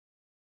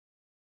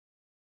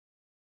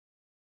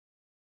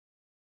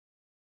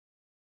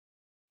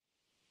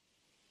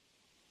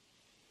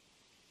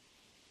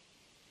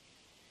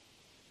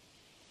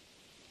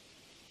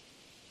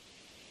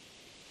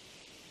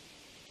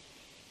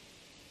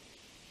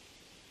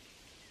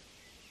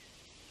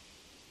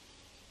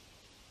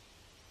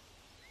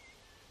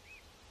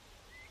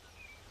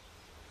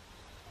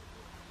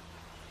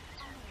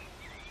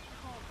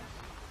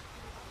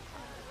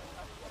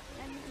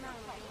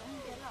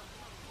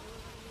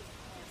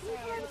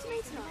to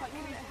me tonight. I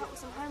need to help with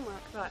some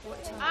homework. Right,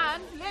 what time?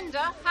 Anne,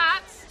 Linda,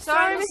 hats.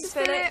 Sorry, Mrs.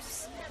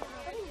 Phillips.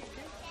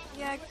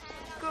 Yeah,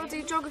 got to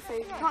do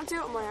geography. Can't do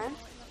it on my own.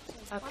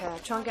 Okay, I'll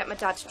try and get my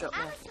dad to drop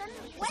me off.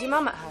 Is your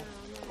mum at home?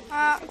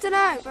 I don't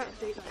know, but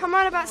come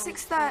round about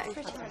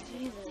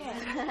 6:30.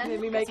 Yeah.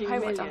 Maybe making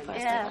homework done first.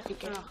 Yeah. That'd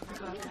be good.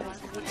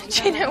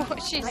 Do you know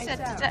what she said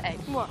today?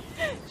 What?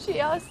 She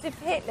asked if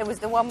Hitler was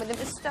the one with the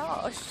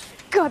moustache.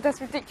 God,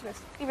 that's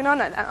ridiculous. Even I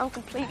know that. I'm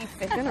completely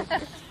fit, isn't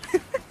I?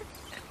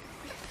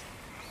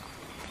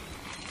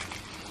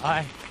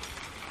 Hi.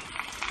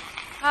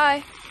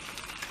 Hi.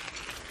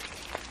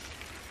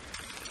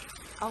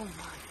 Oh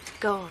my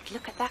God,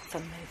 look at that for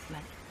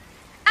movement.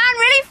 Anne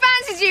really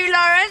fancies you,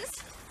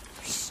 Lawrence.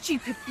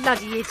 Stupid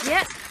bloody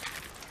idiot.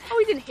 Oh,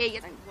 he didn't hear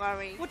you, don't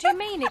worry. What do you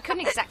mean? He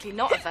couldn't exactly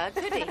not have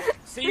heard, could he?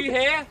 See you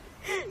here?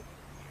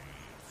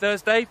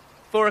 Thursday,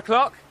 4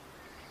 o'clock?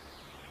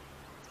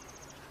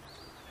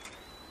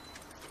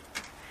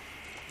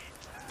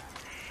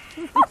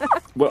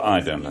 Well, I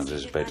don't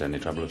anticipate any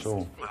trouble at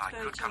all. Well, I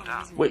could come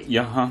down. Wait,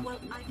 yeah, huh?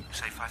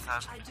 Say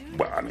 5,000.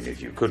 Well, I mean,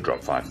 if you could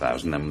drop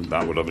 5,000, then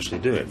that would obviously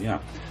do it, yeah.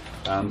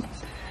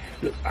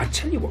 Look, I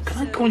tell you what,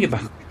 can I call you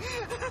back?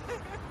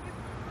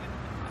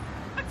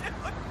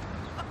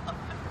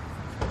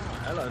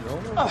 Hello,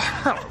 Norman. Oh,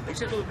 hello.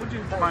 Lisa, would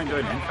you mind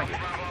going in? Thank you.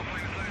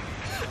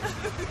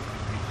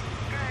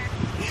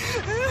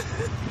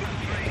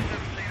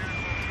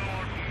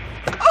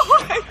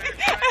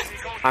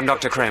 I'm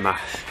Dr. Kramer.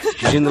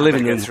 She's in the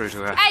living room. Get through to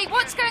her. Hey,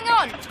 what's going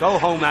on? Go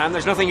home, Anne.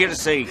 There's nothing here to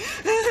see.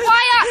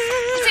 Quiet!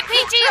 Is it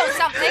PG or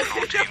something?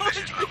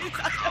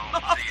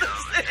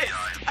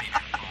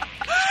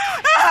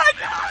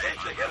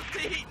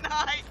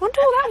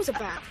 Wonder what that was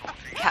about.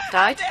 Cat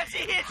died.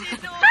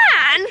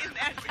 Anne!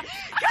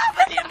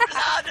 Covered in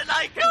blood and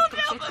I can't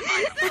help it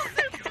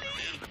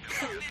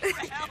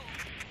myself.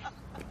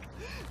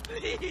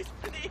 Please,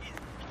 please.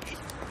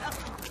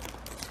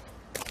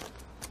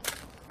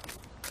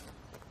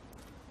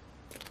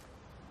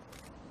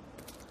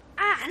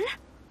 Anne?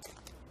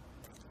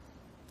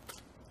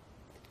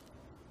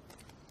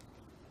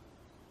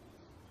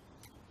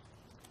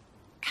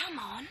 Come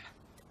on.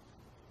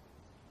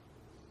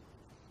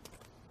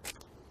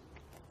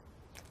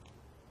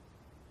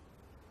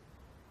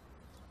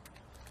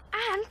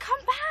 Anne, come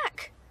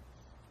back.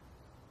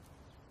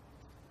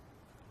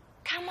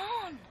 Come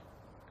on.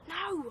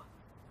 No.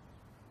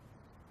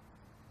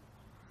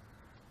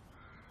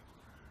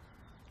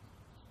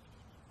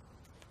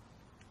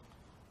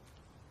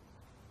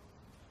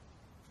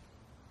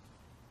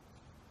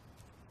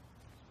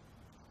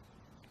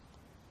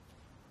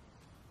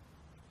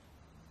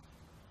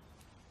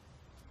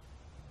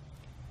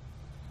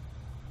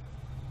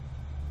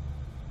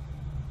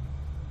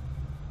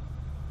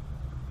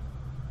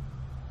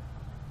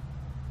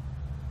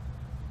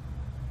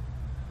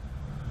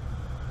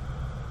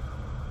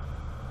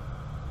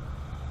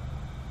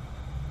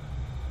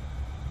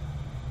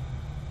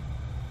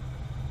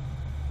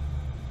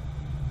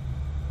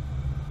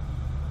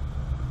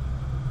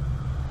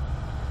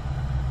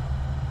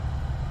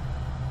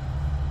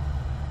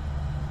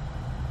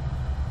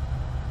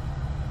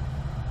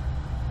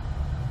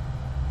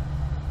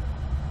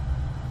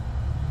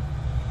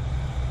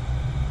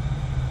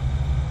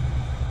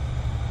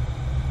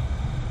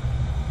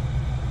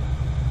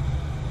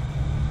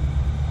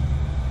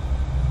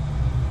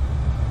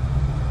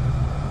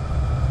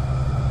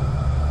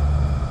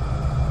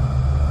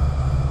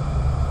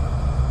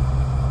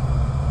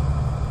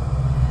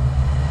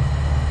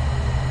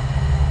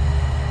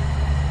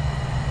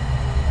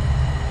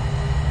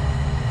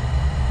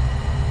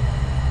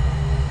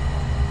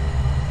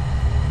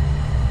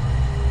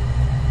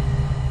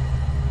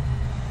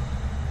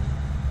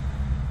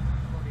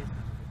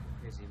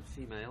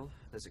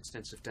 There's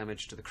extensive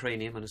damage to the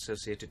cranium and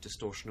associated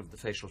distortion of the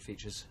facial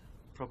features.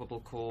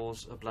 Probable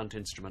cause, a blunt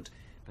instrument,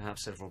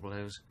 perhaps several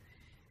blows.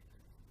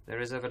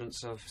 There is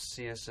evidence of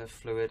CSF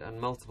fluid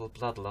and multiple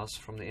blood loss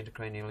from the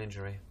intracranial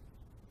injury.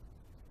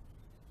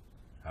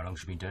 How long has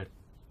she been dead?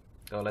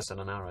 Oh, less than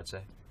an hour, I'd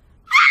say.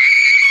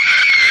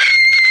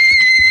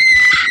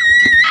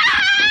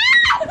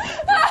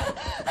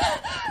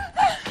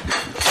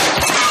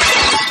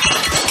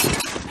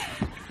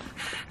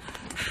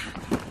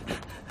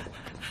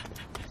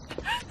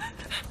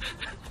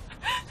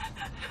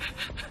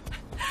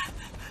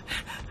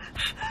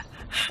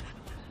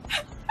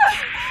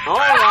 All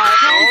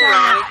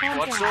right.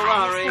 What's the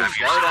hurry?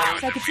 Slow down.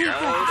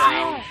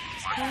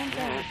 Slow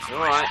down. It's all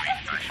right.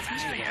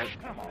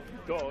 Come on,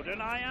 Gordon,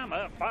 I am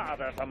her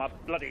father from a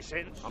bloody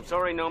since. I'm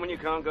sorry, Norman, you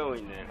can't go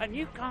in there. And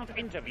you can't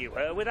interview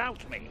her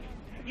without me.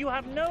 You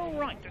have no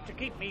right to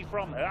keep me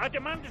from her. I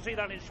demand to see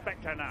that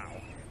inspector now.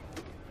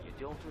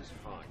 Your daughter's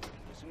fine.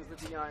 As soon as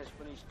the DI has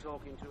finished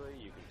talking to her,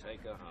 you can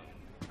take her home.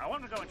 I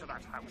want to go into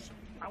that house.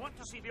 I want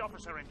to see the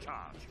officer in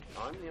charge.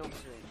 I'm the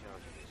officer in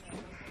charge of this.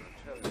 I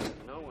tell you,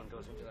 no one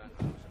goes into that house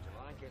until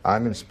I get...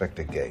 I'm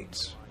Inspector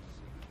Gates.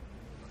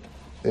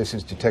 This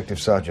is Detective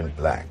Sergeant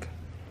Black.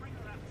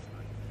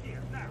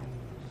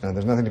 Now,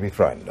 there's nothing to be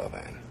frightened of,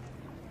 Anne.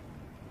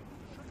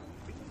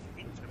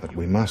 But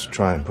we must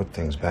try and put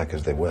things back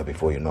as they were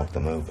before you knock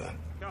them over.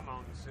 Come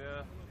on,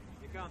 sir.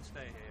 You can't stay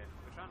here.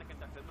 We're trying to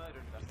conduct a murder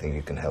investigation. Do you think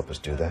you can help us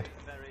do that?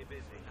 Very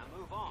busy. Now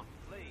move on,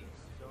 please.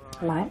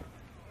 Right.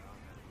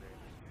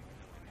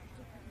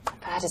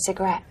 If I had a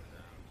cigarette.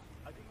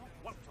 I do not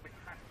want to be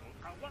hassled.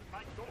 I want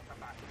my daughter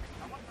back.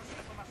 I want to see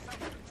for myself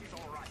that she's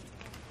all right.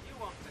 You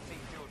want to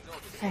teach your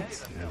daughter to Thanks.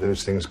 behave Now,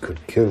 those things could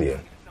kill you.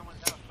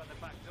 someone's house by the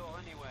back door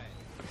anyway.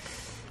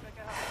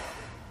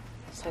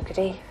 So could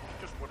he.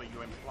 Just what are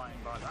you implying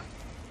by that?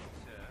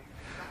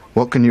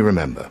 What can you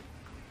remember?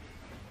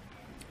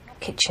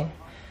 Kitchen.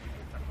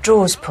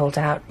 Drawers pulled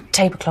out.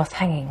 Tablecloth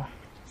hanging.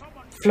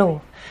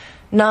 Floor.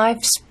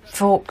 Knives,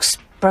 forks,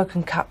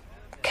 broken cup,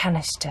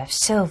 canister,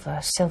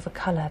 silver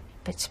colour,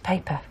 bits of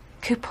paper,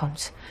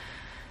 coupons.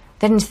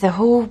 Then into the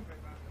hall,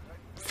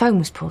 phone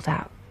was pulled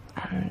out,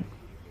 and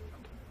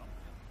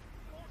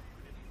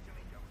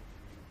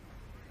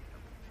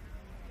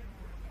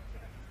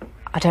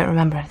I don't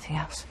remember anything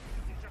else.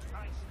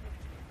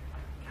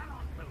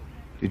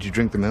 Did you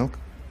drink the milk?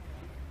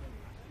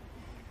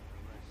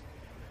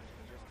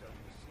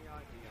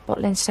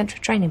 Bottle in Central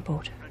Training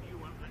Board.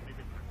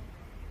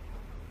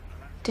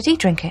 Did he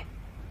drink it?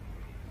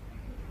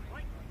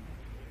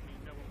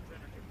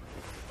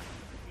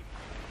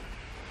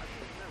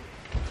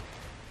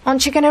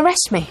 Aren't you going to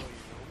arrest me?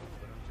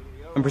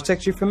 And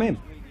protect you from him?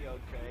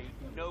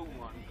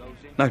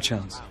 No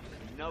chance.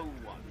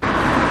 I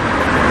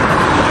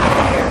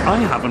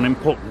have an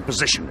important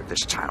position in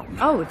this town.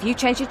 Oh, have you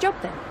changed your job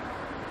then?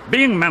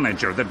 Being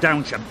manager of the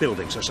Downshire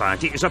Building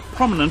Society is a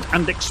prominent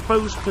and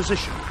exposed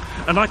position,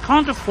 and I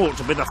can't afford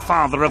to be the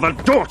father of a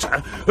daughter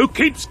who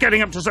keeps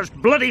getting up to such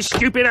bloody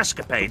stupid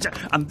escapades.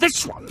 And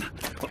this one,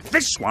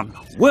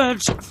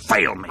 words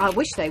fail me. I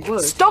wish they would.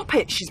 Stop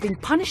it! She's been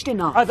punished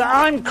enough. Either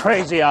I'm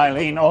crazy,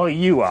 Eileen, or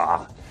you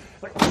are.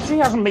 She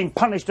hasn't been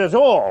punished at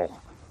all.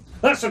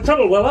 That's the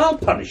trouble. Well, I'll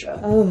punish her.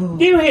 Oh.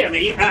 Do you hear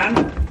me,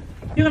 Anne?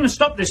 You're going to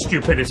stop this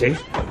stupidity,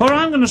 or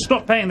I'm going to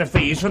stop paying the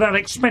fees for that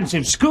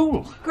expensive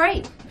school.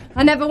 Great.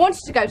 I never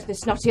wanted to go to the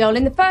snotty hole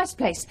in the first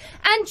place.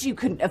 And you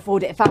couldn't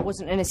afford it if I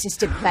wasn't an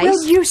assisted place.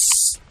 Will you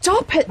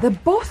stop it, the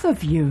both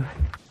of you?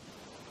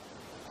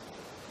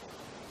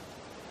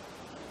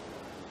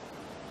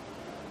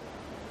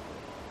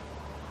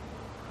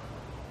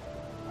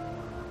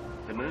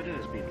 The murder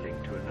has been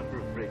linked to a number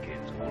of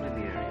break-ins, all in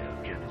the area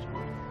of Jenner's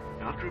Wood.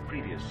 After a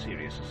previous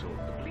serious assault,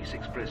 the police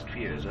expressed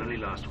fears early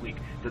last week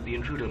that the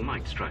intruder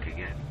might strike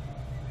again.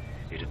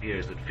 It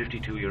appears that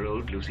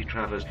 52-year-old Lucy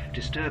Travers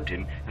disturbed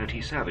him and he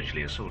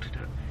savagely assaulted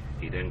her.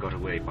 He then got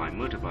away by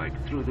motorbike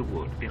through the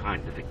wood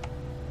behind the victim.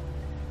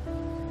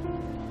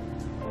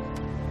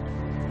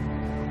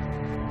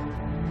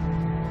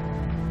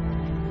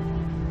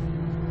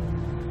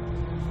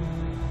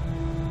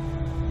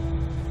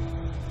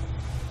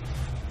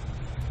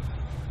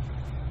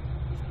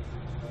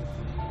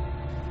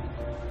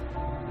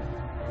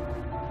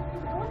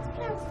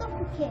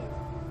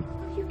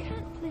 You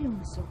can't play on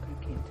the soccer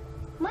kit.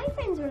 My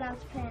friends are allowed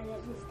to play on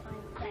it this time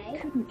of day. I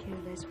couldn't care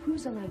less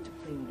who's allowed to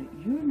play on it.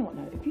 You're not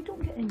allowed. If you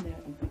don't get in there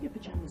and put your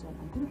pyjamas on,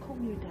 I'm going to call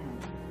your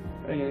dad.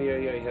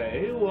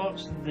 Hey,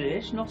 what's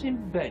this? Not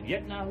in bed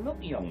yet? Now, look,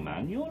 young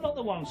man, you're not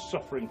the one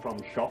suffering from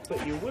shock,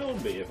 but you will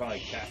be if I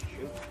catch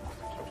you.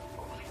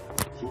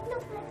 She's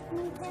not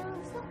letting me play on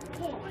the soccer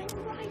kit. I'm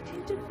right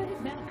into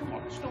bed now. Come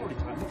on, story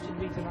time. What's in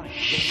me tonight?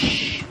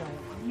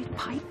 You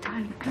pipe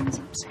down. Anne's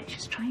upset.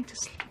 She's trying to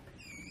sleep.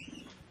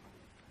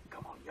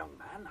 Come on, young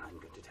man. I'm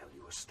going to tell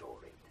you a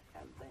story,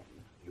 and then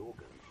you're going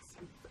to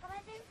sleep. But I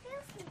don't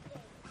feel sleepy.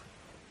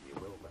 You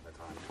will by the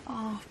time.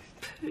 Oh,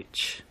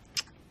 Pooch.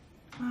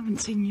 I haven't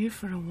seen you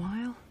for a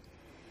while.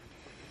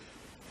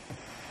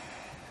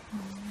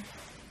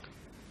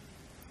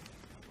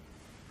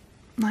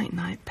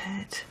 Night-night,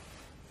 pet.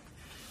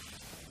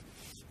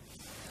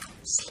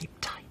 Sleep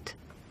tight.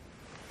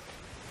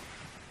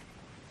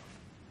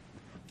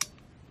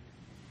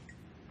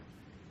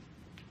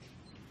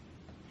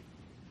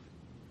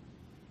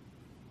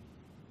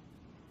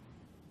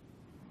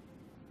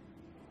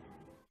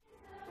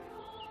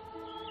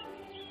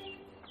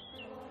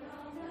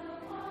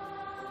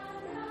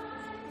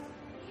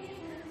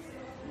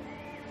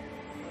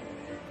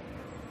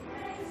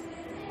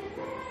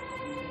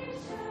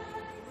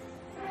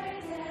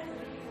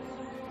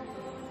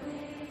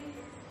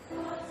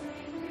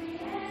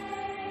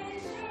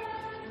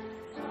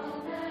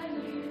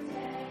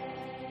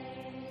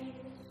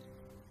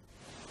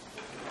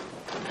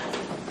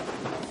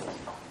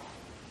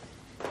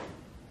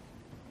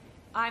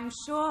 I'm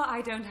sure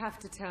I don't have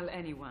to tell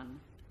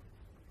anyone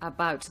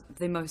about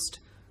the most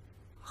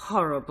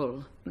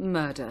horrible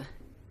murder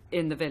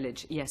in the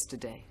village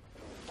yesterday.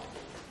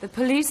 The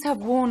police have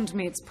warned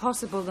me it's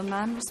possible the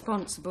man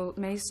responsible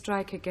may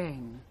strike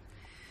again.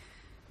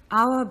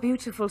 Our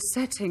beautiful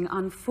setting,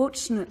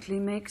 unfortunately,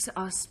 makes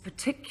us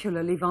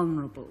particularly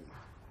vulnerable.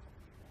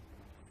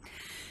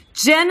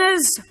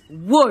 Jenner's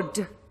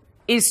Wood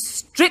is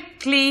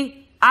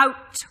strictly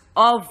out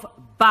of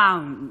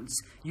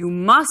bounds. You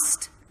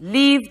must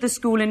leave the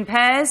school in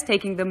pairs,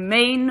 taking the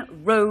main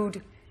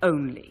road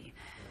only.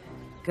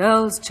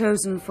 Girls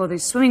chosen for the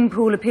swimming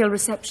pool appeal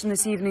reception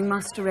this evening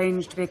must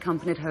arrange to be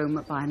accompanied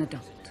home by an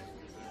adult.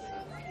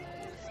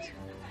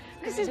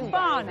 Mrs.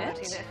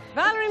 Barnett,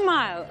 Valerie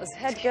Miles,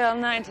 head girl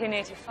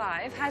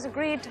 1985, has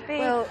agreed to be...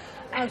 Well,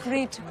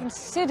 agreed to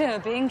consider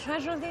being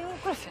treasurer of the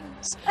Old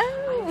Griffins.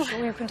 Oh. I'm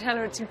sure you can tell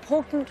her it's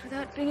important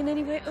without being in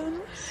any way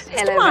onerous.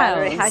 Hello, Mr. Miles,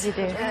 Valerie. How do you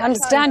do? I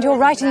understand you're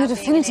writing the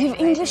definitive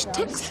English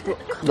textbook.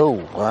 Oh,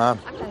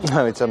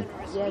 no, it's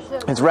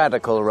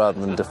radical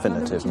rather than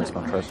definitive, Miss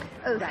Montrose.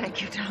 Oh,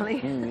 thank you,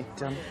 darling.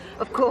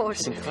 Of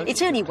course.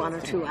 It's only 1 or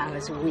 2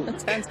 hours a week.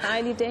 That sounds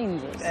highly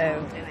dangerous.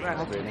 Oh,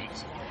 not really.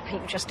 You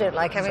just don't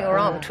like having your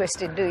arm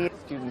twisted, do you?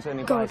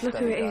 God, look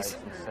who it is.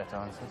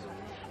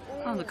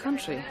 On the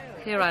contrary,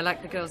 here I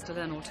like the girls to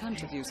learn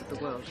alternative views of the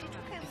world.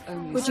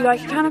 Would you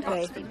like a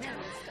canapé?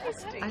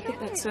 I think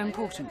that's so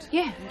important.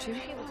 Yeah. Don't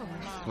you?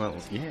 Well,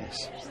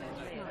 yes.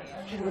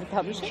 Would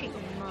publish it?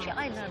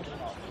 I learned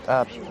a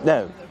lot.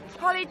 No.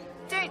 Polly,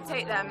 don't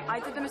take them.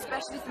 I did them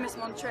especially for Miss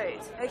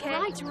Montrose, okay?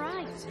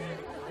 Right.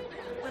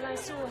 Well, I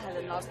saw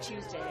Helen last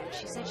Tuesday and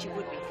she said she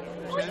would be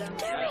here. What are you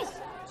doing?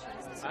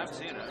 I've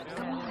seen her.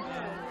 Come on.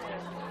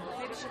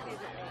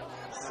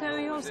 So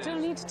you'll still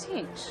need to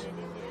teach?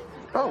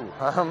 Oh,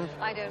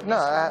 no,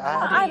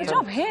 I have a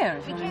job here,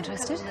 if you're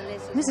interested.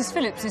 Mrs.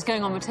 Phillips is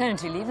going on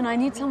maternity leave, and I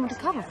need someone to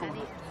cover for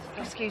her.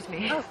 Excuse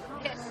me.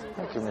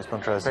 Thank you, Miss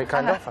Montrose. Very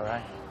kind offer,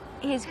 eh?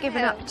 He's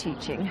given up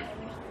teaching.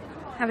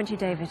 Haven't you,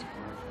 David?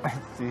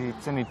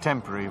 It's only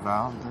temporary,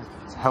 Val.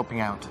 It's helping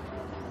out.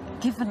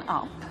 Given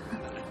up?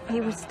 He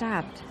was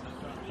stabbed.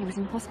 He was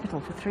in hospital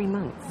for 3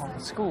 months. Well, the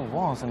school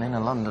was an inner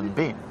London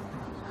bin.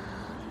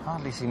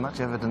 Hardly see much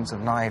evidence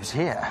of knives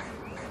here.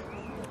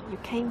 You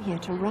came here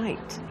to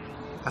write.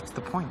 That's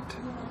the point.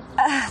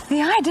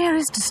 The idea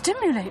is to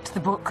stimulate the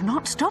book,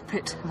 not stop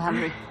it,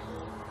 Valerie.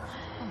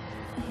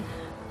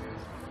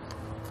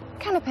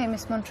 Canapé,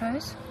 Miss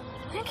Montrose.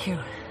 Thank you.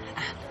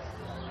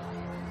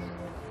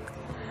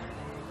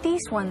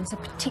 These ones are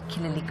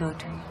particularly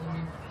good.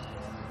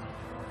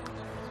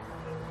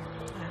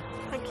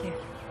 Thank you.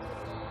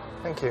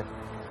 Thank you.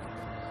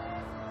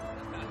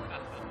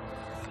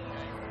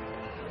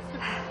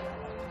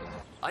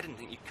 I didn't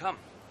think you'd come.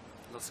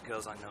 Lots of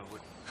girls I know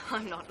would.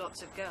 I'm not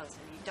lots of girls,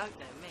 and you don't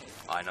know me.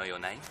 I know your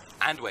name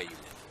and where you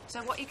live.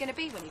 So what are you going to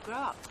be when you grow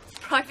up?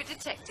 Private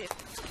detective.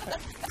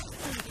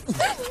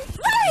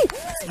 Hey!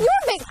 You're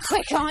a bit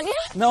quick, aren't you?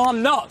 No,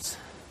 I'm not.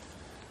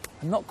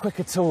 I'm not quick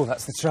at all,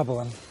 that's the trouble.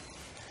 I'm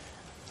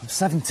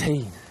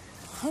 17.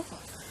 Oh,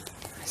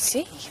 I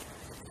see.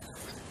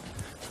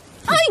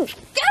 Hey,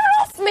 get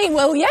off me,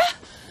 will you?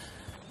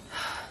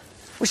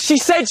 Well, she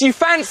said you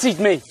fancied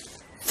me.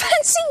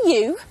 Fancy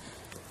you?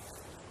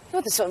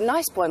 You're the sort of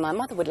nice boy my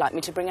mother would like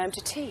me to bring home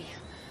to tea.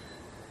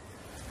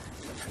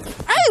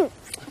 Oh!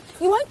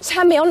 You won't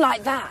turn me on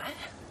like that.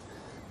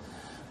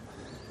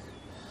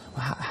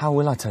 Well, how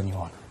will I turn you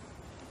on?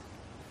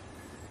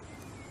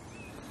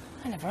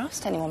 I never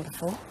asked anyone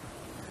before.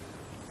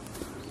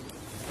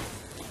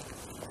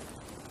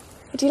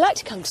 Would you like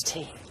to come to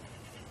tea?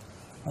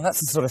 Well,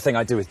 that's the sort of thing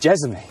I do with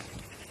Jessamy.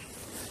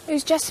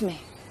 Who's Jessamy?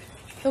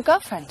 Your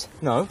girlfriend?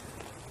 No.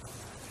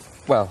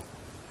 Well,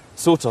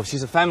 sort of.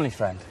 She's a family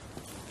friend.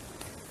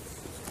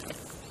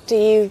 Do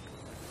you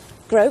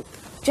grope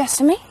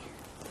Jessamy?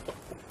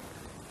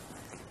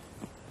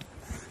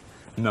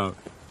 No.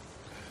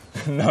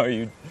 No,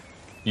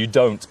 you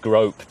don't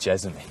grope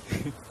Jessamy.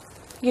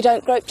 You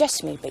don't grope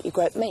Jessamy, but you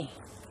grope me.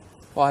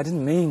 Well, I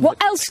didn't mean...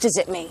 What else does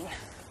it mean?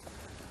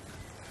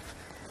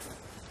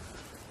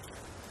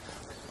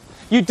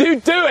 You do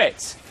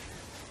it!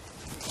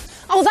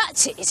 Oh,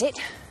 that's it, is it?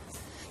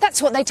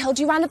 That's what they told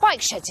you around the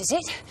bike sheds, is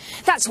it?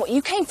 That's what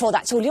you came for,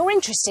 that's all you're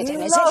interested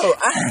in, is it?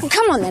 Well,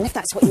 come on then, if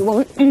that's what you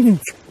want.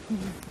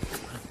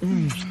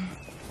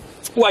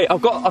 Wait,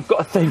 I've got a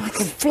thing. I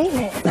can feel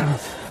it.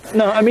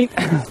 No, I mean...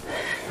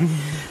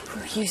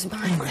 We'll use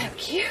mine,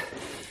 thank you.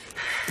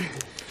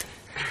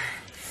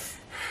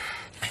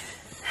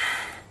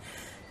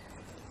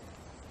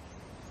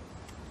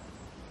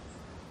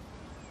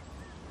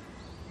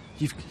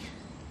 You've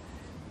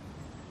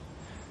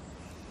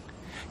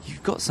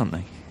got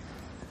something.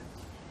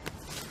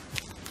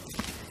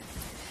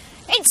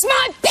 It's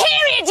my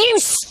period, you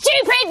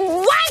stupid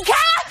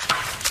wanker!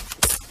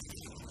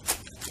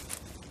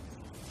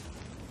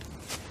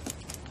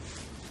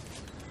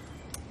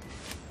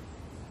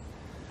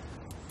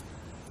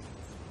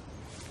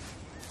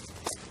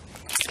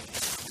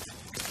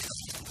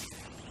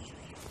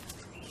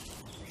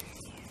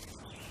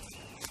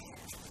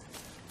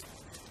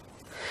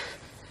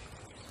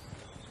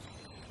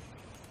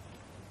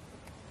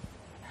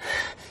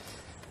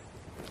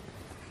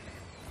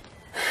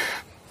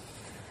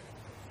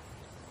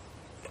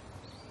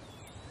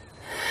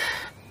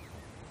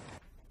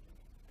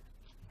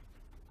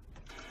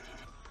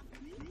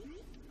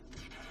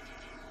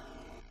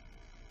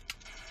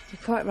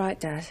 You're quite right,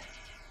 Dad.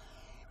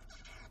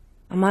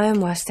 I'm my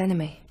own worst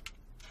enemy.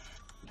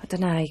 I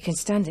don't know how you can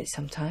stand it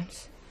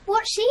sometimes.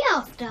 What's she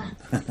after?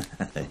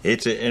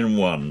 Hit it in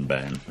one,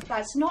 Ben.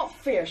 That's not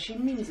fair. She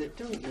means it,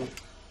 don't you?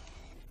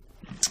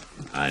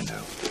 I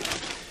know.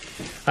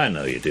 I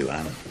know you do,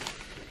 Anne.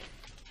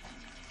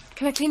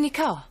 Can I clean your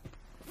car?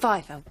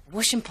 £5,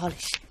 wash and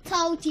polish.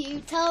 Told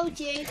you, told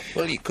you.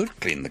 Well, you could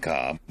clean the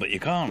car, but you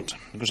can't,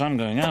 because I'm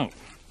going out.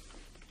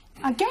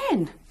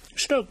 Again?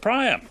 Stoke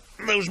Prior.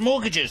 Those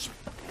mortgages.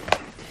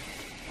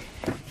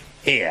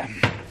 Here.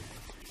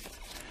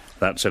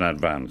 That's in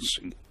advance.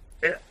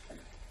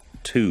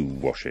 2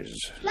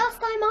 washes.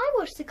 Last time I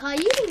washed the car,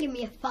 you didn't give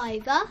me a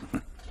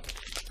 £5.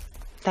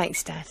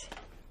 Thanks, Dad.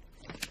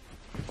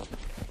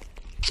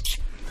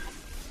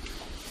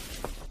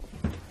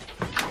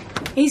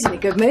 He's in a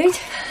good mood.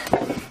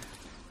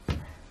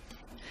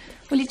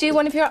 Will you do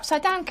one of your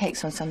upside-down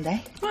cakes on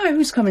Sunday? Why,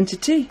 who's coming to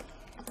tea?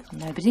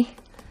 Nobody.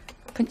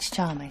 Prince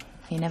Charming.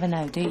 You never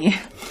know, do you?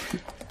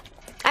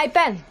 Hey,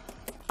 Ben.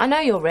 I know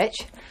you're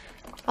rich.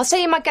 I'll sell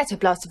you my ghetto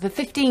blaster for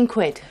 15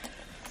 quid.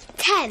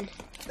 10.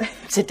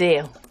 It's a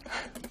deal.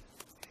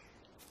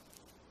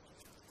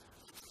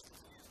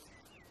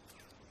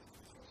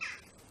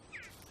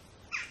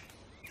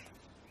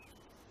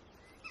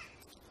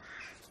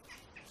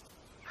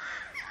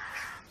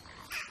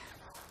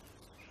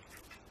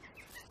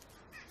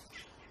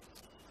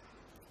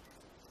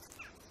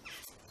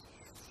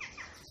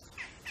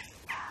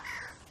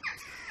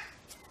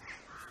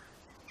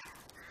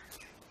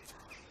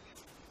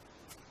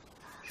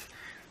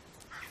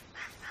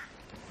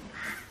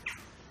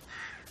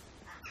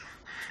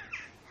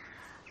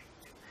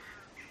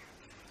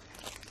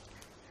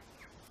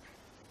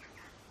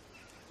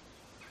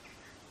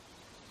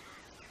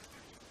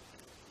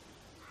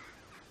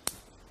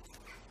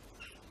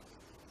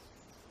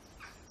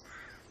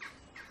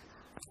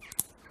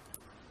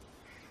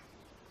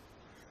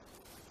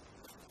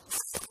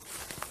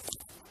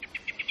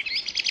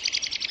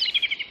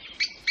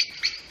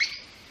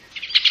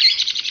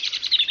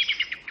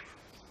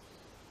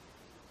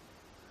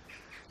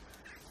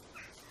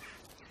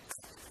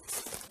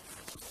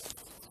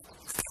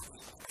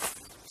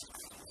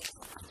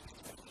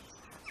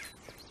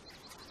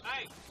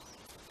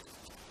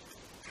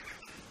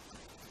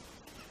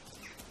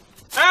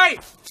 Hey!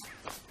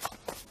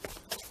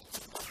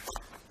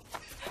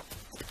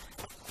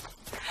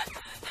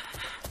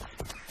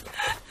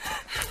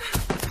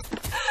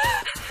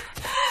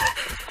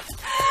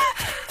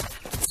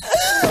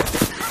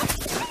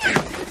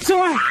 It's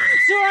alright!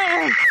 It's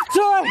alright! It's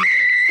alright!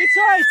 It's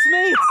alright! It's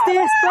me! It's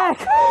DS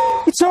Black!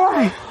 It's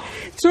alright!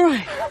 It's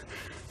alright!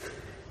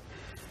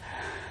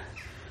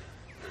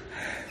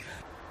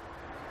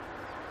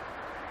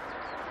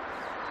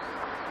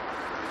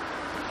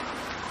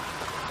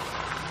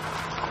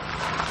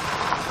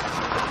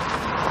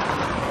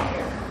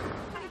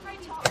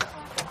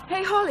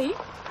 Hey, Holly.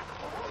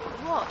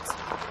 What?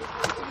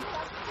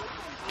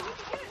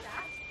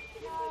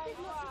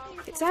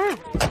 It's Anne.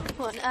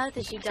 What on earth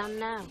has she done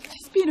now?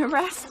 She's been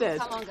arrested.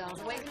 Come on, girls,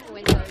 away from the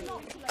window.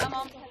 Come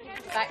on,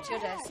 back to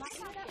your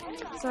desks.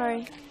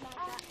 Sorry.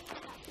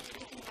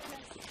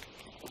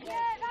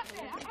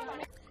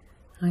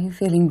 Are you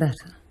feeling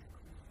better?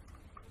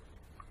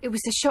 It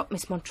was a shot,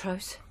 Miss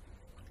Montrose.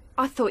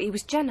 I thought he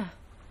was Jenna.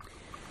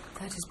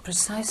 That is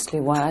precisely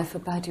why I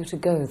forbade you to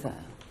go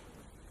there.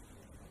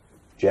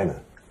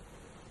 Jenna?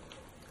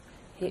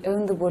 He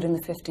owned the wood in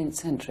the 15th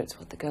century. It's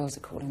what the girls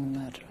are calling the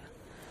murderer.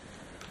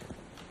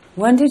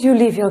 When did you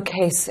leave your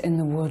case in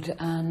the wood,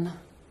 Anne?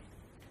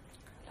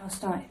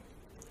 Last night.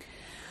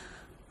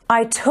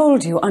 I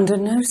told you under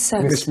no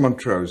circumstances. Miss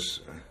Montrose,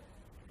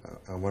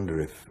 I wonder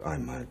if I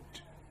might...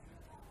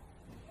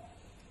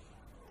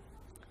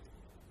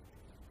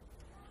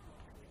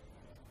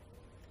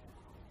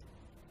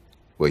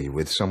 Were you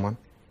with someone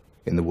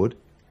in the wood?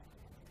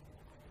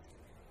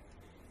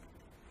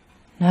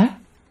 No?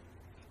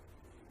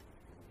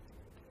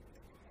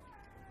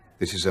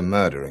 This is a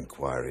murder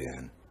inquiry,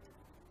 Anne.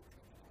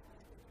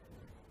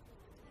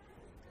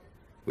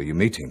 Were you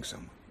meeting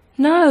someone?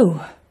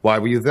 No. Why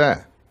were you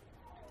there?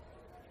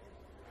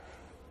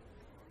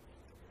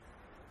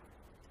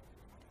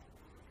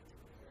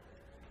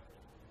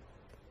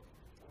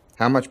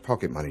 How much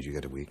pocket money do you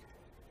get a week?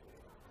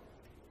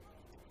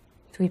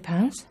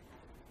 £3?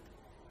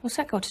 What's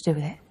that got to do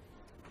with it?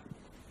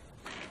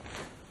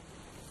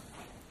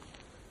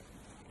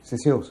 Is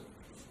this yours?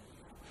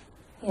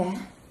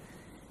 Yeah.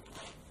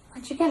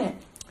 Where'd you get it?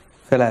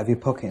 Fell out of your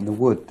pocket in the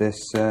wood. There's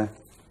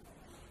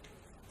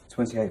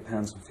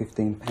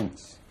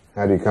 £28.15.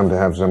 How do you come to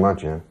have so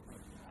much, Anne?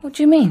 What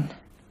do you mean?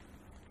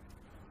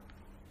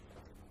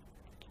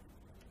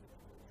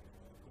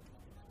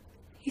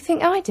 You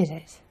think I did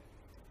it?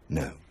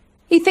 No.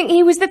 You think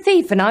he was the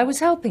thief and I was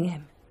helping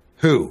him?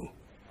 Who?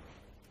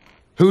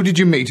 Who did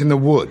you meet in the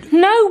wood?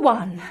 No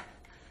one.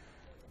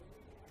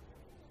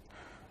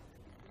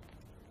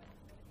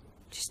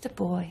 Just a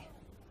boy.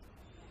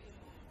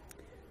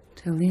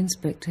 Tell the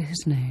inspector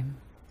his name.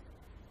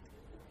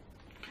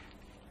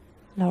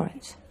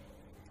 Lawrence.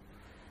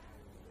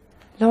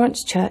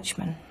 Lawrence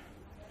Churchman.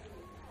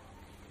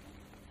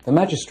 The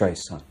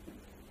magistrate's son.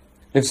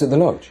 Lives at the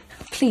lodge.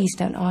 Please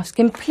don't ask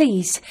him,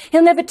 please.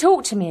 He'll never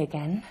talk to me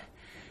again.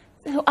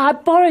 I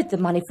borrowed the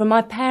money from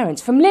my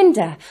parents, from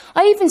Linda.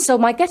 I even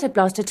sold my ghetto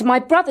blaster to my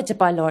brother to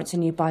buy Lawrence a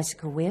new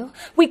bicycle wheel.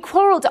 We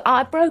quarrelled.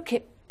 I broke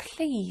it.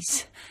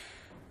 Please.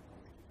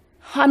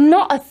 I'm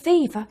not a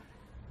thief.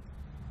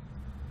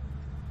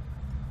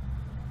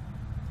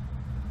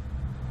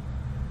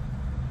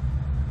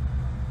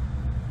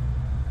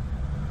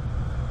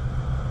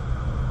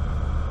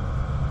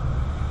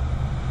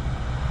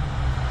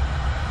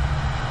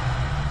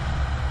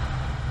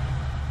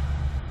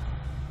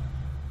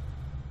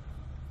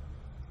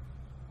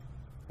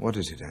 What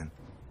is it, Anne?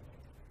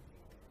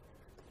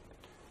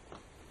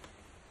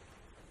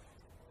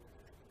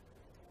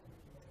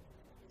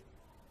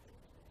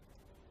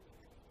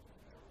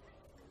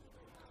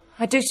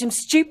 I do some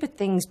stupid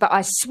things, but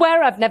I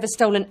swear I've never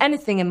stolen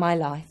anything in my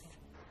life.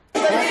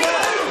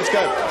 Let's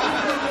go.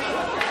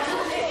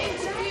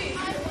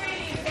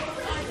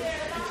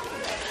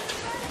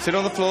 Sit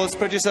on the floor,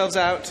 spread yourselves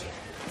out.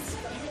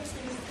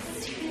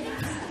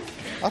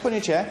 Up on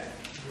your chair.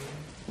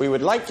 We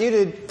would like you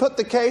to put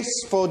the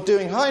case for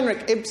doing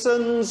Heinrich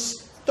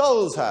Ibsen's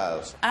Doll's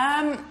House.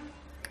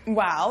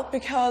 Well,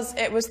 because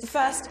it was the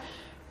first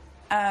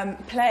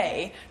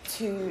play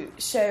to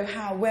show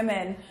how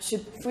women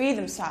should free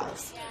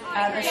themselves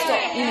and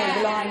stop,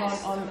 relying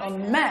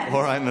on men.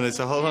 All right,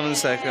 Melissa, hold on a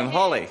second.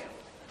 Holly,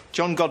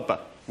 John Godber,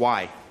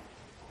 why?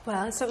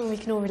 Well, it's something we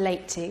can all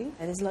relate to.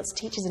 There's lots of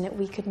teachers in it.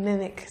 We could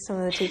mimic some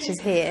of the teachers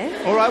here.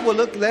 All right, well,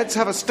 look, let's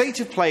have a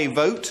state of play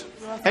vote.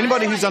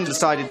 Anybody who's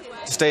undecided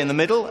to stay in the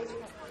middle.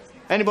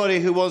 Anybody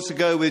who wants to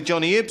go with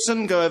Johnny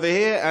Ibsen, go over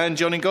here, and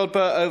Johnny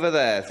Godber over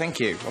there. Thank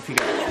you. Off you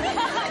go.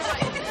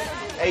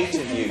 8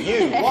 of you.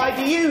 You, why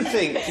do you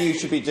think you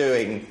should be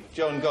doing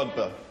John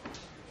Godber?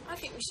 I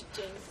think we should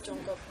do John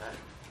Godber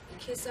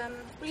because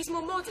he's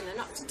more modern and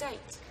up to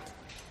date.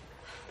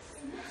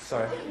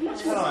 Sorry.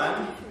 Hello,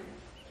 Anne.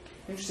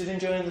 Interested in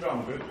joining the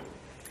drama group?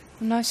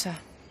 No, sir.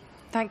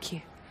 Thank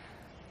you.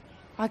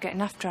 I get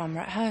enough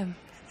drama at home.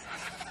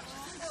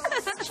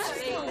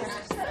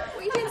 What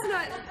are you doing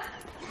tonight?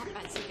 I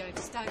fancy going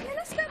to Stoke. Yeah,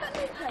 let's go to that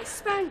new place,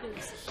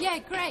 Spangles. Yeah,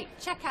 great.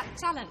 Check out the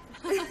talent.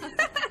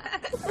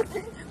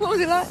 What was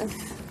it like? A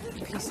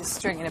piece of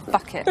string in a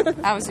bucket.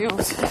 How was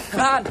yours?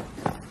 Anne,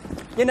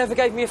 you never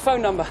gave me your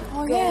phone number.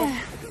 Oh, yeah.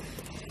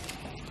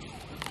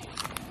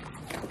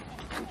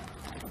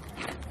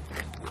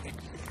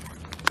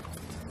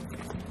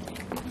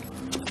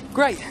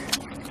 Great.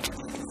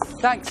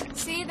 Thanks.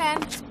 See you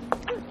then.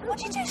 What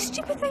did you do a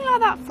stupid thing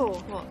like that for?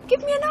 What?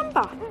 Give me a number.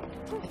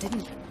 I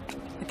didn't.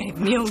 I gave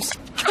him yours.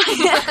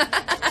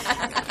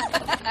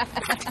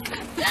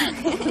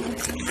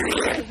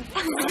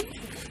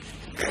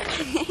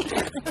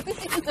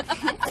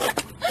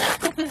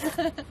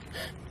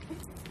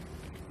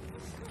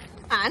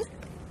 Anne?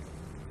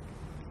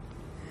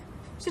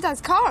 It's your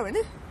dad's car, isn't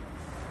it?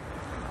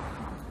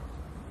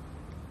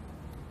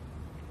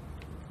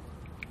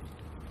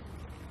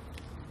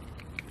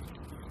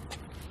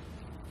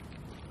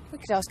 We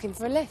could ask him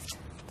for a lift.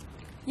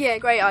 Yeah,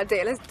 great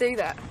idea. Let's do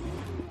that.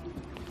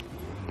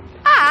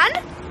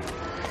 Anne?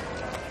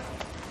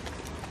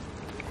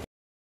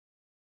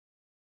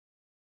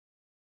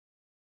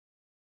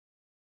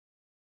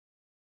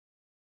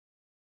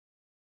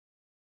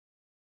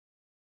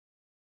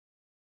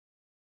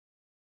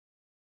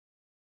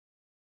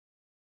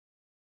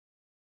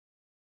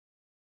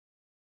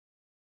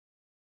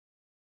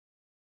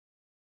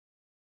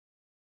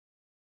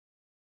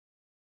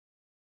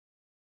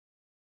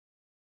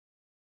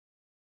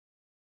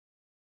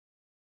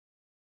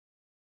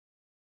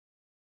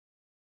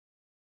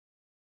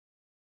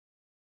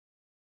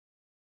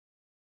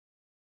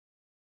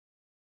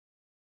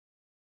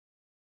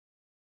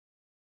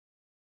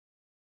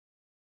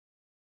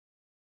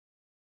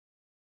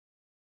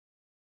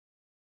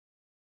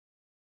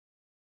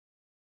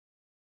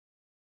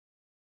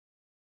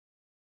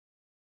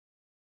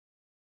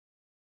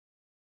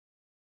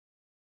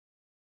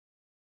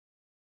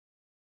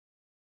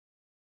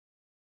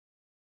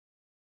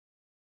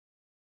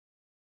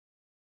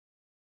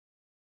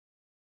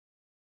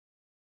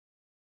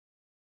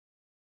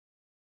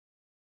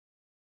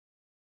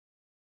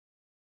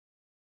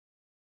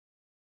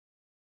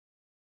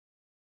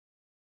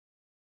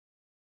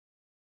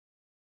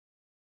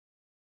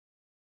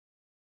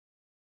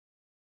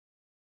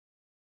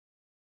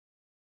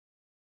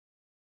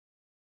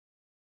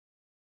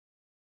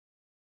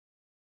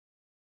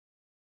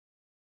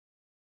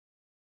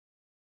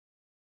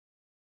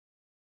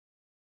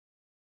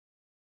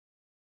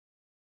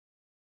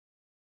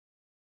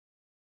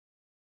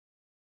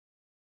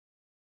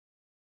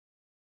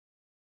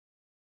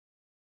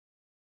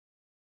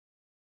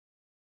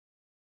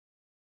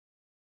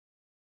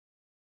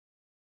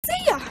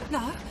 See ya?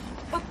 No.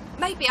 Well,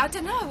 maybe. I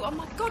don't know. Oh,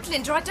 my God,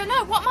 Linda, I don't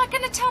know. What am I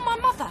going to tell my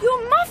mother?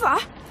 Your mother?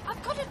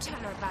 I've got to tell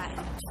her about it.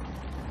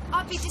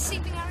 I'd be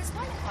deceiving her as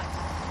well if I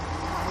did.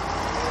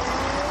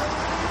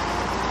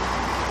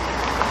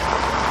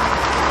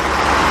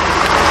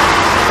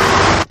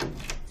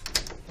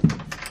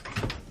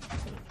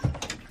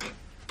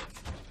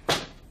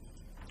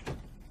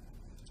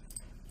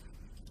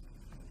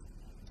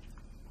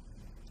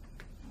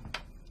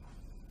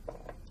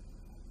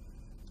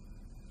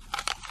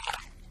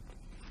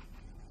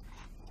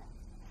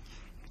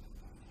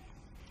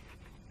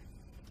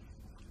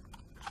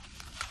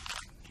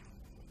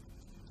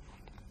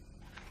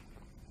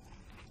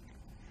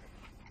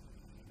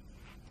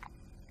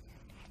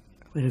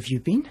 Where have you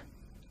been?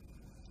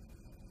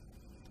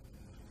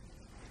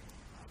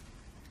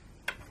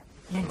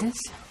 Linda's?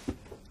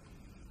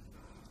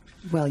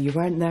 Well, you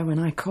weren't there when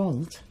I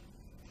called.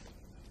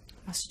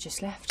 Must have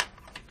just left.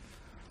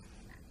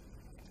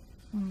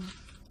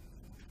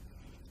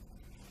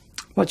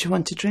 What do you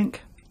want to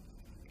drink?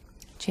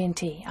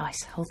 G&T,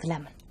 ice, hold the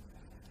lemon.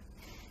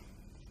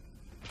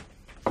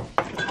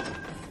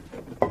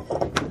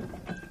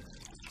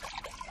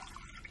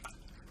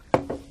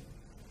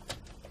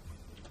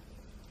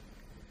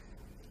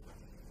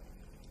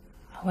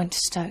 I went to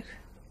Stoke.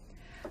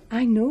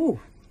 I know.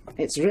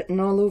 It's written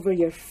all over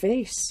your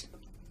face.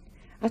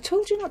 I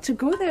told you not to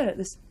go there at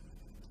this...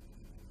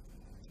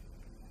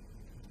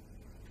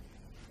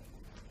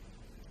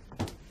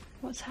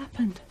 What's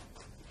happened?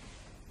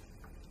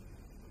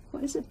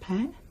 What is it,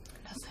 Pat?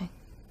 Nothing.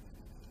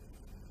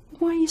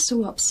 Why are you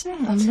so upset?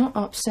 I'm not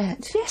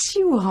upset. Yes,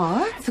 you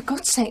are. For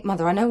God's sake,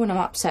 Mother, I know when I'm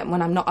upset and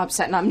when I'm not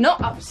upset, and I'm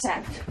not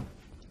upset.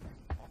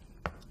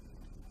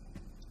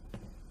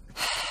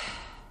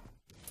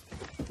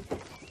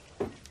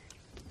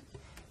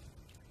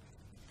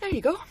 There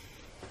you go.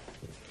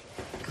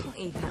 Can't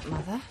eat that,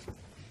 Mother.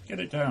 Get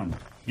it down.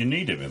 You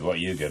need it with what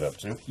you get up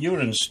to. You were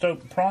in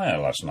Stoke Prior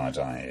last night,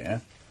 I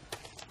hear.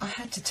 I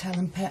had to tell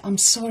him, Pet, I'm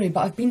sorry,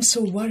 but I've been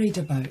so worried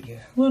about you.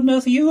 What on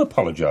earth are you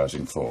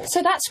apologising for?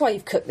 So that's why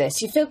you've cooked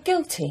this? You feel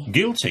guilty?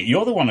 Guilty?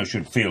 You're the one who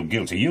should feel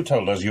guilty. You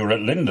told us you were at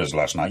Linda's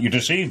last night. You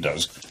deceived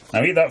us.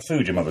 Now eat that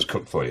food your mother's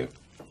cooked for you.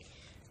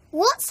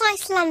 What's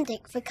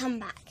Icelandic for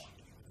comeback?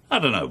 I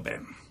don't know,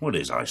 Ben. What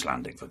is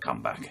Icelandic for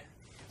comeback?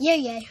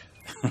 Yo-yo.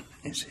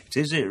 Is it?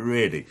 Is it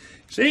really?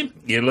 See?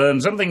 You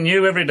learn something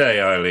new every day,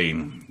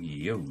 Eileen.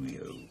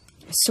 Yo-yo.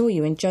 I saw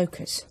you in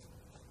Joker's.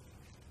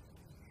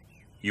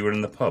 You were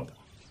in the pub?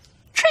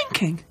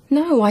 Drinking?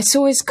 No, I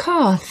saw his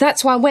car.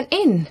 That's why I went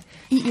in.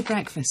 Eat your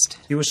breakfast.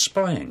 You were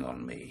spying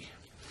on me.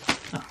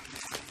 Oh.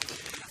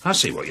 I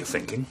see what you're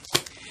thinking.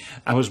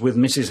 I was with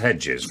Mrs.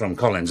 Hedges from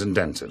Collins and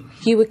Denton.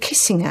 You were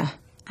kissing her.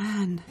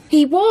 Anne.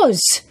 He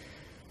was.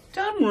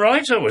 Damn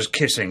right I was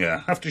kissing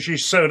her after she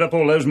sewed up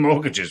all those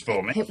mortgages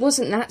for me. It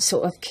wasn't that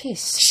sort of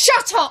kiss.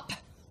 Shut up!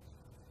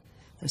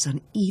 There's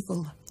an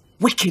evil,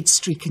 wicked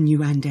streak in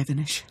you, Anne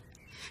Devonish.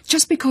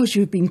 Just because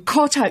you've been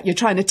caught out, you're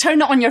trying to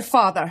turn it on your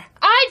father.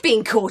 I've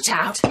been caught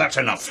out. That's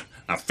enough.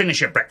 Now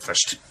finish your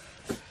breakfast.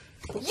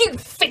 You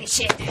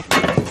finish it.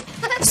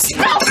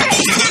 Stop it!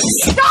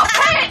 Stop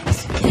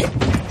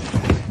it!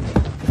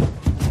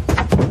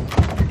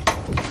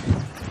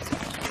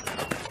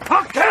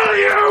 I'll kill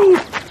you!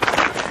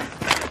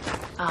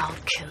 I'll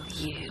kill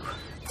you.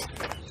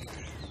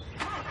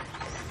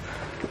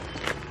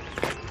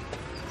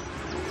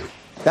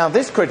 Now,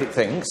 this critic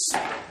thinks,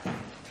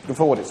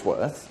 for what it's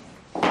worth,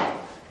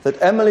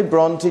 that Emily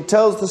Bronte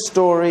tells the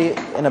story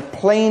in a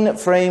plain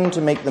frame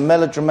to make the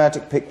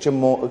melodramatic picture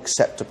more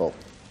acceptable.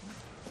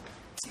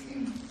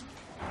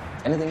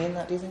 Anything in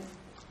that, do you think?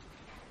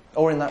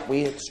 Or in that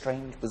weird,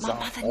 strange, bizarre...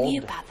 My mother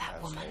knew about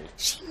that woman.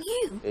 She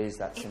knew. Is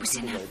that It was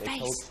simply in the her way they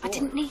told face. I stories?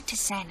 didn't need to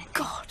say anything.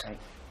 God.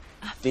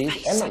 Did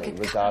face, I Emily could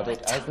regard cut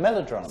it my as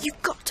melodrama?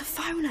 You've got to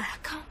phone her. I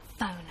can't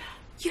phone her.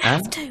 You Anne?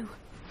 have to.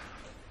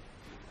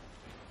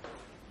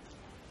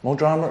 More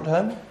drama at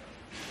home?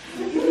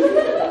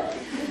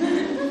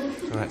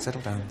 All right,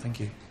 settle down, thank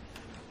you.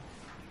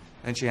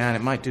 Don't you, Anne?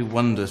 It might do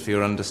wonders for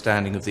your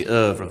understanding of the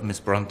oeuvre of Miss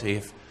Bronte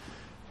if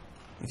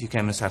you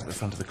came and sat at the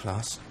front of the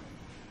class.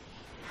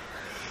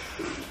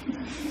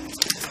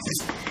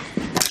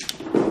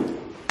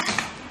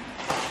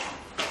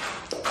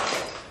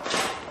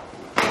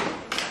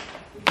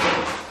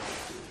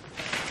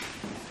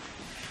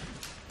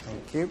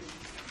 Thank you.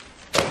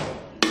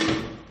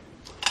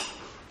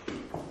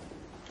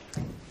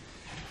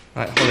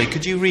 Right, Holly,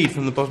 could you read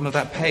from the bottom of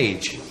that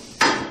page?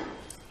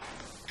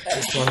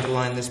 Just to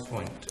underline this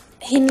point.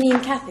 Hindley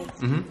and Cathy.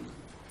 Mm-hmm.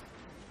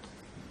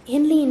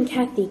 Hindley and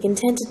Cathy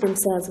contented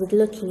themselves with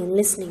looking and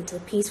listening till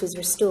peace was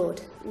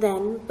restored.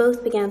 Then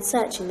both began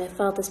searching their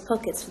father's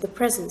pockets for the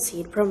presents he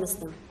had promised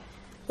them.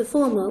 The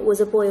former was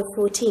a boy of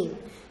 14,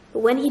 but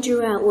when he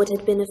drew out what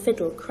had been a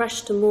fiddle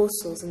crushed to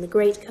morsels in the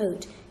great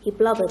coat, he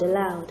blubbered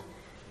aloud.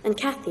 And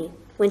Cathy,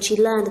 when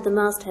she learned that the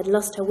master had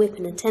lost her whip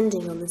in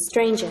attending on the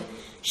stranger,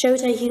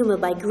 showed her humour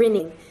by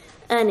grinning,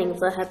 earning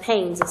for her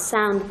pains a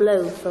sound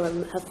blow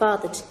from her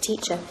father to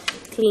teach her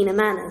cleaner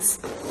manners.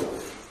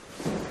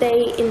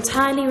 They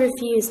entirely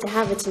refused to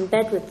have it in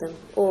bed with them,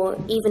 or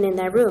even in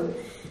their room,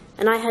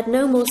 and I had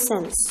no more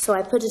sense, so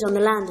I put it on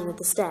the landing of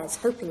the stairs,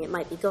 hoping it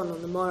might be gone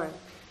on the morrow.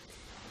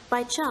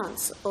 By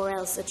chance, or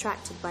else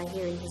attracted by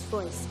hearing his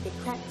voice, it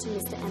crept to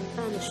Mr. M.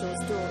 Furnishaw's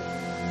door,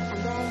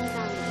 and there he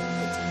found it in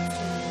pitying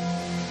stranger.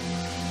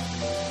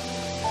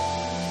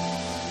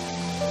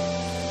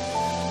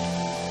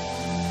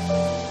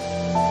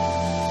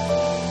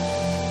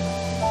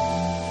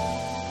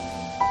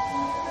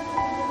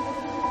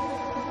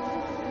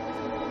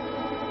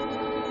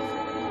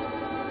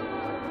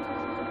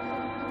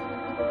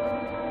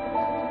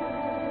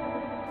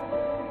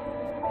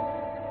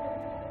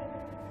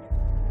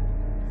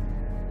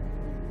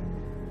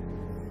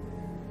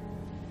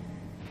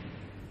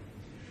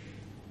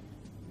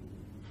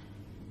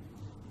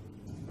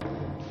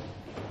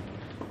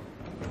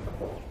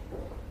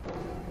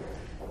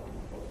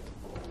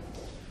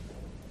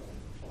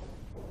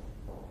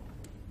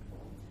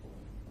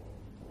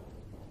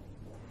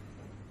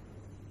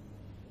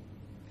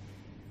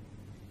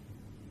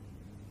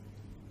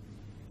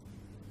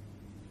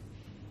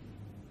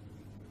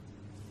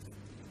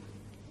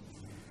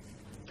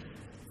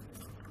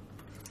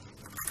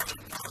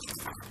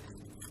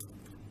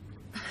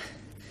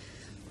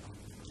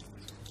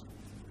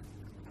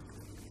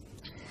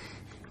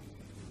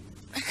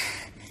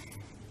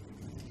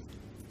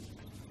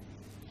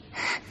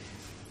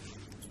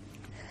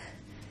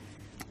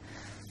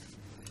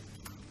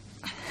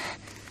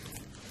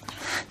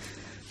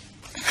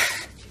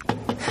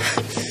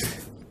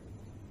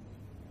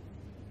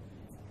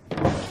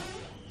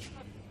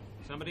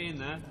 Somebody in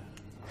there?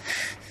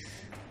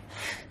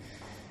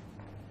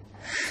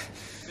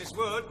 Miss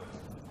Wood,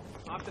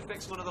 I have to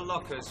fix one of the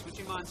lockers. Would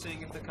you mind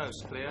seeing if the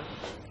coast's clear?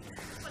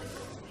 Well, it's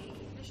all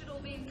me. They should all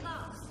be in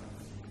class.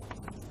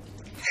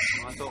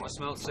 Well, I thought I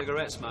smelled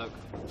cigarette smoke.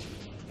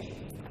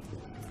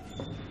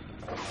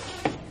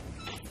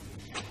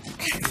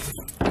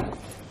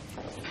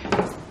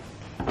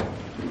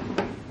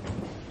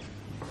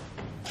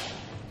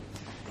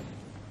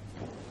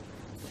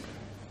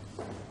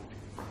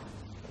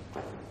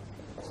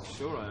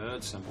 Sure, I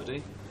heard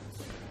somebody.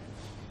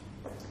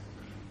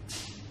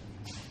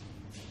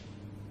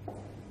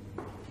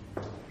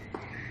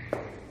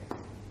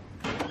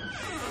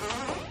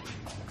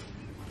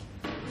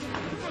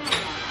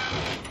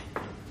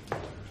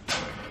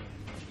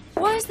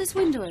 Why is this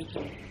window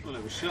open? Well,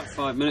 it was shut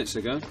 5 minutes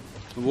ago.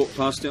 I walked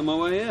past it on my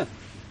way here.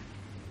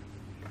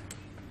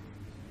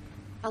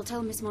 I'll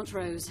tell Miss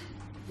Montrose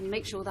and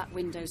make sure that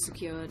window's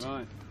secured.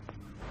 Right.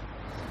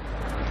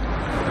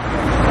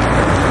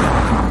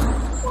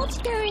 What's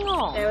going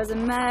on? There was a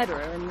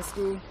murderer in the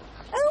school.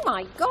 Oh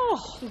my God!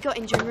 He got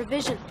injured in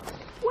revision.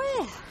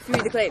 Where?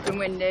 Through the Clayton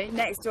window,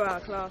 next to our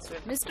classroom.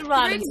 Mr.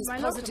 Rylance is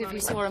positive he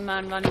saw a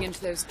man running into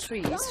those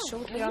trees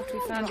shortly after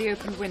we found the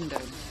open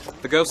window.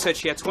 The girl said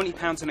she had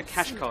 £20 and a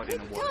cash card in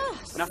her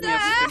wallet. Nothing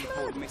else has been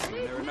reported missing,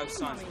 and there are no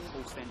signs of a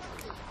forced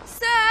entry.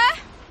 Sir?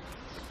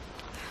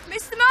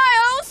 Mr.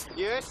 Miles?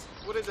 Yes?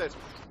 What is it?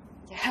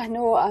 Yeah,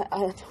 no,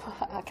 I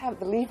can't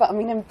believe it. I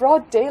mean, in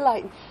broad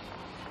daylight.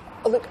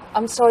 Oh, look,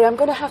 I'm sorry, I'm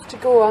going to have to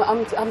go.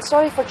 I'm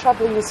sorry for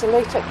troubling you so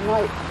late at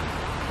night.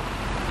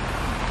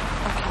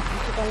 Okay,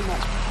 thank you very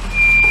much.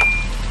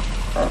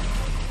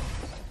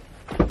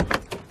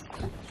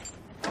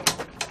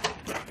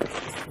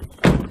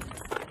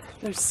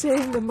 They're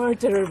saying the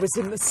murderer was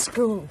in the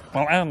school.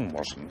 Well, Anne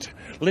wasn't.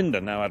 Linda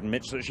now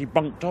admits that she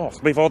bunked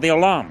off before the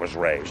alarm was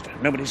raised.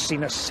 Nobody's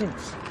seen her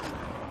since.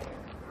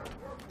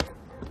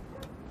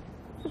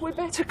 We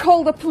better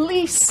call the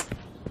police.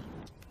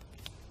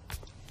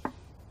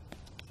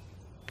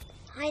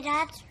 Hi,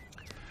 Dad.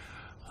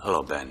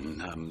 Hello,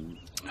 Ben.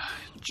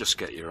 Just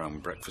get your own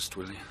breakfast,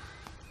 will you?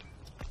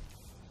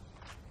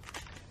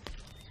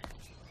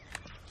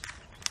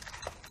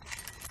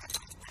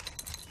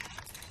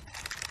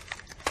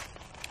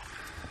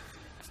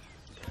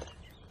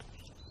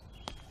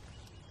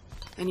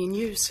 Any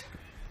news?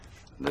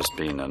 There's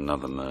been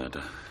another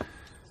murder.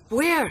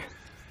 Where?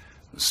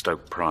 The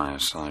Stoke Prior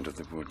side of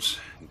the woods.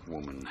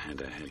 Woman had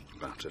her head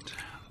battered.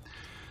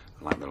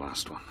 Like the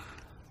last one.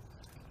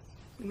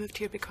 We moved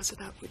here because of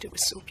that wood. It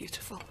was so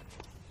beautiful.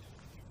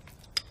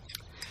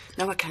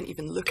 Now I can't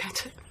even look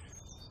at it.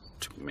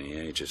 Took me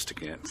ages to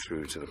get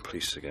through to the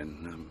police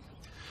again.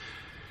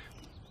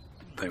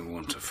 They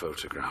want a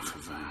photograph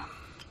of her.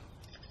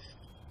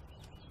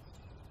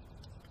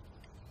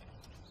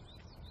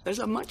 There's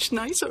a much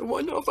nicer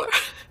one of her.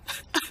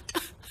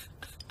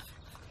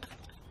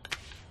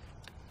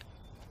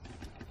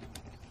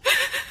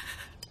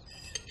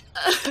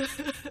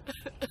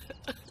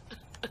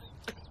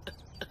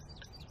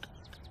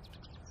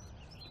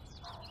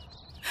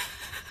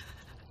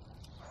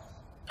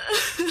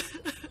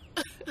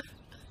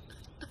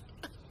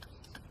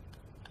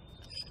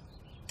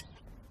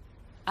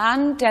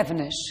 Anne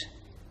Devenish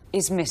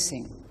is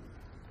missing.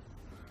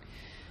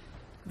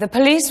 The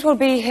police will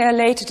be here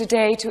later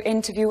today to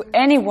interview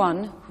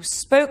anyone who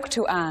spoke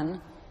to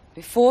Anne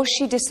before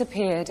she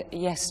disappeared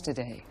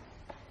yesterday.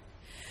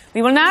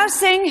 We will now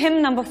sing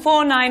hymn number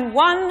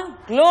 491,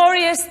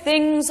 Glorious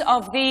Things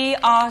of Thee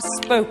Are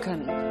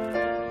Spoken.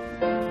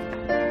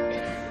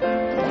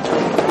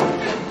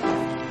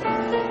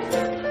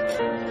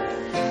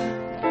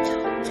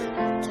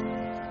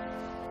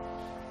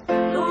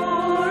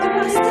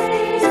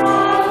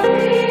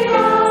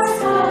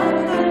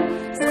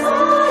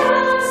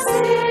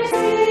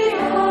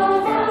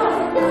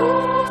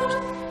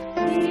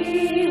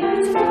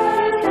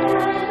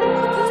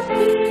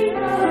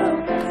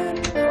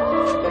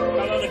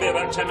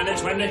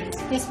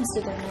 Yes,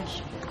 Mr.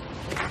 Devenish.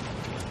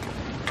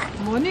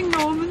 Morning,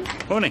 Norman.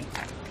 Morning.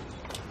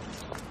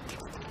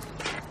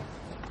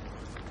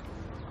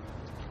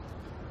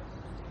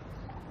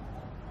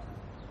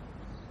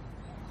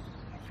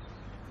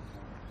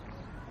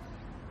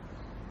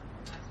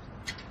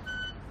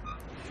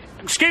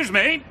 Excuse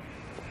me.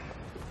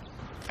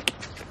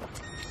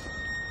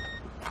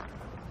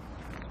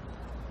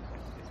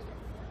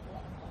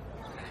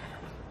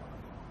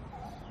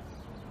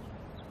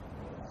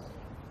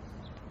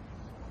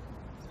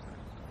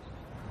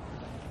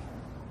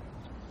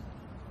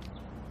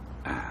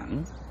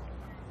 Anne?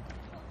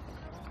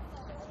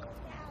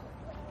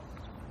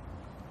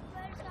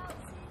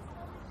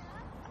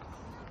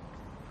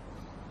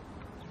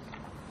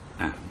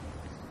 Anne?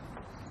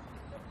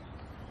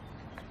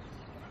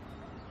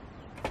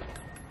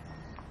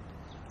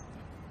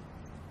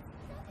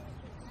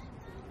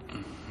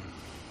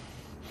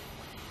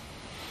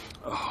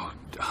 Oh,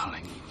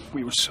 darling,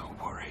 we were so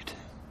worried.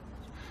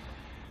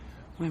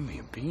 Where have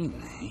you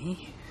been, eh?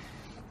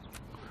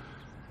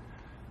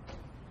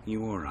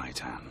 You all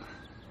right, Anne?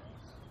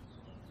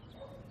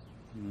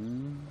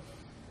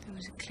 There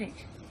was a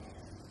click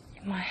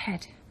in my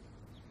head.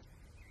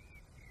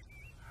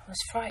 I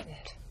was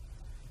frightened.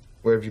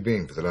 Where have you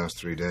been for the last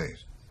 3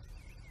 days?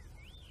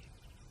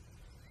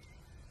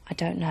 I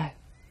don't know.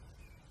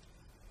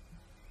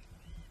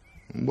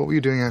 What were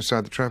you doing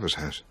outside the Travers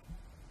house?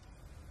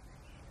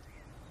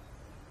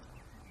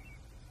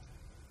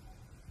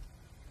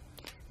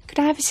 Could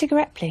I have a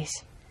cigarette,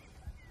 please?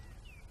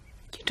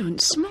 You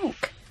don't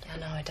smoke. I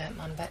know I don't,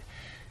 Mum, but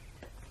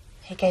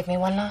he gave me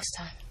one last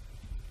time.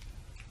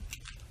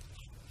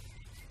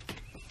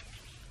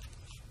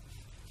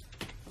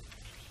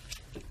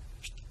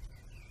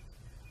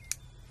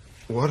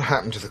 What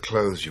happened to the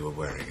clothes you were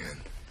wearing,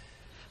 Anne?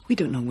 We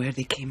don't know where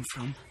they came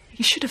from.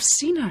 You should have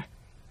seen her.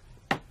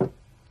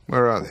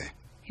 Where are they?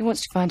 He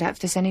wants to find out if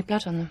there's any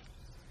blood on them.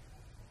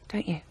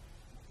 Don't you?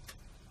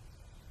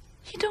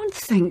 You don't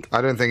think...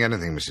 I don't think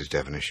anything, Mrs.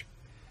 Devonish.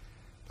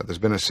 But there's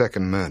been a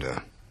second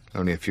murder,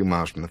 only a few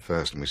miles from the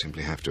first, and we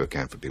simply have to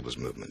account for people's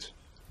movements.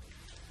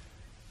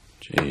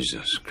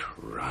 Jesus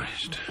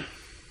Christ.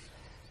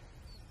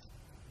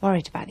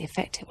 Worried about the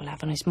effect it will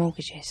have on his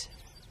mortgages.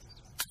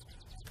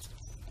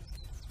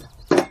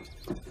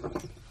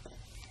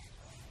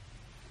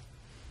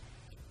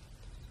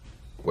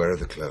 Where are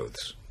the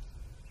clothes?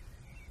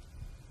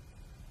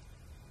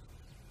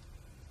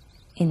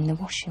 In the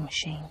washing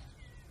machine.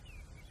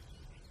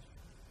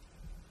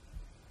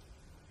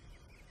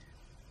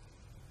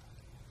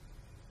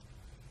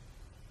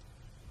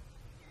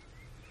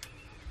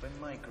 When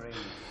my grave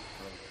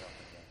broke up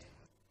again,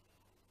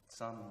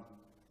 some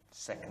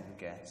second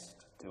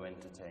guest to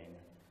entertain,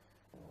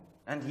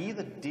 and he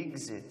that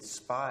digs it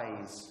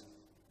spies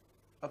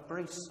a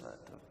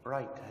bracelet of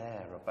bright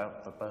hair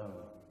about the bone.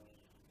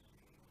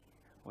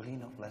 Will he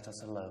not let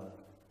us alone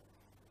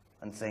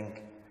and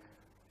think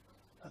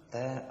that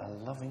there a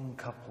loving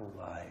couple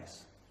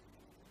lies,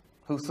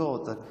 who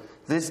thought that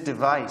this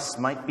device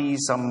might be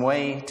some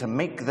way to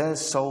make their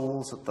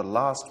souls at the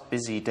last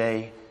busy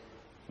day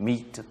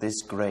meet at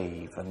this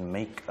grave and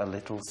make a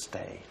little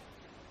stay?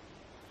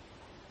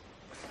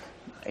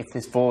 If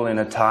this fall in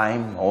a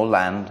time or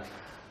land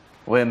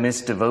where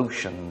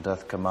misdevotion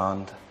doth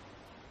command,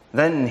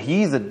 then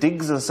he that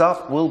digs us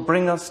up will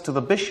bring us to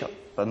the bishop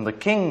and the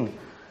king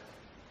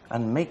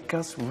and make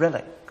us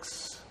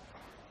relics.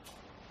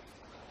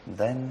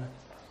 Then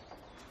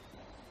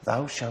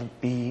thou shalt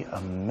be a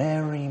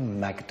Mary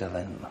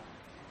Magdalene,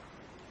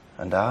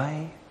 and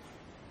I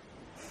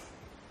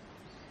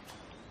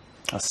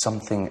a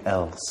something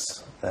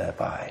else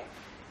thereby.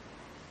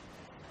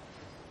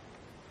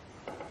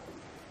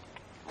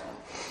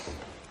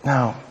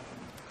 Now,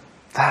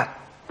 that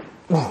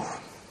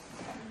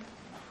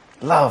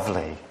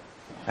lovely,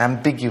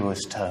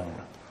 ambiguous tone.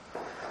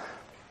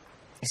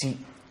 You see,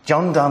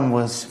 John Donne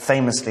was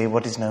famously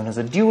what is known as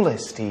a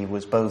dualist. He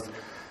was both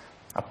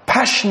a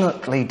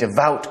passionately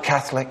devout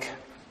Catholic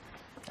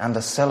and a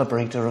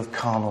celebrator of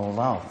carnal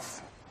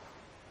love.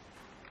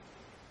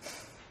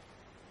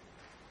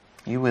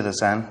 You with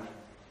us, Anne?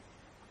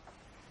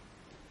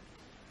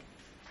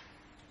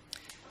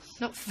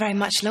 Not for very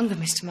much longer,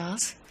 Mr.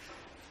 Miles.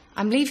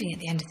 I'm leaving at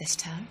the end of this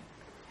term.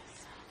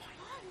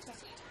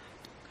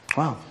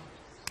 Well,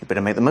 you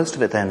better make the most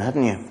of it then,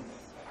 hadn't you?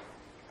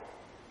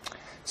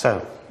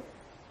 So,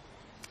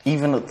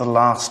 even at the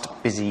last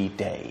busy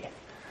day,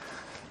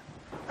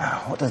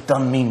 what does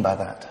Donne mean by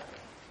that?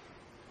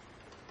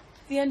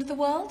 The end of the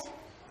world?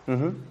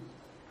 Mm-hmm.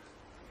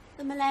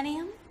 The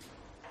millennium?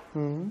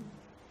 Mm-hmm.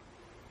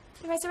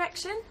 The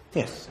resurrection?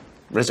 Yes,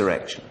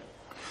 resurrection.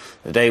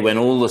 The day when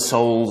all the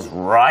souls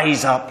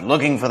rise up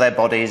looking for their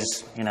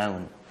bodies, you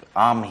know,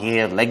 arm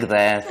here, leg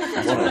there.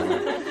 That's what I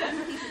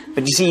mean.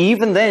 But you see,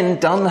 even then,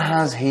 Donne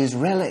has his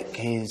relic,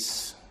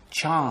 his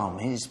charm,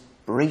 his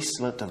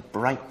bracelet of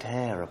bright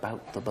hair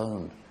about the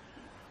bone,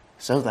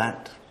 so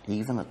that,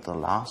 even at the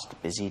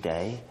last busy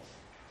day,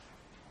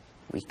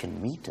 we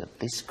can meet at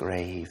this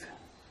grave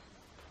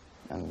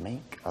and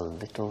make a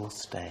little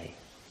stay.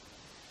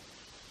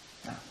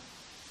 Now,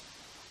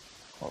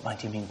 what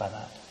might you mean by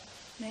that?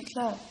 Make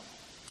love.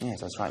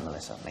 Yes, that's right,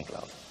 Melissa, make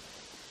love.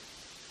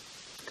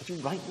 Could you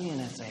write me an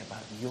essay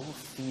about your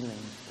feelings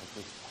for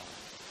this poem?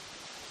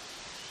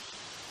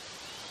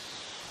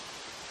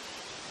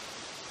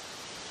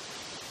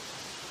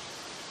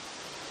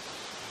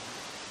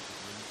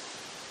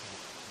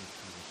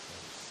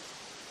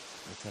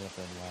 The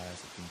telephone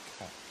wires had been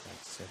cut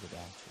like severed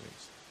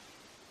arteries.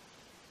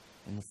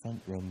 In the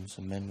front room,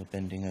 some men were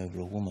bending over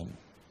a woman.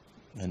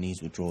 Her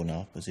knees were drawn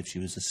up as if she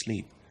was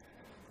asleep.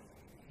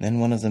 Then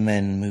one of the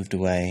men moved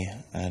away,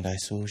 and I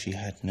saw she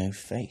had no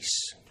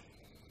face.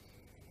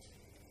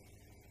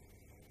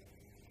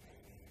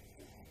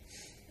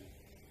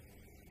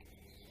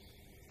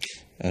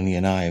 Only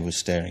an eye was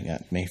staring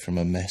at me from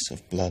a mess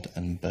of blood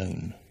and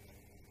bone.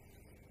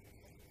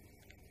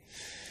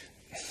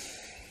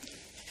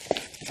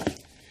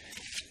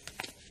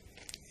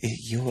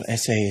 Your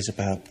essay is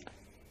about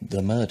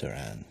the murder,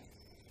 Anne,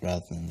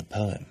 rather than the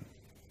poem.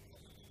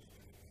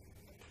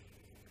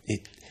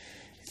 It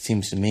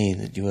seems to me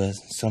that you are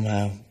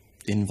somehow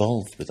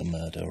involved with a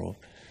murder, or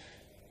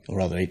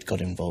rather, it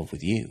got involved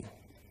with you.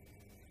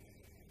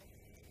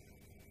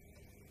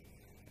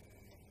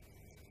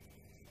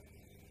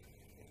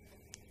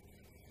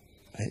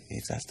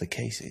 If that's the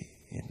case,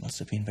 it must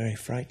have been very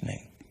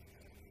frightening.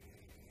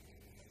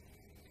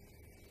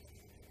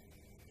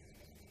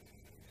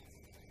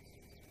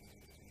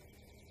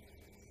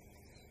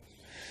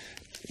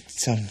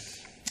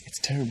 It's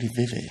terribly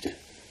vivid.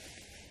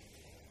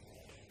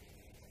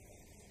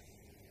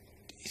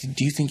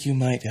 Do you think you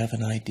might have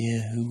an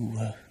idea who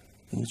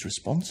was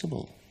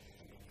responsible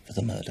for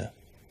the murder?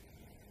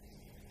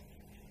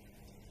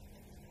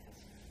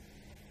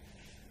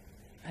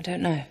 I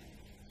don't know.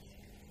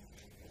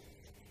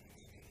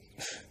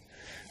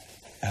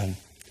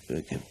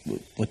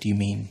 What do you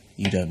mean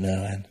you don't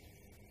know, Anne?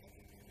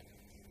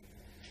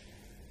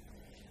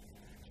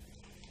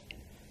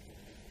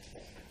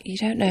 You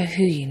don't know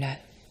who you know.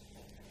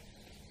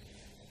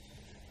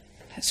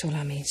 That's all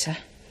I mean, sir.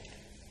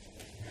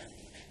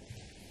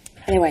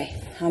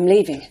 Anyway, I'm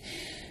leaving,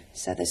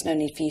 so there's no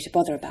need for you to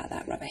bother about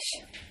that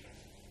rubbish.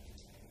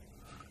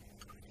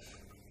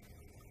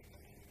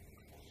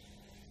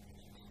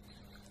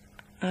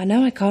 I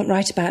know I can't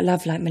write about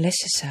love like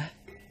Melissa, sir.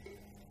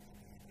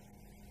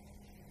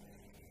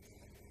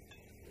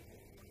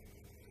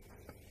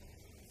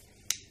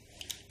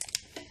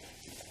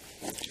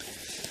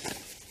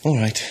 All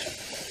right.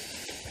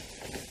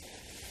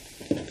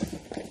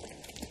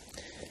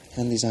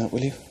 Hand these out,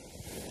 will you?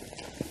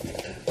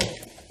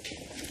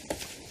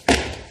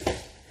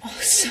 Oh,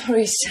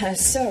 sorry, sir,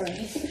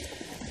 sorry.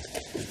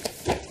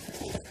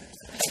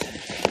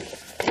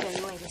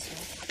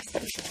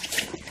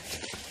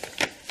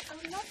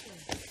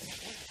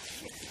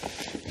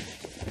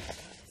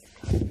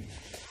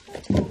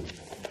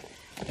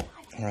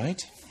 All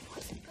right.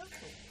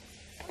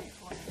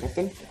 Got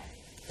them?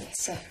 Yes,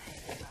 sir.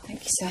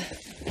 Thank you, sir.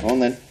 Go on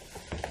then.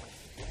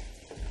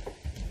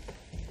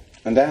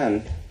 And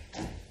Anne?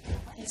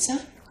 Yes, sir?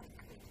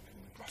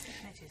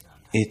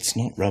 It's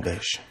not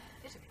rubbish.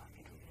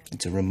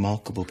 It's a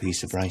remarkable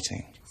piece of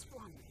writing.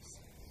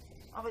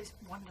 Oh, it's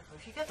wonderful.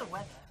 If you get the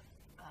weather,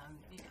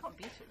 you can't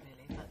beat it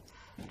really, but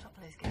the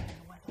trouble is getting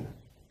the weather.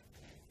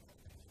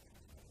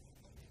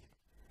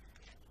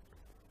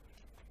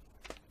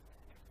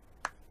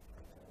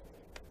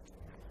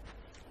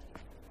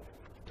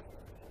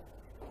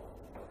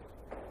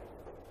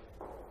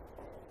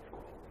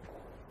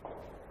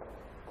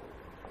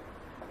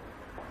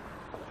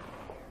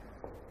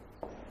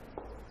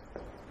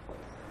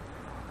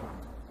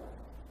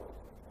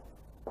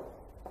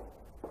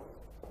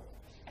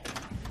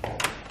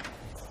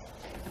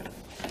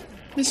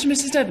 Mr. and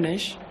Mrs.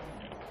 Devenish,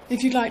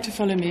 if you'd like to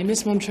follow me,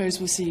 Miss Montrose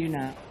will see you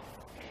now.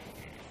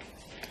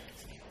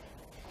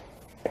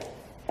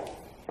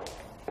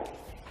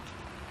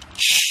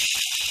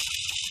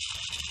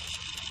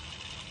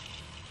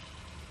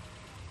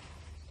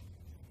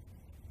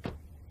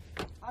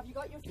 Have you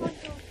got your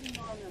front door key,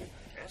 Marlon?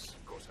 Yes,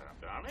 of course I have,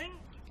 darling.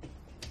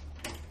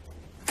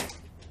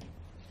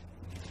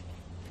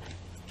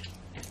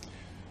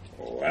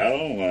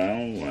 Well,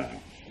 well, well.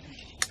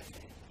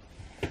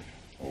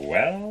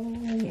 Well,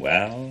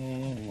 well,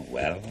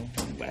 well,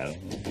 well,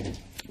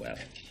 well.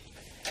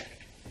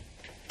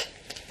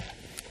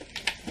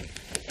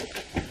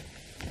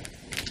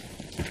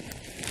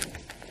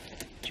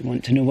 Do you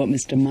want to know what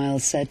Mr.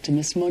 Miles said to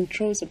Miss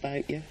Montrose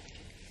about you?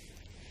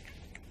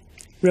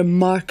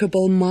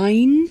 Remarkable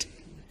mind?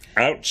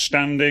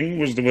 Outstanding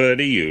was the word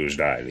he used,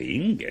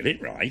 Eileen. Get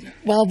it right.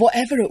 Well,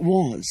 whatever it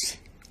was,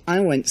 I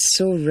went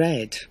so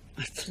red,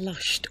 I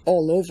flushed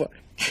all over.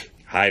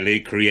 Highly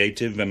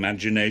creative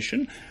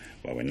imagination.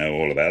 Well, we know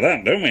all about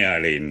that, don't we,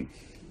 Eileen?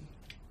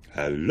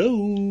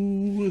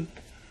 Hello?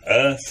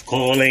 Earth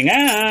calling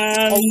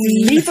Anne! Oh,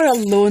 leave her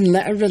alone,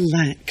 let her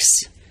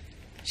relax.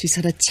 She's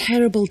had a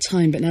terrible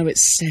time, but now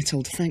it's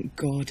settled, thank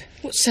God.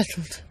 What's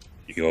settled?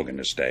 You're going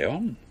to stay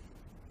on.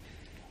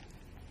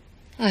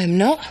 I am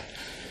not.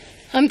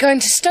 I'm going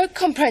to Stoke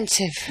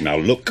Comprehensive. Now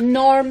look.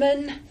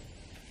 Norman,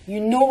 you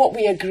know what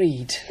we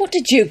agreed. What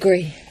did you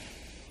agree?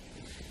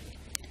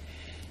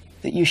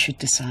 That you should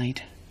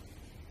decide.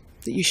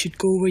 That you should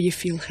go where you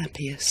feel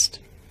happiest.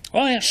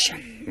 Oh, yes.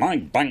 My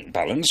bank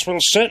balance will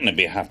certainly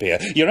be happier.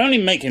 You're only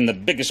making the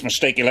biggest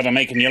mistake you'll ever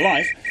make in your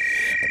life.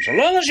 But so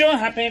long as you're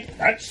happy,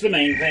 that's the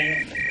main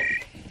thing.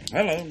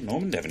 Hello,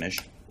 Norman Devenish.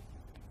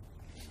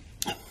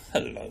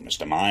 Hello,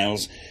 Mr.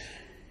 Miles.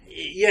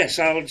 Yes,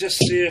 I'll just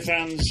see if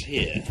Anne's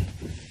here.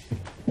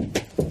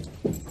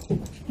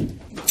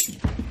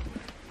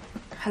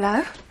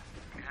 Hello? Hello,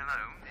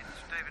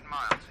 it's David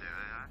Miles here.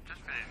 I've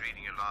just finished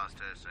reading your last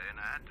essay and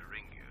I had to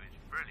ring you. It's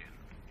brilliant.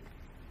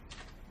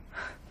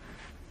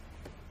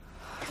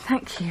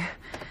 Thank you.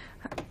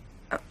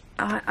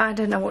 I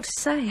don't know what to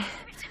say. Give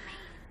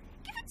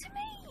it to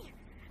me!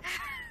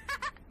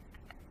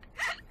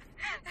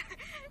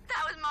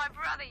 That was my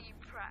brother, you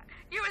prat.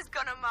 You're as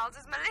gone on miles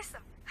as Melissa.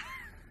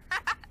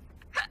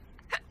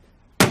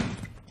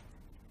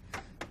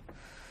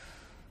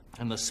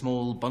 And the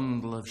small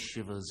bundle of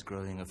shivers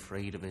growing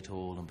afraid of it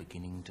all and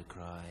beginning to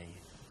cry.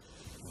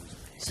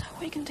 So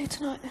what are you going to do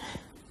tonight then?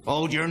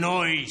 Hold your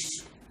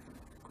noise!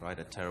 Cried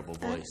a terrible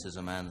voice as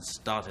a man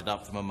started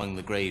up from among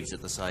the graves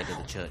at the side of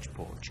the church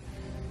porch.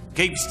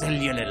 Keep still,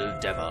 you little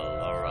devil,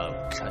 or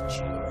I'll cut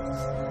your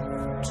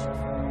throat.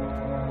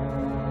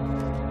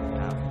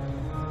 Now,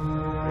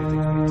 great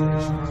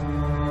expectations.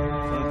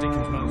 From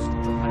Dickens' most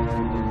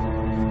dramatic.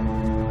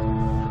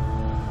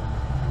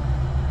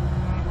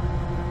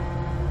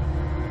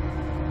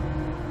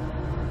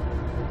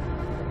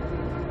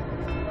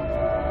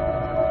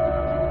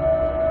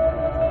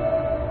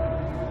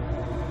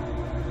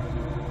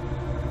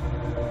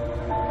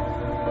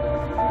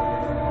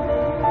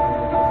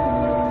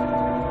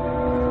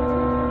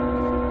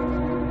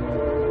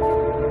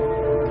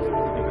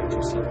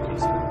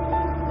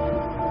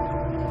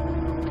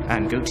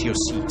 And go to your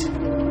seat.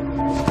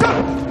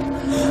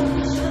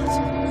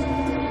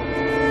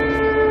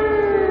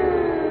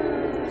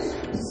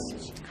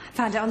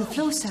 Found it on the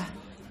floor, sir.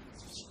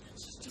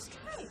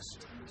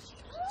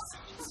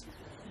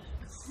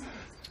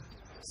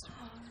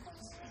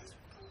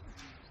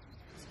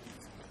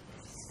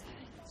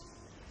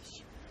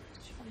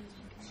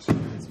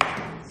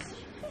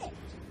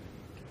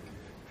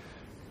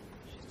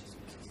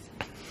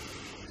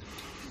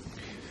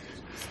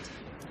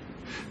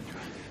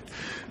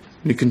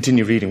 You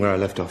continue reading where I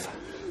left off.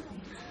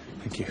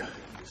 Thank you.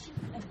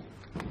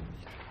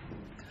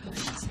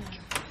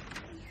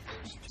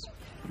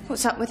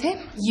 What's up with him?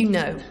 You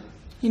know.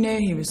 You know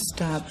he was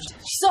stabbed.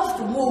 She's off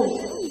the wall.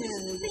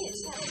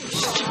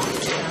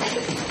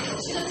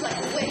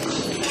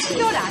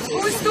 Not Anne. I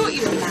always thought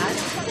you were mad.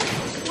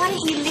 Why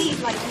didn't you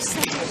leave like you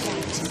said you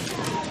would?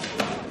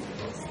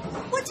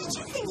 What did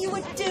you think you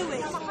were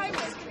doing?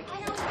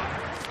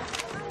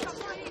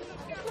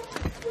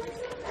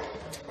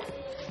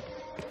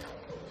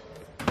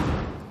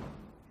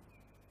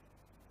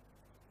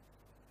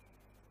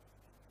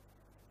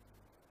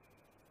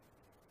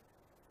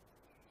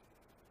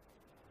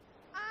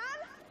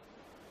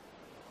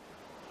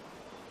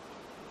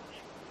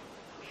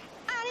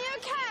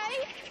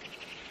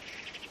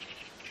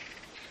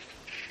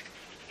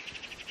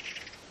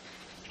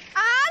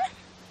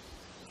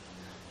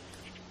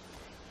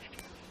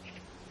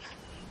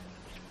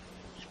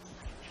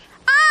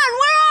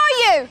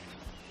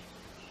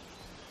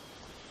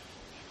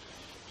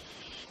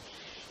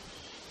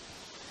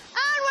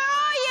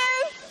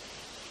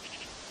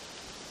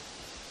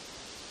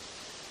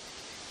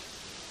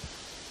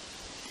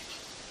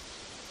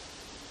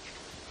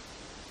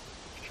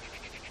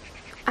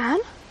 Anne?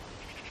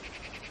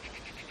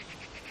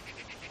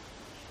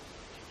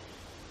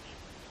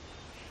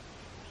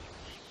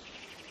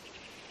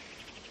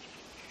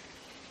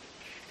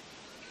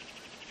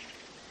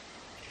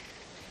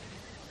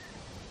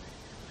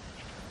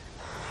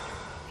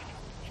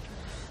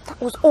 That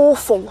was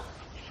awful.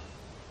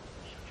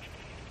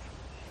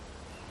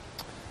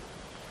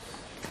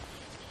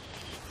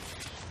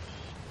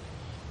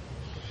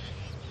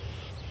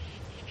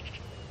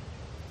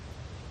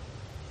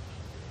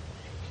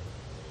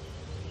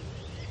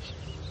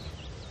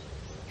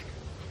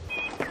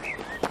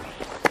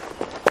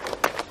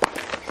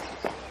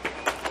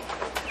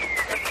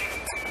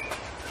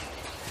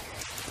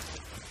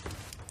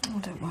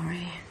 Don't worry.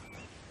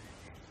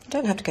 You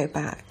don't have to go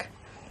back.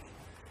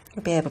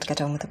 You'll be able to get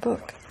on with the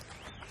book.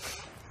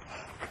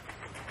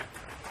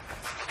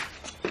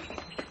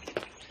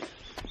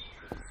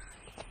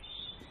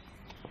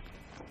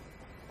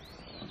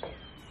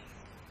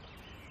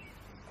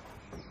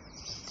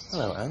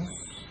 Hello, Anne.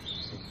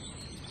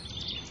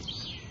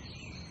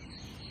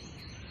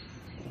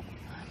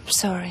 I'm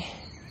sorry.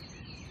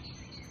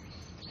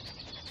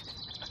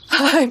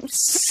 I'm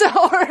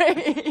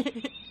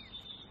sorry.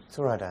 It's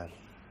all right, Anne.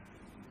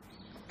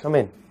 Come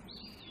in.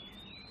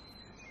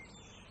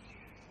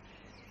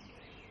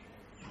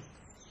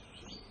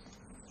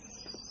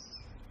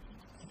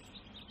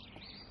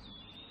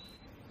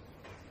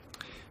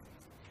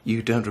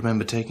 You don't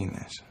remember taking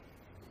this?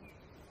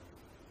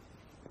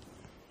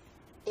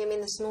 You mean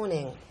this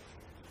morning?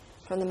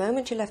 From the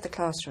moment you left the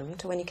classroom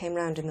to when you came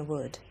round in the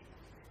wood,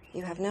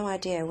 you have no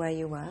idea where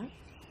you were,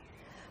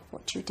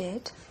 what you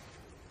did?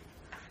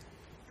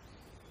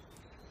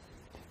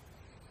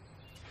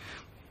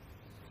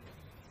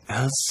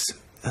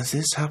 Has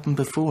this happened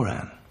before,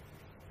 Anne?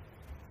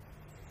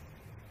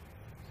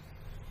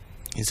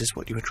 Is this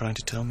what you were trying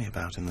to tell me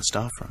about in the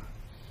staff room?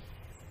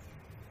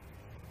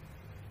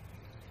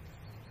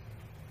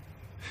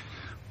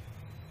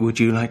 Would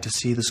you like to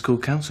see the school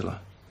counsellor?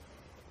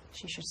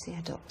 She should see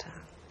a doctor.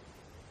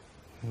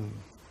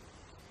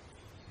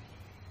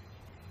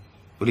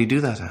 Will you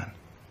do that, Anne?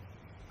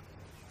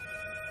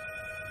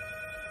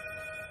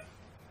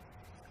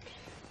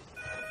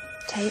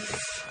 Take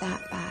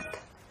that back.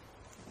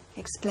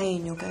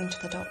 Explain you're going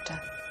to the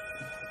doctor.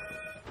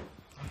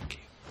 Thank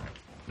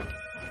you.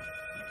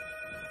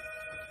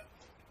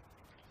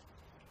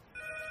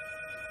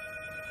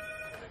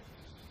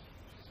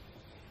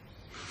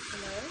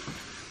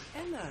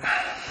 Emma.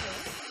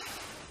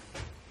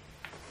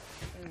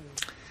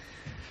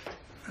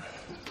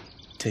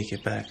 Take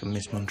it back and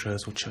Miss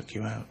Montrose will chuck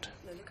you out.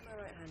 No, look at my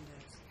right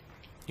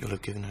You'll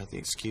have given her the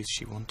excuse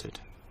she wanted.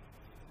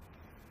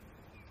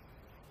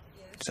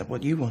 Is that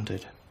what you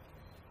wanted?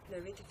 No,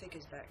 read the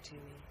figures back to me.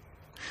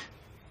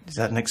 Is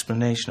that an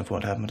explanation of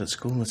what happened at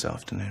school this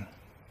afternoon?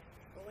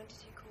 Well, when did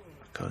you call?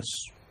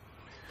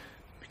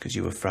 Because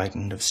you were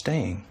frightened of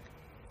staying.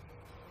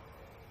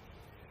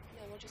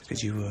 No, we'll just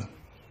Because you were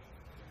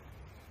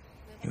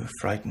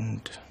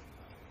frightened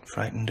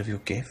of your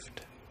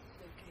gift.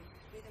 Okay,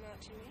 read them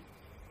out to me.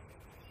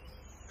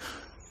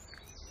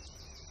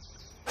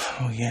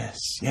 Oh, yes,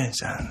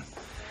 Anne.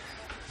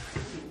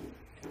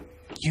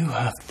 You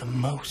have the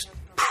most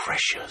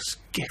precious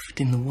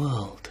gift in the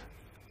world.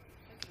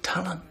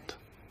 Talent.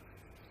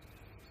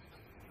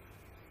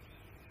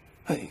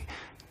 Hey,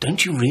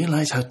 don't you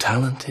realize how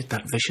talented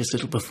that vicious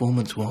little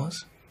performance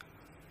was?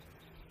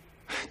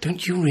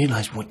 Don't you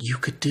realize what you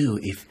could do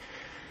if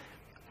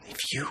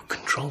you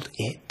controlled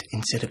it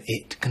instead of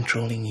it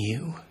controlling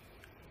you?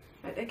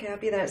 Right, okay, I'll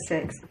be there at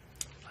 6.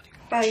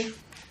 Bye.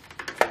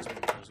 Those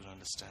will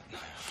understand.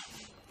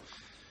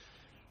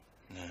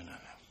 No.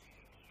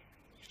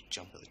 You'd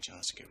jump at the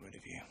chance to get rid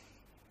of you.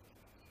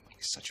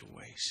 It's such a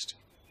waste.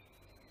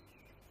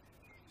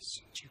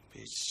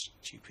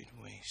 Stupid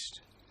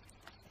waste.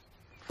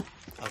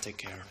 I'll take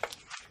care of it.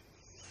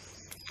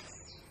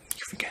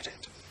 You forget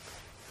it.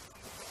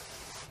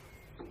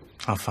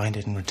 I'll find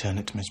it and return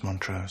it to Miss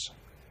Montrose.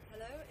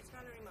 Hello, it's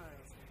Valerie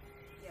Miles.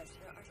 Yes,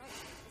 I'd like to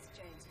speak to Mr.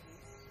 James,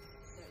 please.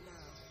 No,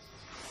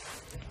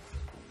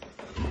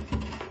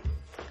 now.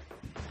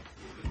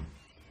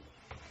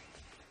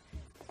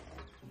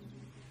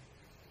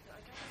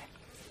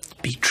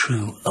 Be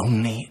true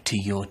only to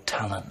your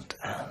talent,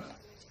 Anne.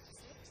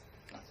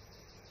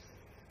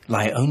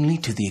 Lie only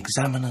to the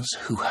examiners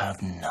who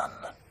have none.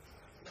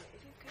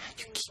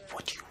 You keep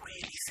what you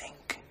really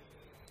think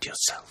to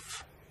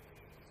yourself.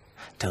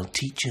 Tell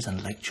teachers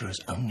and lecturers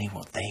only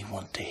what they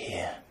want to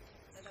hear.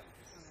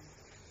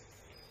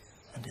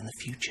 And in the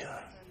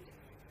future,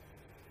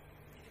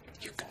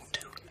 you can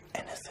do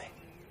anything.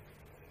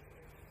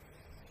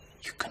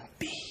 You can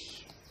be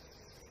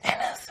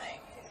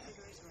anything.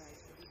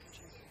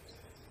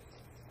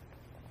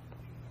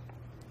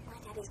 My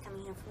daddy's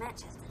coming home from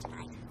Manchester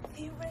tonight.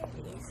 He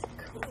really is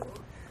cool.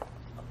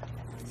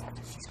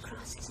 She's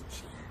cross, isn't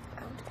she?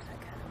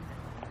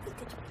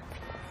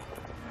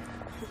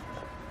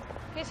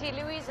 Kitty,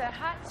 Louisa,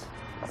 hat.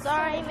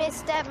 Sorry,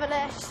 Miss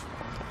Devilish.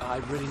 I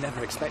really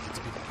never expected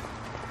to be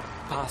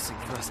passing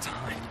first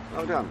time.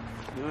 Well done.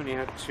 You only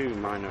had 2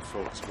 minor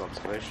faults of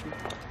observation.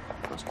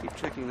 Must keep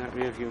checking that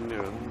rear view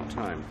mirror all the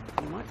time.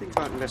 You might think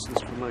about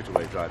lessons for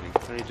motorway driving.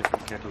 Very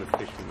different kettle of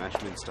fish from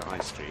Ashminster High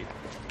Street.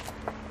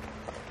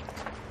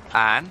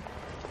 Anne?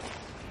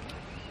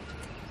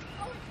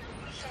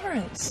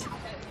 Florence.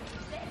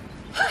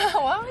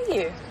 How are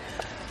you?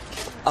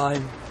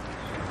 I'm...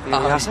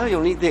 so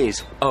you'll need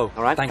these. Oh,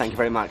 all right. thank you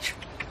very much.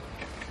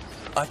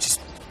 I just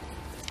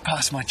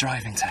passed my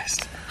driving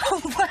test.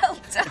 Oh, well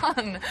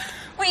done.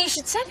 Well, you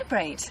should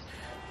celebrate.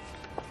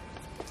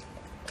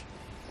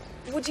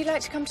 Would you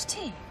like to come to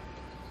tea?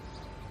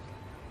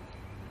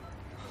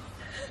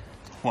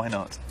 Why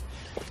not?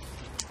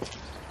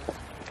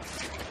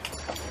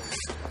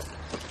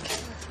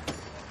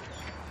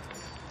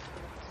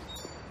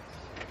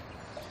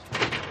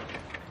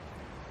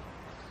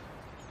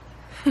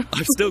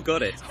 I've still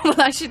got it. Well,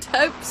 I should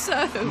hope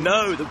so.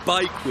 No, the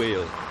bike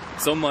wheel.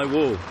 It's on my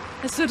wall.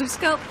 A sort of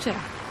sculpture.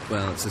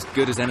 Well, it's as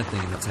good as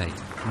anything in the tape.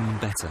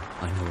 Better.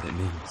 I know what it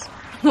means.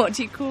 What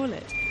do you call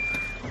it?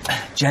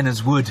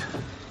 Jenner's Wood.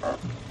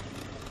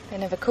 They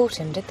never caught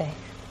him, did they?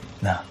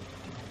 No.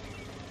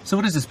 So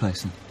what is this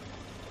place then?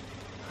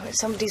 Oh, it's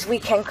somebody's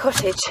weekend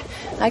cottage.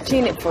 I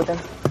clean it for them.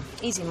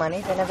 Easy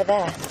money, they're never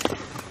there.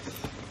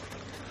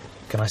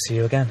 Can I see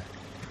you again?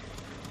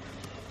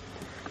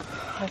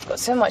 I've got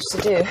so much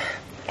to do.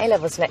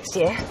 A-levels next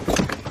year.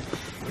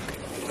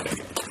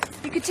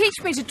 You could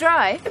teach me to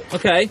drive.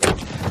 Okay.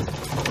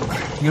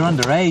 You're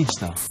underage,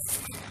 though.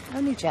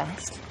 Only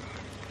just.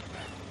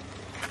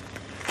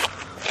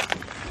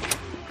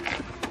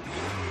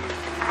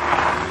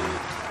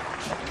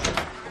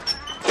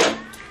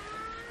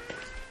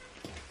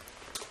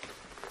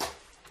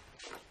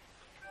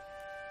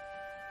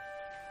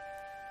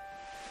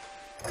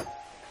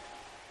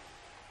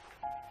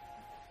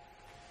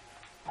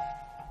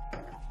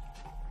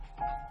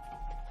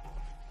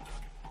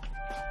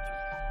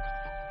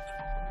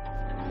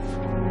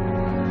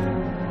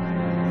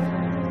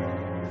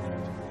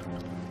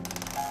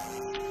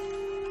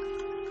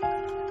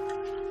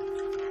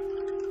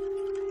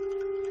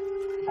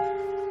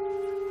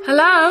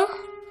 Hello?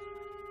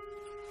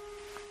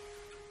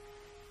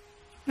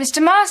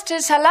 Mr.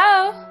 Masters,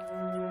 hello?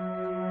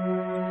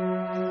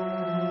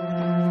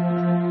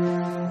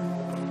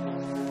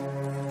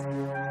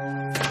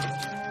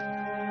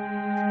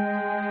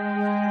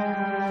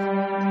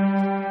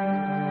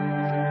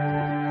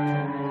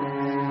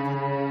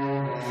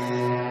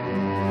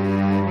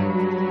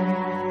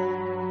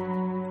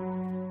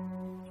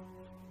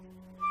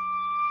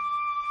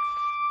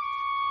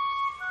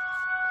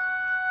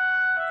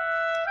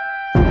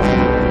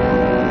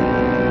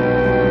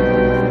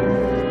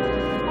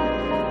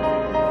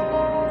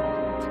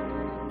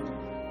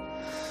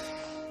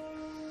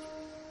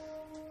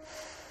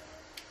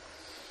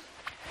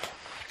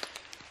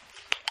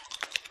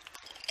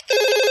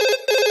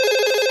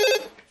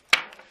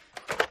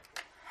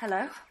 Hello?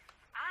 Anne,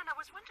 I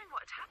was wondering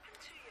what had happened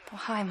to you. Oh,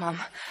 hi, Mum.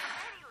 It's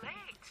very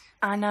late.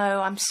 I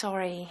know, I'm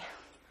sorry.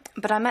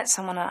 But I met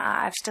someone and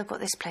I've still got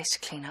this place to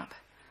clean up.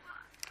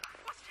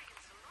 What's taken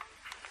so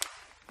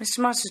long? Mr.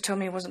 Masters told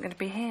me he wasn't going to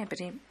be here, but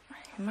he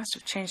must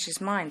have changed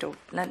his mind or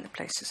lent the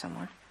place to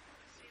someone.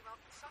 See, well,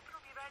 supper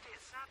will be ready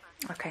at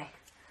 7. Okay.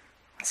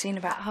 I'll see you in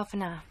about half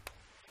an hour.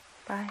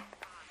 Bye.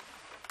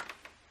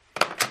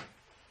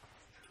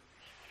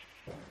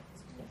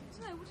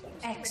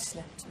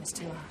 Excellent,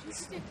 Mr.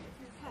 Miles.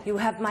 You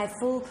have my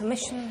full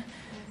permission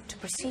to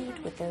proceed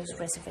with those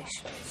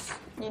reservations.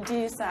 You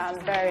do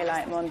sound very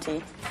like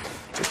Monty.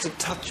 Just a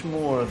touch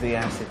more of the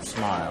acid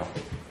smile.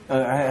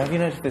 Have you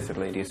noticed this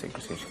little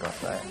idiosyncrasy she's got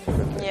there?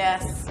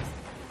 Yes.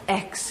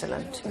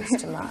 Excellent,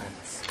 Mr.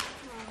 Miles.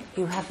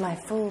 You have my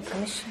full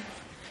permission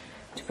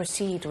to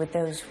proceed with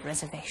those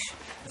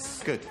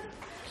reservations. Good.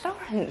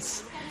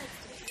 Lawrence.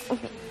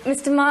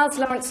 Mr. Miles,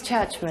 Lawrence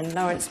Churchman.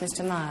 Lawrence,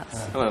 Mr.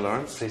 Miles. Hello,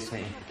 Lawrence. Pleased to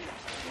meet you.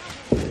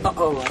 I'm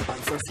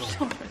so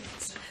sorry.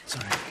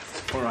 Sorry.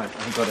 All right,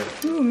 I've got it.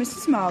 Ooh,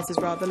 Mrs. Miles is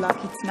rather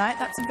lucky tonight.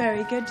 That's a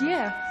very good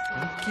year.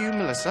 Thank you,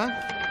 Melissa.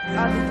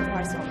 I'll get the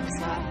price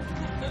officer.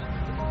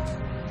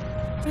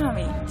 Tell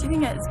me, do you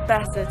think it's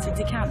better to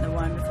decant the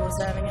wine before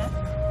serving it?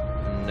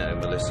 No,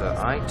 Melissa.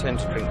 I tend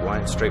to drink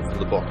wine straight from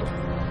the bottle.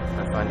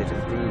 I find it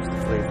improves the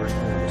flavour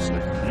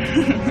enormously.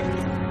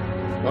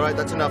 All right,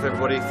 that's enough,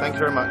 everybody. Thank you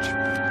very much.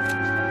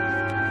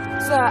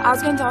 Sir, I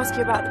was going to ask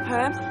you about the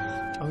poem.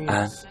 Oh,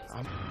 yes.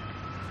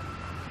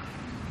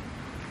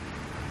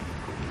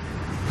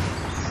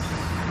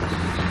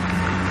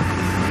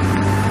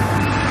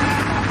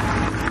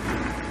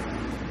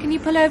 Can you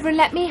pull over and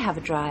let me have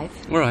a drive?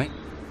 All right,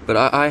 but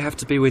I have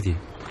to be with you.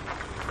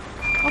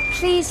 Oh,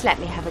 please let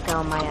me have a go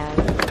on my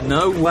own.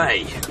 No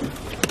way.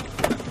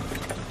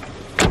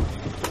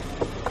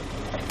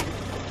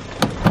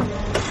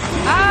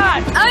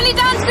 Anne! Only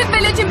down to the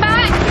village and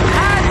back!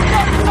 Anne,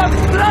 stop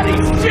so bloody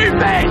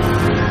stupid!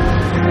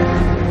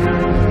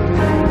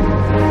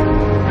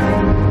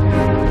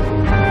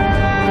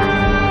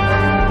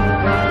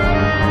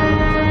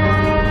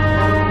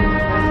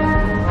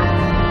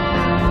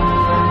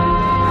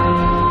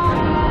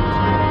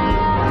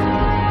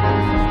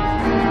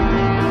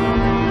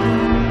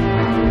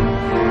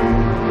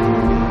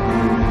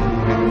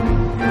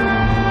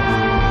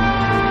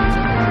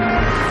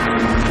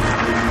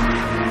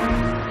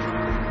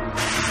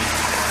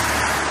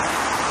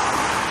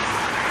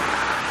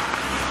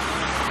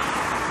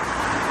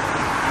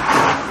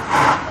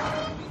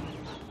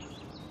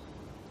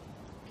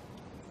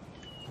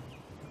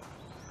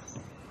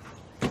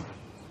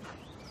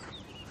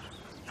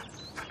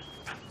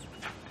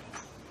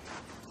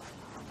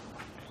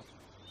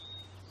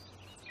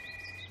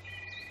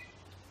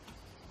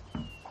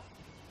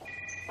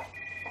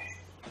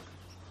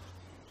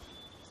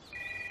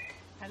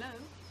 Hello,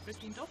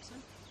 Christine Dobson.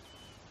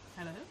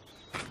 Hello.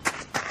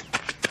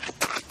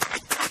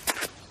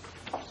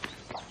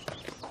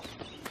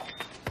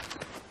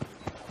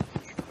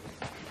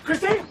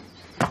 Christine!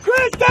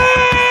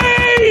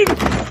 Christine!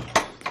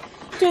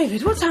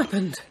 David, what's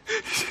happened?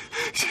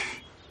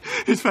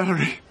 It's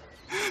Valerie.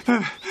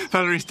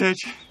 Valerie's dead.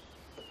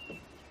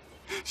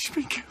 She's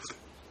been killed.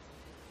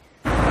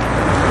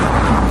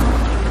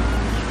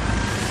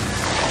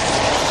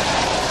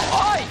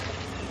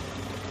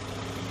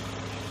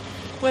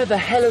 Where the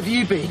hell have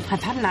you been?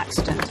 I've had an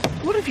accident.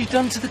 What have you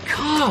done to the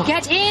car?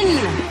 Get in!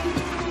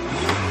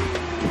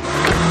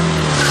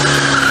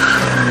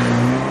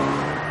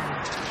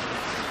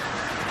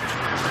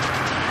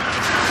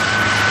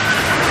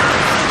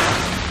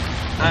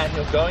 And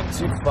you're going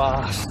too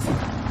fast.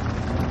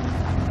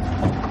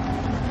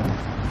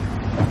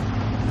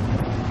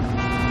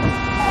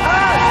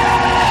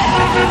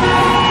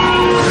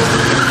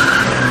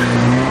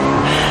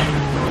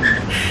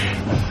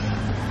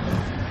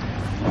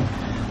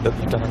 Look,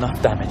 you've done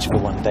enough damage for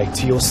one day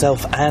to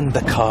yourself and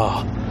the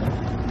car.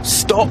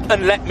 Stop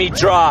and let me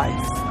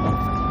drive.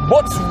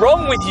 What's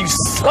wrong with you?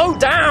 Slow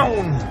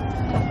down!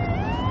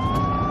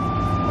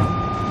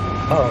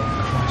 Oh,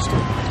 Christ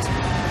almighty.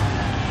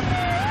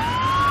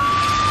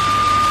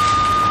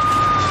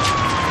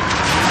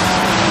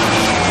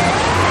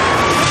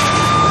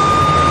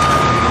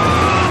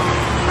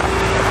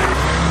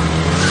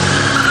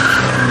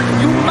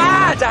 You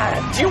mad,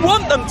 Anne? Do you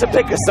want them to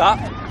pick us up?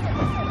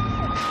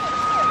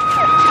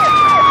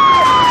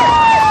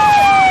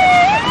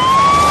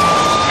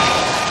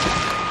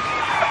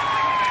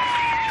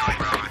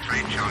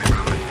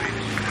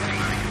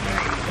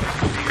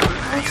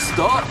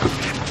 Stop!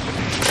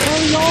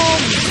 Hang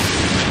on!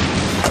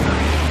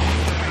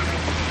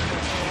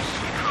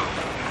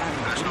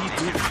 What are you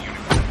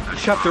doing?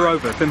 Shoved her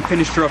over, then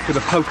finished her off with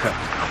a poker.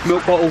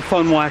 Milk bottle,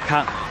 phone wire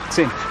cut. It's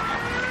in.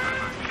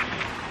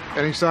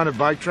 Any sign of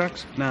bike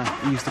tracks? No,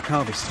 he used the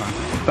car this time.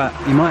 But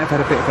he might have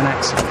had a bit of an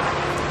accident.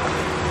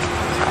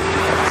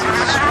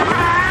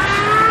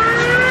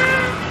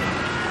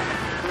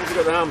 Where's he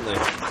got the hump then?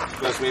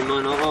 Must be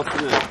mine all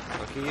afternoon.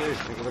 Lucky you.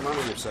 Think of the money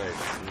you've saved.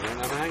 You don't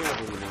have a hang-up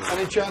with you now.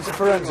 Any chance of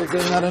forensic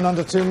getting that in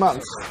under 2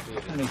 months?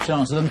 Any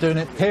chance of them doing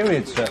it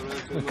period, sir?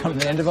 We've come to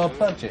the end of our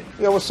budget.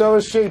 Yeah, well, so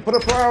has she. Put a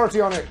priority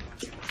on it.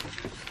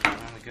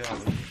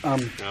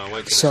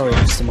 Sorry,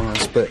 Mr.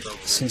 Miles, but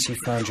since you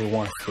found your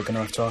wife, we're going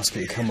to have to ask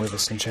you to come with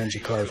us and change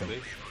your clothing.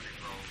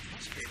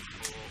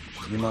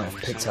 You might have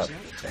picked up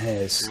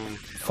hairs,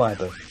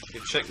 fibre.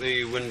 You check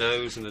the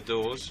windows and the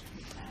doors.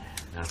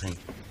 Nothing.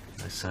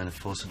 No sign of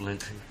forcible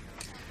entry.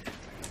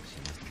 She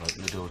must have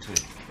opened the door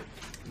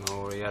too.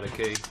 Or he had a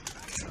key.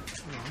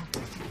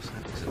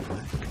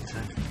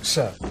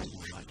 Sir,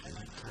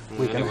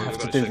 we're going to have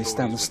to do this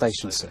down the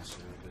station, sir.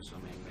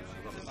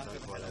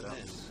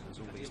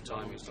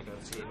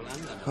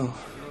 Oh,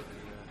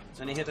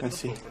 I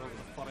see.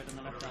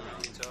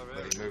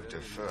 But he moved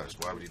her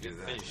first. Why would he do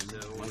that?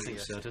 One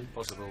thing's certain.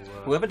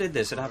 Whoever did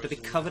this would have to be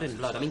covered in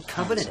blood. I mean,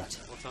 covered in it.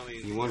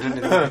 You want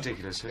anything in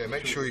particular, sir? Yeah,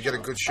 make sure you get a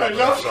good shot of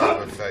the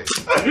side of her face.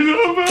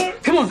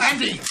 Come on,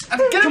 Andy!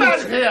 Get him out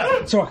of here!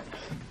 It's all right.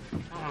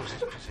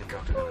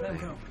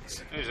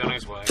 He's on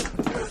his way.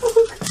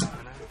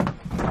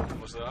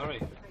 What's the hurry?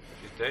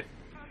 He's dead.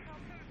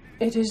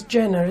 It is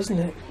Jenna, isn't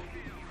it?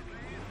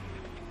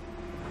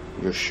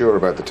 You're sure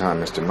about the time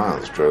Mr.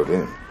 Miles drove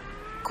in?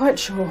 Quite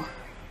sure.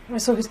 I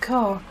saw his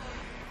car.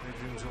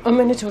 A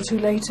minute or two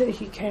later,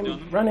 he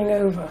came running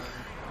over.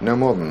 No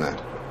more than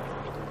that.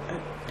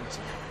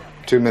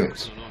 2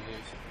 minutes.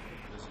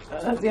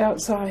 At the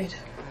outside.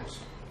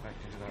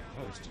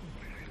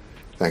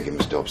 Thank you,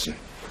 Miss Dobson.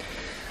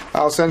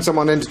 I'll send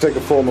someone in to take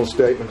a formal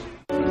statement.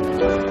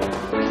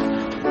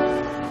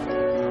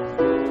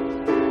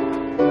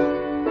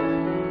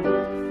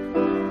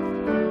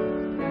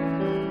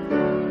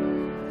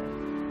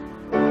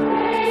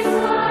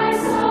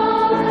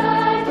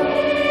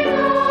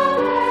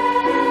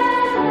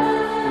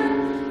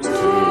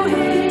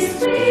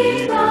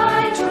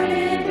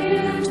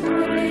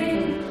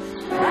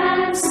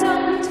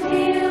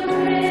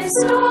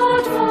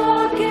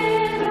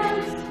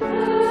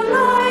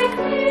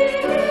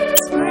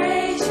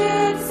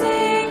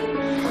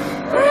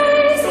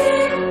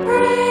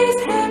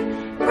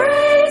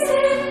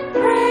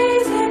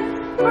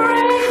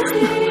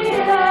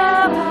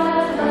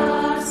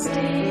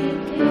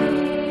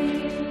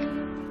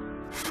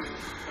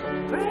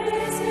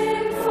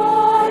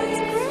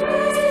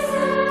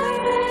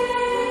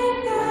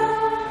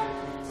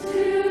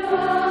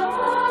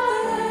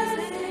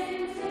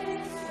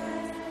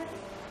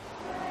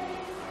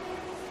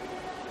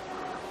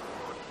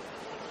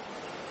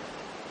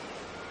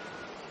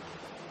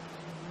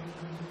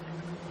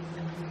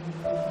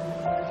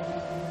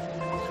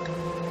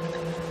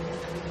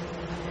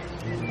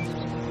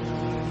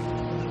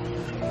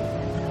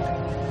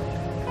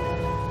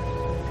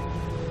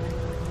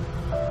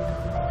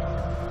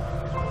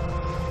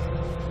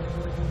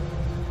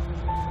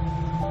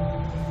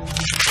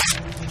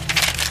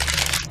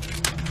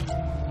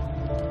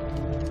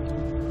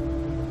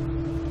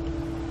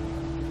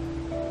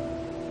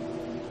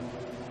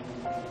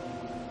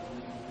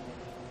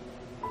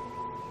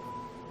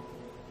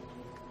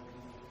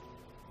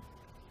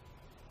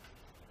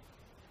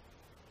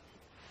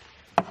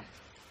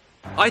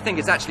 I think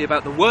it's actually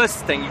about the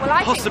worst thing you could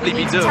possibly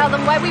be doing. Tell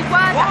them where we were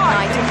that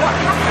night and what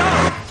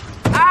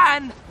happened.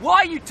 Anne, why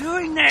are you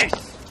doing this?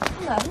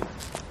 Hello.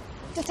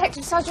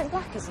 Detective Sergeant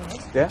Black, isn't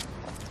it? Yeah?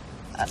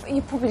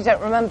 You probably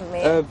don't remember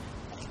me.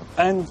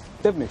 And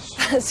Devenish.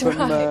 That's from,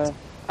 right.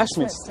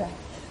 Ashminster.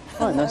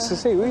 Hi, nice to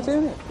see you. What are you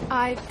doing it?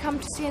 I've come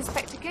to see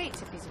Inspector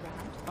Gates if he's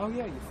around. Oh,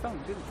 yeah, you phoned,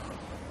 didn't you?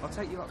 I'll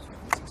take you up.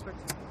 He's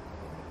expecting.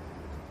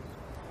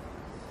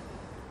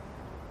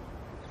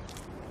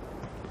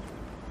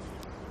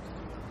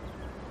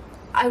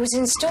 I was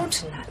in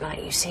Staunton that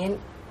night, you see, and...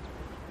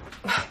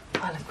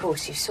 Well, of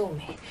course, you saw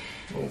me.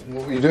 Well,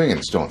 what were you doing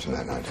in Staunton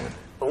that night,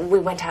 Anne? We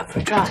went out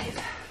for a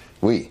drive.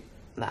 We?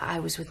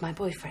 I was with my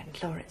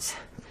boyfriend, Lawrence.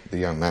 The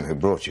young man who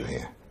brought you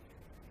here.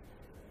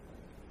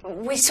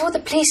 We saw the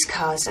police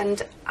cars,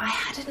 and I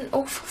had an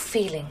awful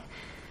feeling.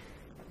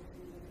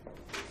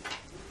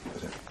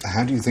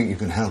 How do you think you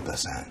can help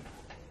us, Anne?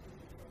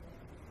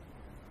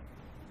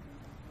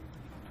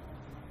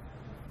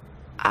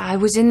 I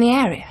was in the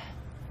area.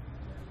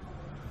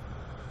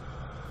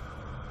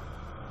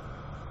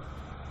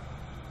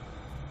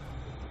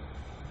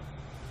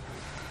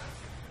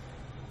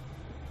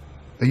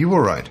 Are you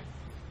all right?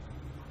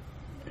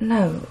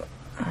 No,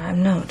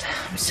 I'm not.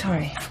 I'm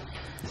sorry.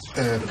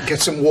 Get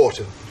some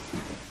water.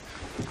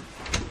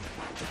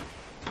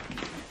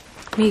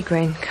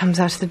 Migraine comes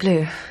out of the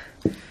blue.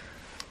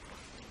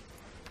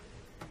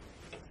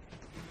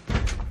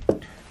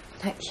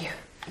 Thank you.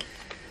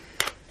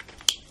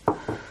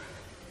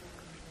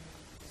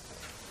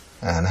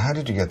 Anne, how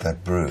did you get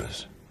that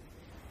bruise?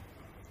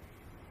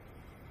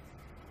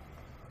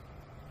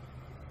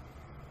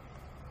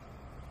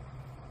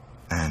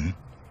 Anne?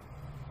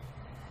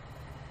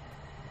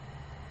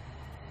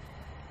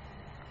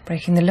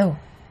 Breaking the law.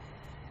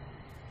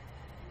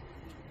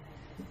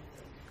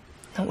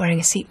 Not wearing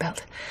a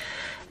seatbelt.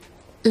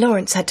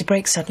 Lawrence had to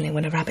brake suddenly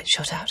when a rabbit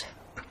shot out.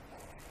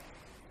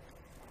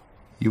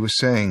 You were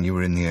saying you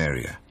were in the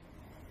area.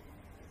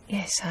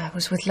 Yes, I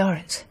was with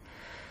Lawrence.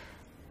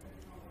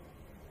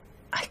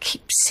 I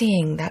keep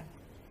seeing that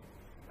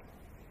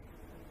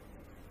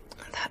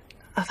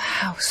other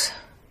house.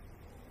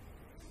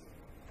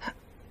 That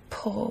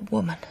poor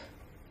woman.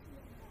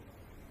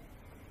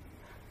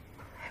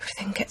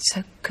 Everything gets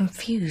so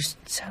confused,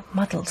 so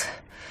muddled.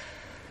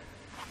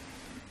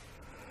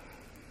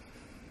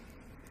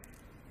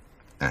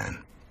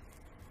 Anne,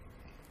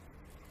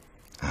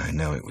 I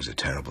know it was a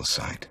terrible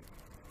sight.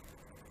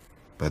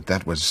 But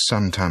that was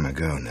some time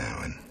ago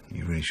now, and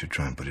you really should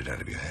try and put it out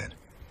of your head.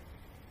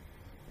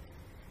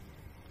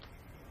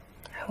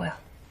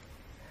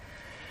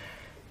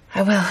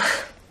 I will.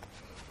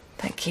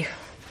 Thank you.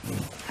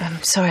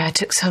 I'm sorry I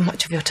took so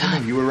much of your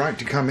time. Oh, you were right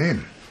to come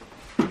in.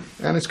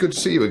 And it's good to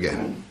see you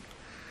again.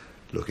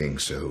 Looking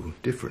so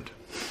different.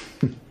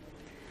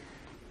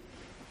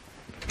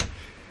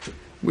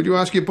 Would you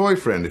ask your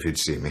boyfriend if he'd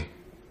see me?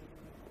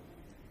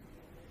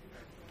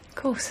 Of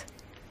course.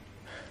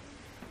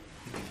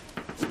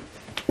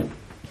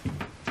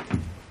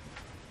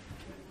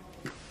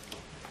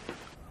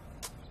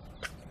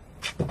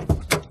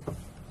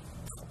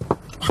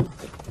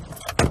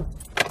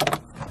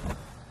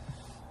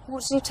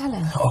 What did you tell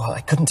him? Oh,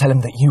 I couldn't tell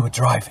him that you were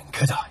driving,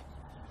 could I?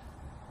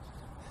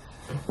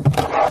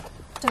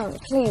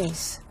 Don't,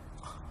 please.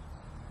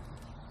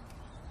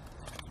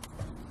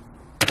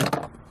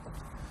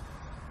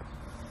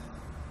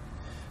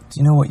 Do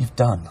you know what you've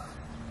done?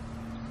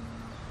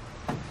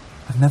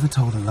 I've never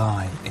told a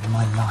lie in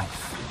my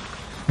life.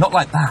 Not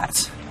like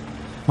that.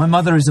 My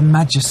mother is a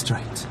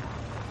magistrate.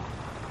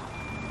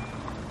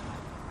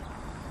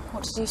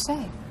 What did you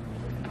say?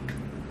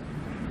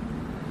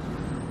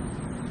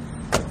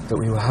 That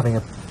we were having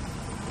a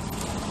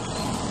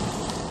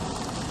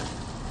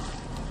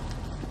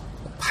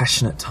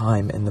passionate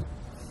time in the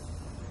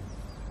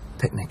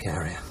picnic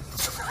area.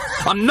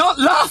 I'm not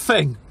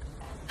laughing!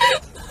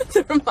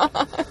 Neither am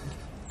I.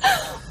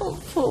 Oh,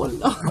 poor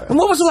Laura. And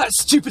what was all that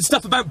stupid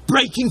stuff about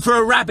breaking for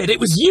a rabbit? It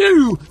was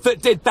you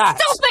that did that!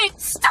 Stop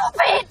it! Stop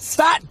it!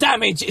 That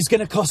damage is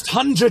going to cost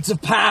hundreds of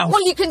pounds!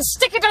 Well, you can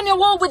stick it on your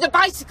wall with a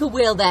bicycle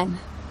wheel, then.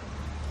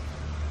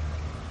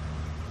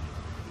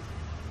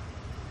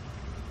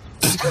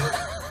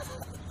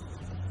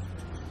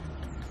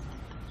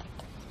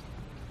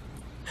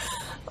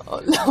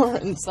 Oh,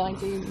 Lawrence, I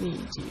do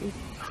need you.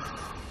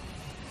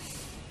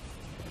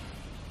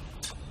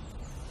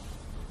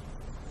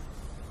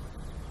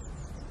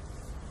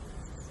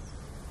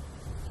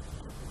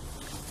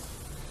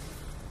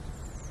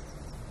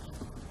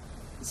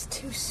 It's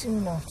too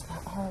soon after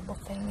that horrible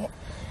thing.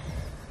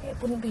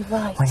 It wouldn't be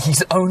right. When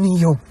he's only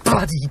your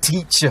bloody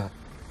teacher.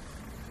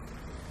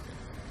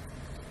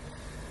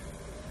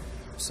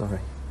 Sorry.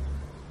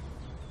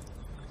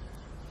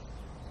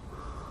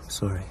 I'm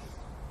sorry.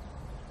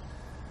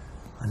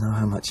 I know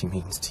how much he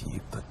means to you,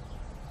 but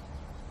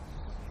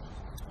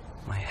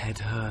my head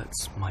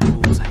hurts, my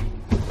balls ache.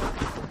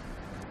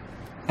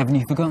 Haven't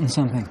you forgotten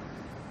something?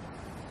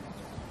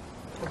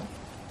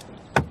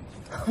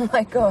 Oh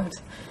my God.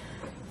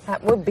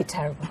 That would be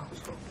terrible.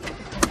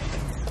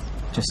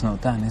 Just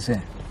not done, is it?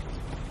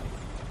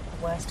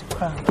 Worst of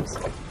crimes.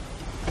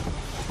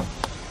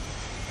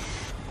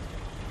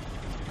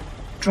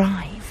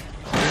 Drive.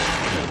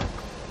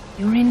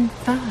 You're in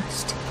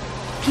first.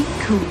 Keep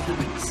cool,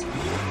 Louise.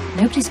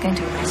 Nobody's going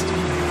to arrest you.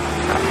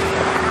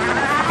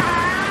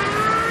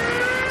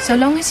 So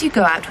long as you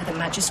go out with a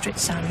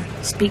magistrate's son,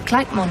 speak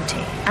like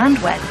Monty, and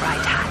wear the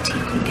right hat, you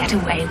can get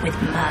away with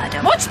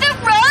murder. Watch the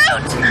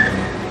road!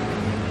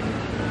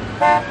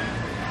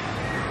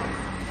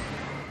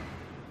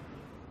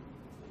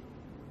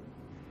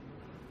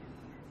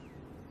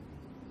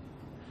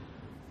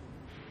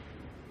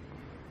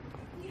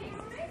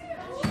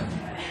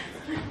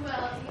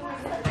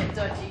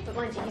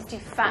 Too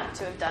fat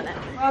to have done it.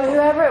 Well,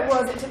 whoever it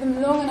was, it took them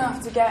long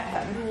enough to get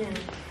him.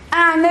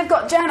 And they've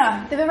got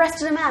Jenna. They've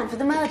arrested a man for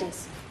the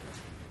murders.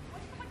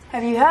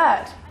 Have you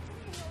heard?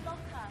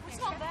 It's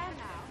not there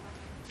now.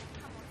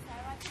 Come on,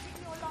 Sarah. It's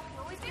in your locker.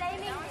 You're always blaming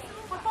me.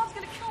 My father's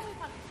going to kill me.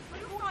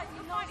 You're right.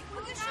 Well,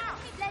 you shouldn't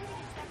keep lending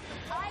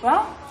it.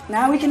 Well,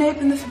 now we can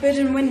open the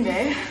forbidden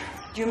window.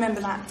 Do you remember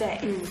that day?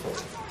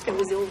 It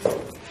was awful.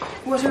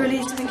 What a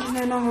relief to think he's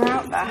no longer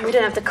out there. We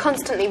don't have to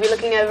constantly be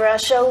looking over our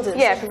shoulders.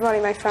 Yeah,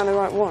 providing they found the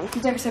right one.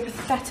 You don't be so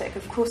pathetic.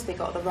 Of course they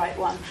got the right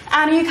one.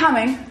 Anne, are you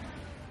coming?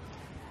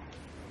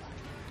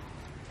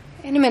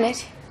 In a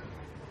minute.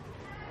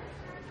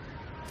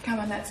 Come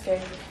on, let's go.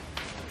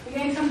 You're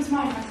going to come to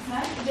my house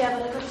tonight? Yeah,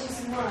 but I've got to do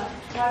some work.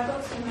 Well, I've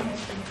got some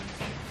minutes for you.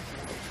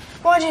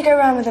 Why do you go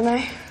round with them,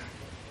 eh?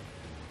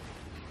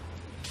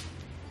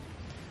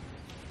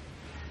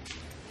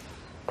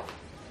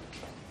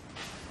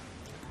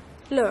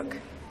 Look,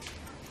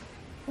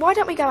 why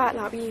don't we go out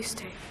like we used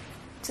to?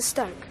 To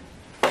Stoke.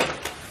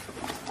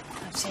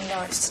 I've seen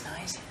Lawrence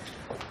tonight.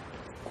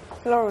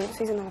 Lawrence,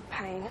 he's another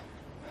pain.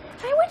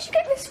 Hey, where'd you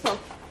get this from?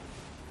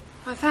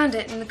 I found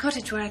it in the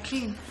cottage where I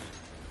clean.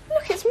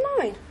 Look, it's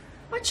mine.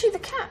 I chewed the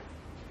cat.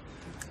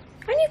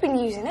 And you've been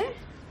using it.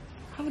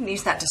 I wouldn't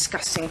use that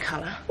disgusting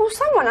colour. Well,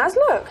 someone has,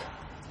 look.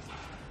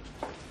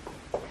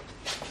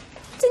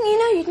 Didn't you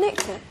know you'd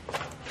nicked it?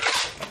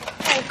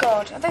 Oh,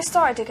 God, have they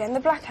started again, the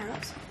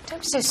blackouts?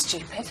 Don't be so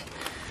stupid.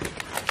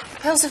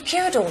 Pills have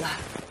cured all that.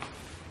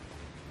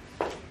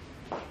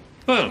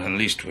 Well, at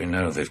least we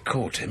know they've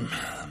caught him,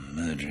 the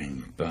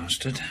murdering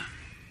bastard.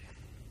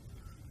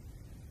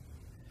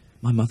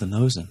 My mother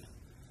knows him.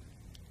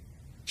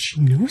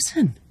 She knows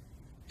him?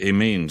 He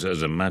means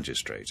as a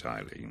magistrate,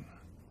 Eileen.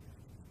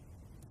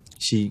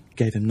 She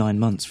gave him 9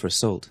 months for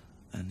assault,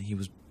 and he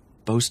was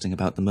boasting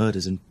about the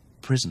murders in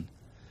prison.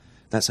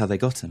 That's how they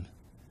got him.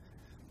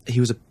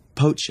 He was a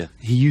poacher.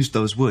 He used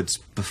those woods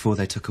before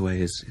they took away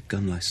his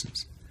gun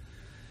license.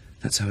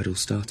 That's how it all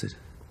started.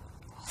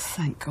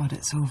 Thank God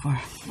it's over.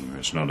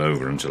 It's not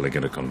over until they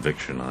get a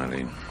conviction,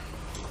 Eileen.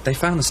 They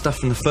found the stuff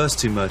from the first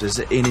 2 murders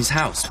in his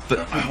house,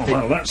 but... Oh,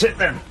 well, that's it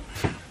then.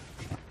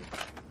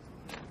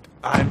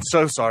 I'm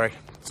so sorry.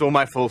 It's all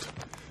my fault.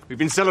 We've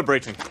been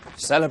celebrating.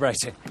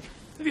 Celebrating?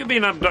 Have you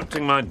been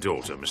abducting my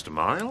daughter, Mr.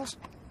 Miles?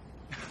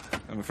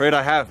 I'm afraid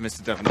I have,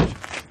 Mr.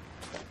 Devenish.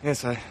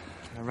 Yes, I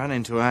ran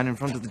into Anne in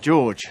front of the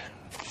George.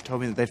 She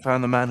told me that they'd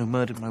found the man who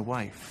murdered my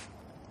wife.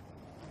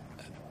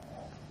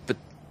 But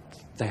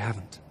they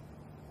haven't.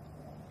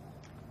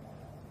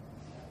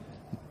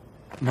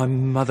 My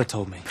mother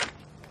told me.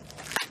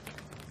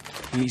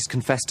 He's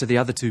confessed to the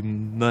other 2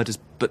 murders,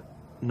 but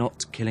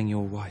not killing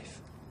your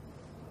wife.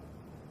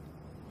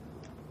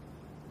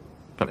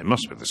 But it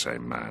must be the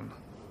same man.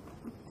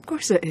 Of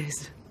course it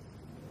is.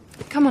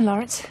 Come on,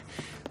 Lawrence.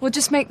 We'll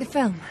just make the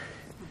film.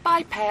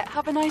 Bye, Pet.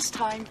 Have a nice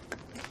time.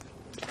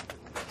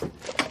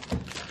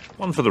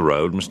 One for the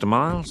road, Mr.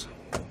 Miles?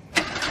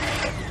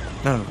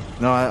 No,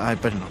 I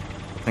better not.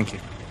 Thank you.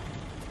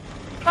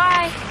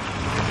 Bye.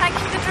 Thank you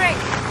for the drink.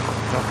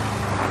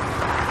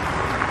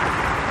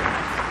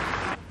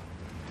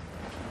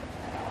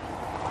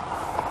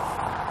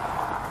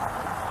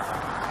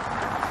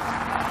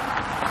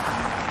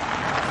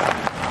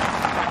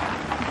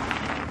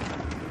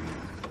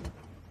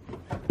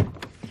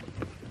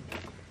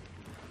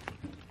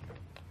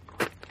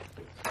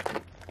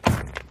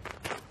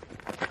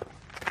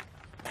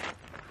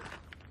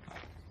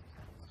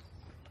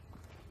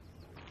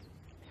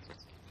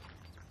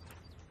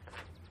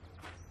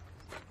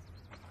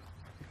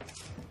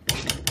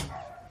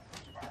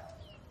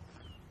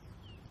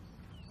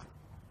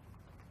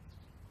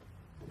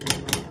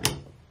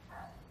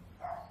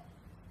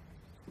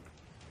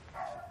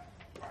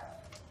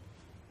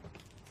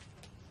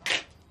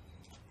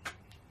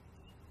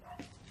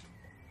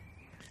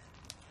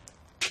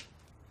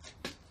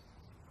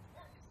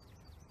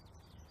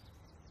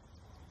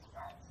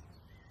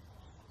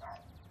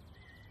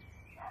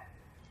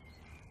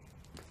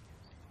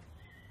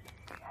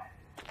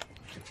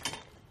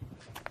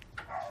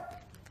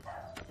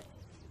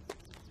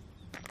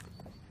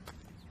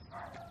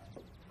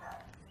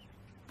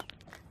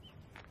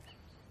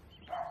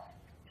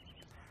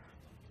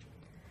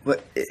 Well,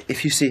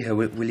 if you see her,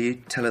 will you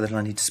tell her that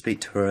I need to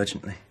speak to her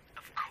urgently?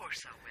 Of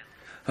course I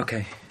will.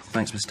 Okay.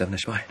 Thanks, Miss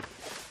Devenish. Bye.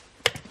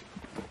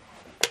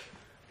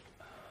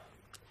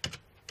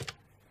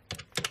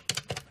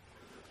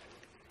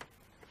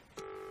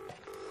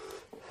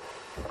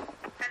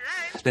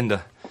 Hello?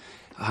 Linda.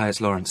 Hi, it's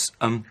Lawrence.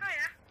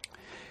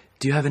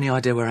 Do you have any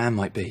idea where Anne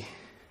might be? No,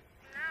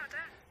 I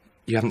don't.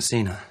 You haven't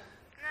seen her?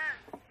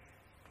 No.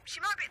 She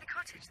might be at the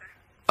cottage,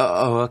 though.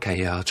 Oh, okay,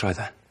 yeah, I'll try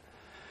that.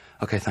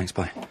 Okay, thanks,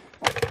 bye.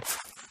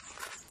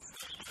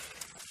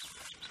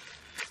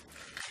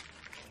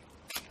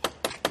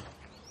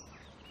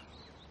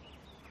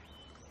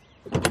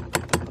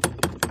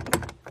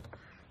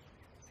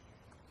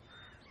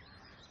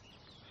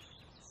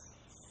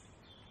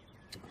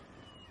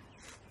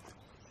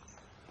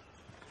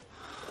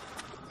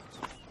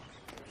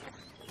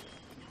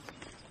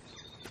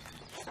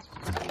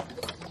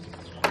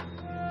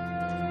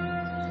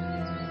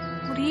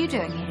 What are you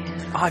doing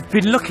here? I've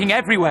been looking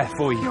everywhere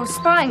for you. You're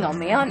spying on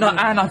me, aren't No, you?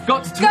 Anne, I've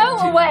got to talk to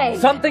Go you. away!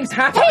 Something's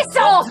happened. Piss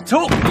off! I've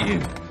got to talk to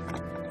you.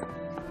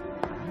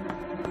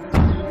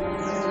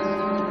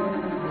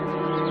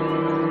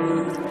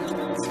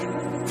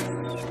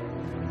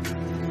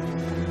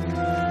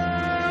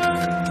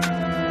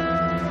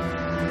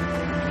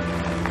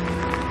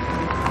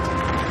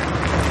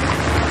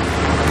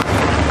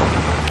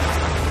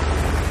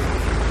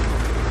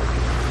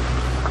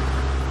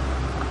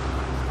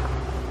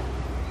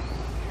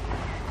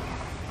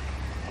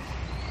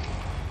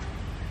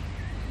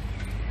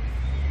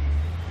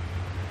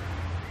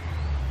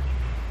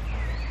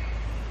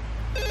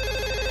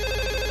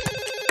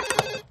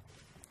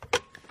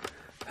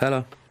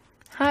 Hello.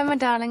 Hi, my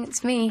darling.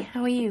 It's me.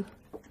 How are you?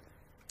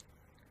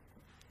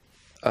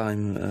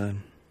 I'm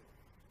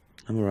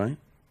all right.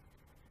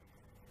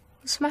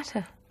 What's the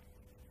matter?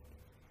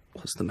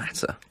 What's the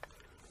matter?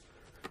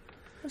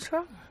 What's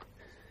wrong?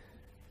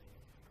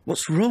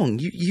 What's wrong?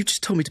 You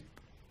just told me to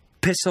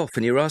piss off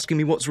and you're asking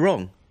me what's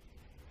wrong.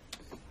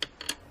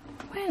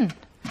 When?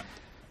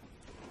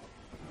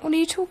 What are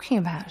you talking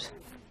about?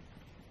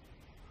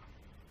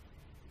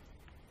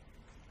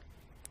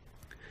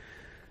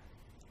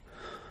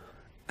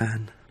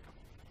 Anne.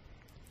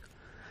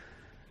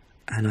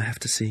 Anne, I have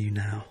to see you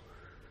now.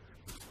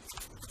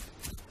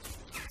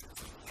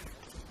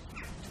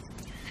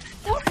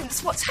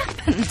 Lawrence, what's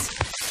happened?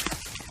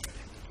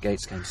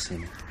 Gates came to see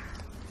me.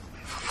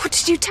 What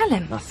did you tell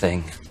him?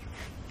 Nothing.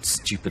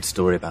 Stupid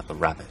story about the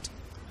rabbit.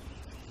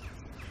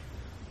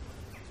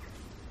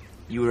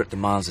 You were at the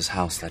Miles's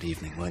house that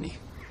evening, weren't you?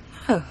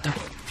 Oh.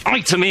 Lie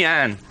to me,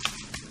 Anne!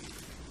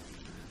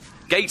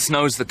 Gates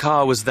knows the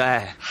car was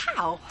there.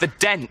 How? The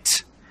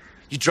dent.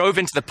 You drove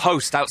into the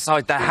post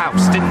outside their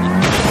house, didn't you?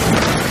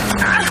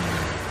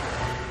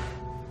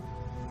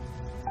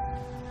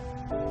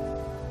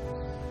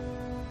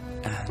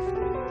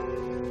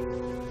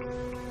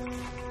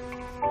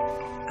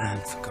 Anne,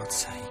 for God's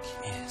sake,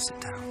 here,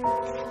 sit down. I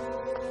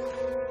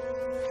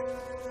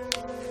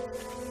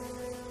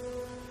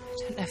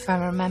don't know if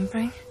I'm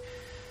remembering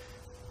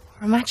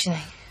or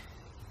imagining.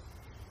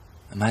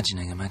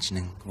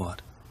 Imagining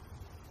what?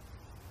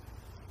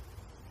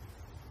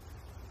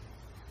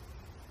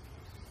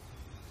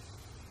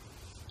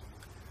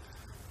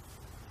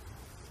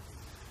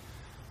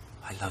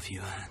 I love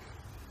you, Anne.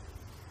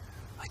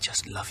 I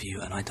just love you,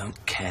 and I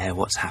don't care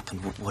what's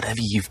happened, whatever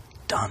you've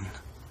done.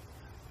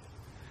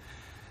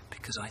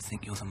 Because I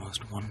think you're the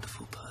most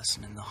wonderful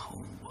person in the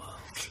whole world.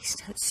 Please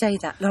don't say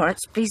that, Lawrence.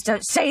 Please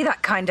don't say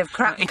that kind of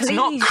crap, It's please.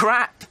 not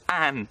crap,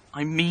 Anne.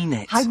 I mean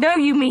it. I know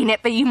you mean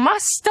it, but you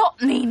must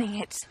stop meaning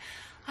it.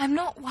 I'm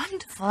not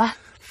wonderful.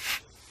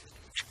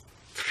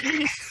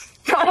 Please.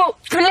 Oh,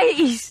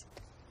 please.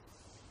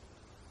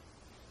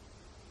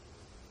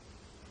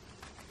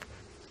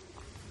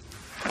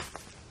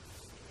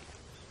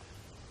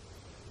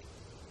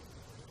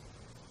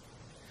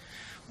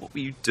 What were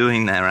you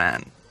doing there,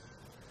 Anne?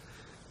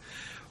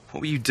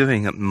 What were you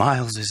doing at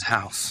Miles's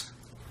house?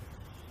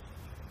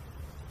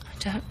 I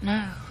don't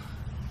know.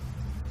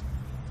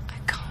 I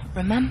can't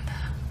remember.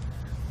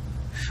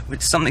 Well,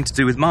 it's something to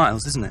do with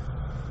Miles, isn't it?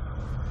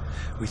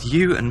 With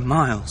you and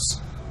Miles.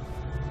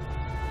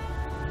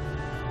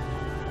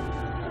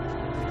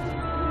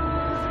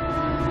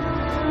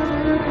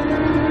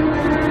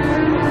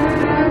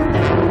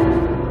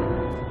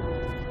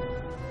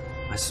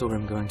 I saw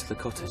him going to the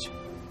cottage.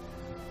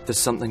 There's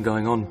something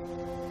going on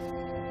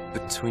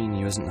between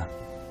you, isn't there?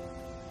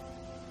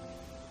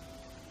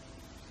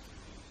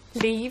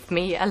 Leave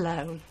me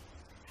alone.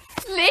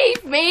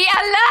 Leave me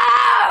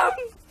alone!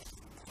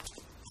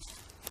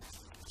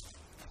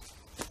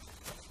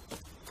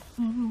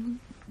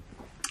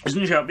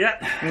 Isn't she up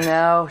yet?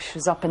 No, she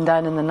was up and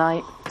down in the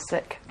night,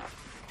 sick.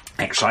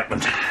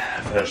 Excitement.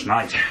 First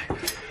night.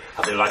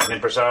 I'll be like an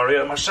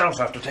impresario myself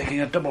after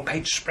taking a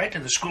double-page spread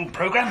in the school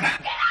programme.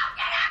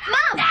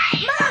 Mum!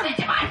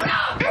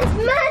 Anne's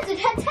murdered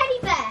her teddy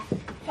bear!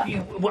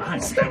 What?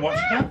 Hang on there,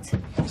 what's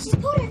that? She's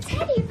pulled her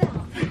teddy bear!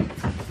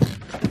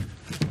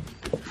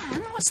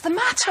 Anne, what's the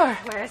matter?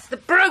 Where's the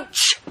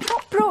brooch?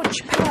 What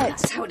brooch, Pet?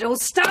 That's how it all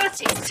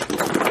started.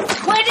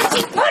 Where did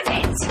she put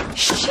it?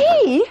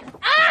 She?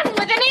 Anne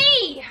with an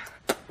E!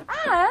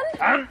 Anne?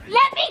 Anne?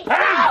 Let me go!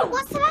 Anne!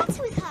 What's the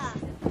matter with her?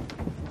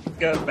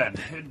 Go to bed.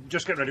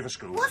 Just get ready for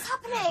school. What's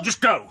happening?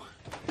 Just go.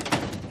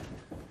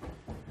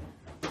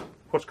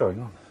 What's going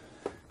on?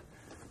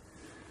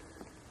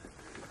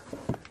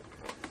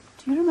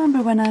 Do you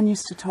remember when Anne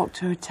used to talk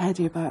to her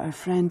teddy about her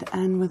friend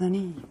Anne with an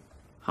E?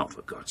 Oh,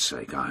 for God's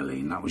sake,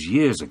 Eileen, that was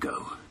years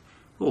ago.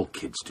 All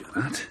kids do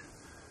that.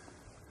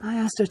 I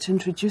asked her to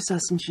introduce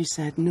us and she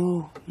said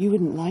no, you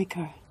wouldn't like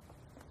her.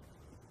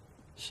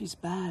 She's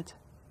bad.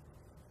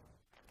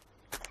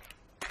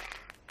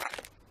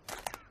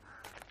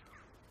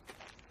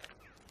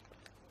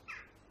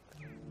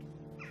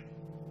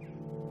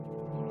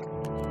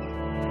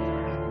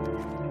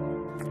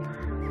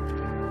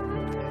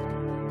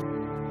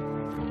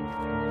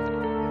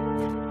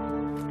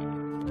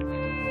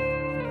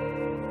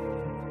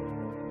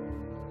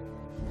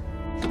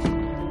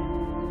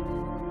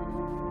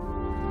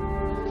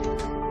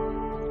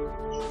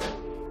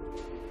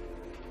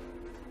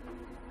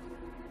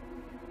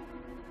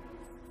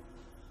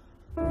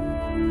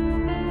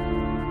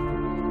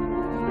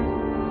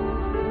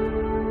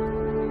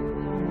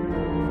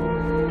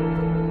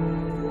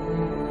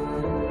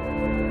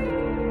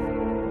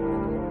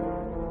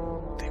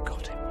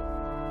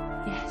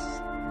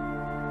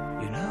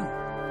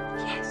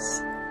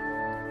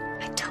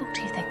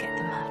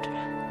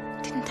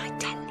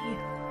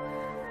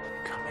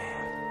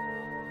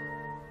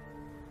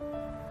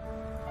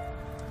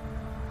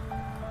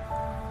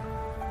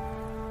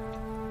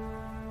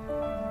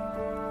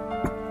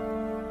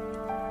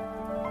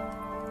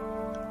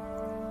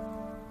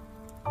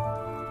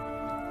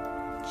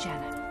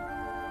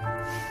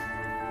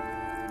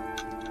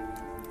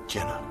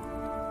 Jenna.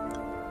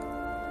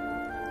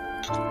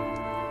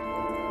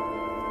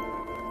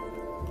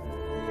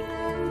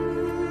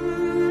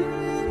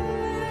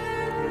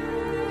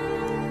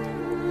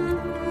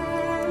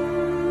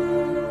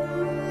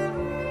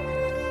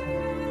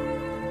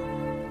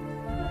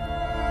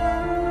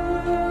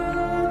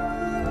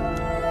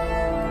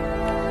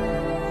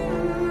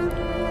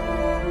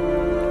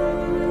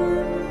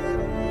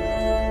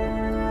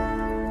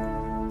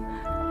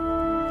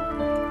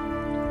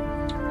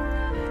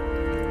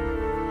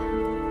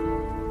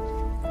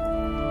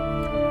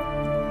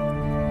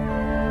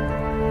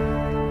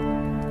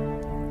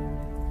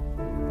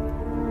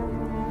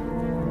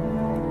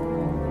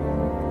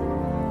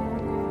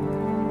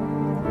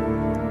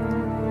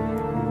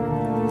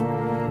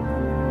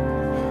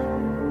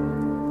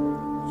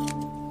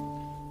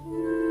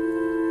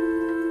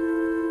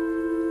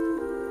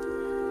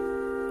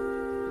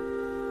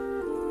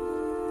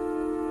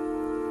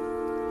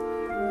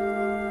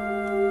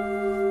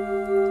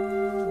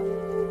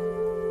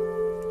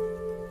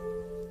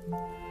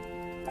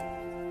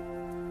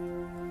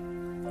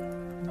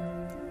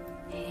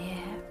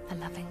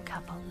 loving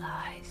couple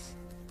lies.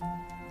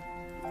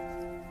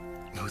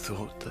 Who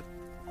thought that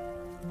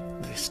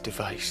this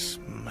device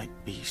might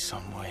be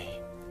some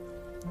way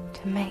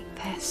To make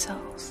their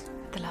souls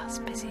the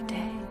last busy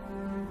day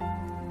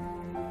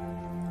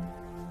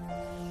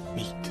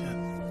meet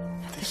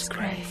at this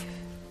grave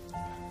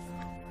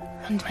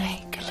and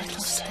make a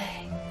little stay.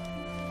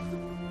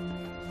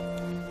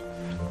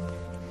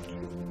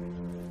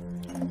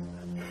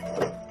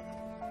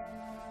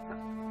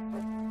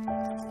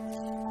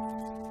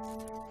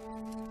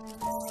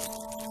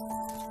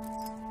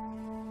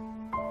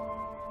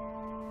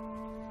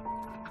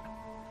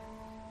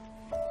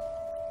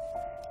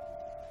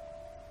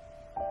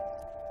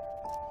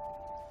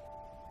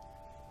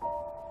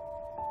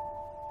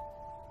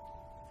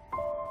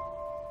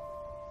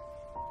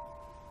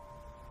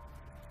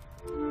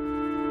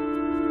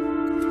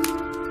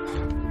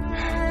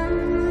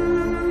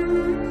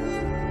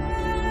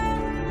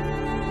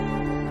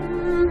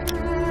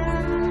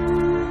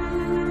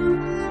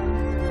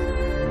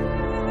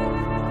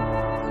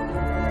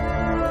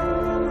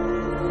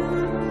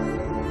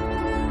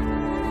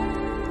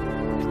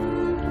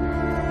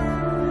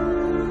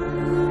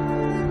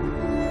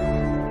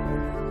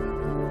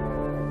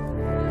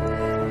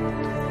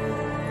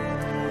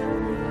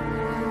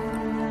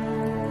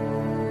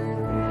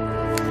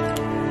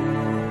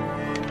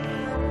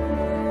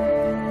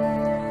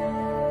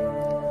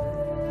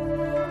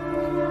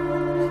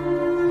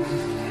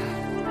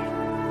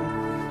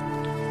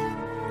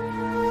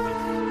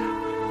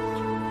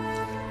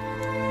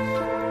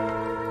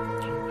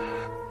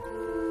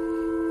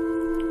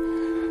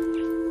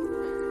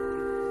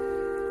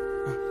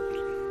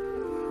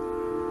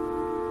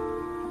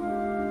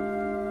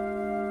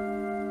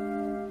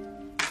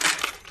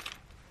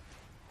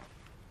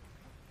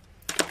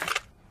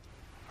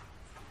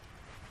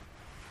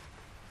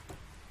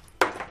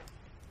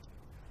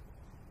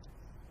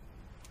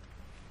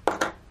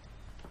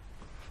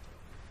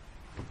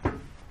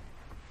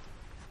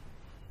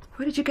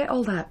 Where did you get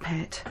all that,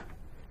 Pet?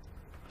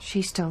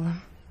 She stole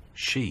them.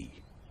 She?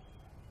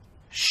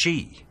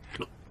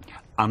 Look,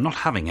 I'm not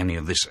having any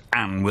of this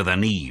Anne with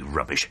an E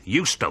rubbish.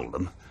 You stole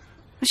them.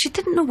 But she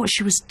didn't know what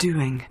she was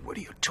doing. What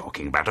are you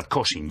talking about? Of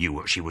course she knew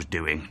what she was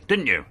doing,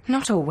 didn't you?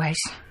 Not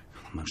always.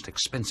 The most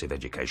expensive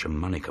education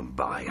money can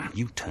buy, and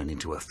you turn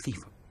into a thief.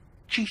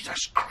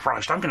 Jesus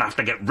Christ, I'm going to have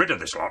to get rid of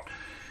this lot.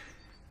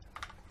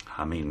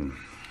 I mean,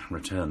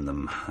 return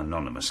them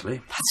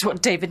anonymously. That's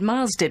what David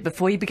Miles did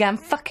before he began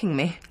fucking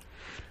me.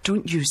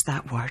 Don't use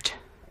that word.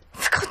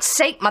 For God's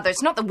sake, Mother,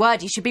 it's not the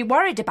word you should be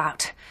worried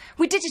about.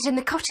 We did it in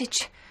the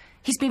cottage.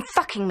 He's been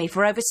fucking me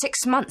for over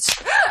 6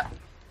 months.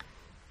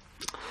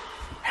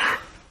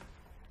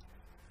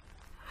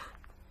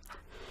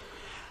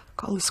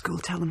 Call the school,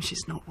 tell them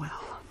she's not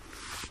well.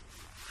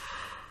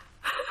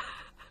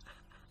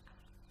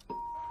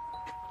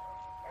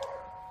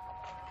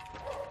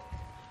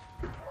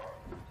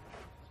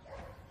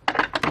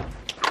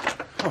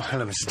 Oh,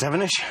 hello, Mrs.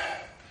 Devenish.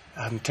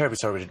 I'm terribly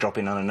sorry to drop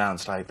in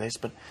unannounced like this,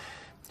 but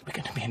we're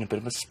going to be in a bit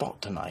of a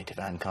spot tonight if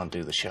Anne can't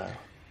do the show.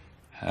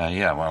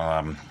 Yeah, well,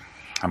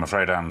 I'm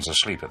afraid Anne's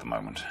asleep at the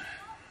moment.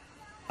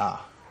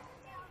 Ah.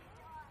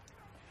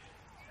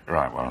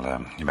 Right,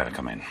 well, you better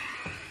come in.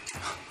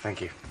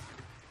 Thank you.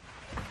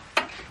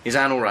 Is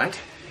Anne all right?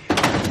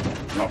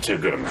 Not too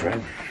good, I'm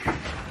afraid.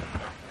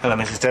 Hello,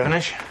 Mrs.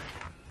 Devenish.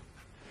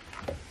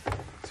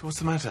 So what's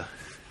the matter?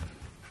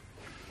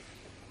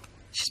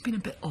 She's been a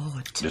bit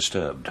odd.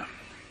 Disturbed.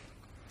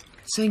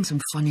 Saying some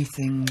funny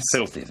things.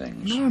 Filthy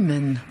things.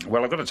 Norman.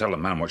 Well, I've got to tell the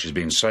man what she's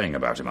been saying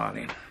about him,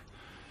 Arlene.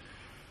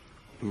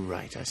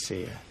 Right, I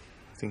see.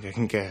 I think I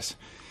can guess.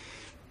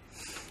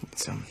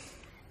 It's an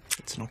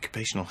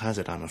occupational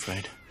hazard, I'm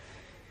afraid.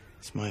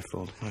 It's my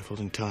fault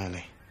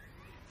entirely.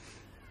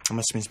 I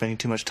must have been spending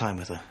too much time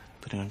with her,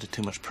 putting her under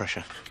too much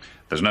pressure.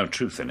 There's no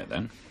truth in it,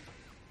 then?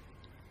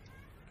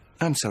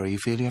 I'm sorry you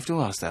feel you have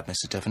to ask that,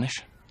 Mr.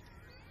 Devenish.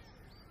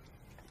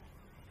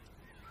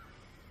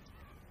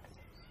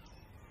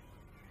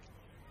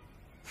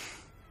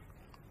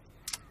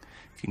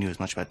 If you knew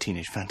as much about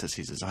teenage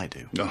fantasies as I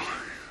do.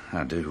 Oh,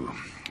 I do.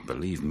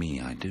 Believe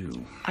me, I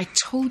do. I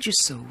told you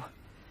so.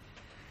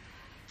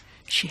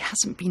 She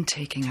hasn't been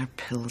taking her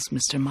pills,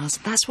 Mr. Miles.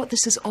 That's what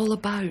this is all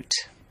about.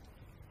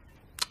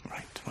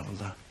 Right, well,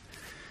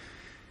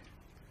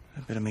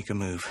 I'd better make a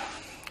move.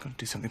 Got to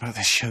do something about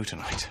this show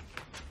tonight.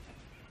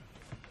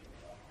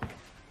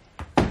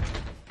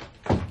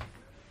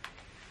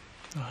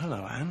 Oh,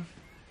 hello, Anne.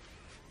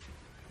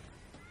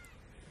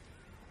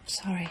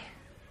 Sorry.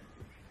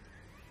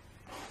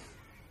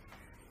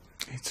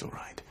 It's all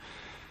right.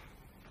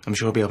 I'm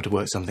sure I'll be able to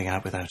work something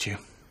out without you.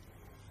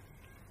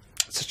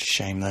 It's such a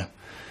shame, though.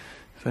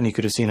 If only you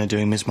could have seen her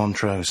doing Miss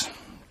Montrose.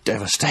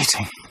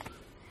 Devastating.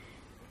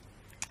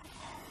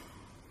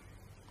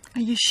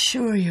 Are you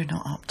sure you're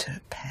not up to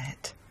it,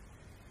 Pet?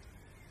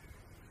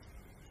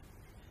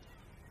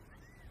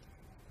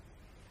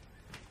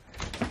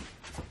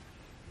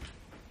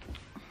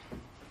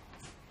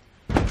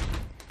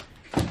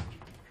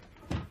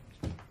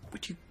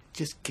 Would you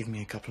just give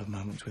me a couple of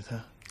moments with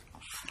her?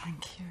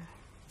 Thank you.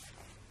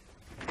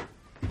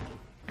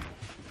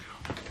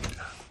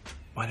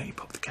 Why don't you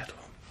pop the kettle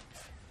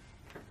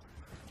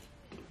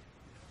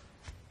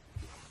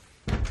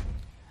on?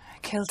 I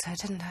killed her,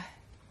 didn't I?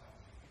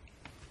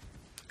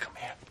 Come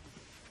here.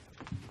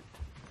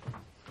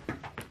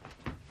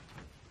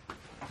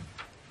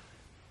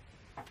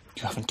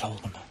 You haven't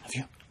told them, have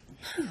you?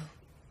 No.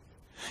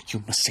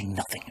 You must say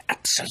nothing.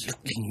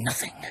 Absolutely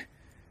nothing.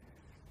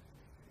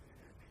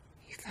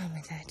 You found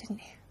me there, didn't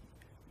you?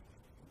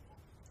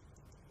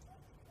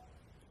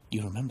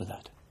 You remember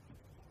that?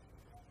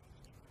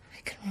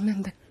 I can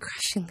remember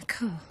crashing the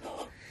car.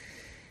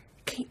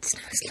 Kate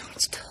Snow's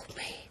Lawrence told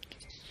me.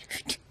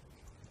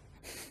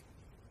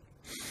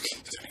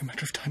 It's only a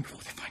matter of time before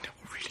they find out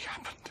what really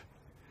happened.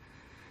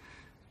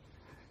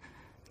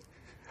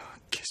 Oh,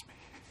 kiss me.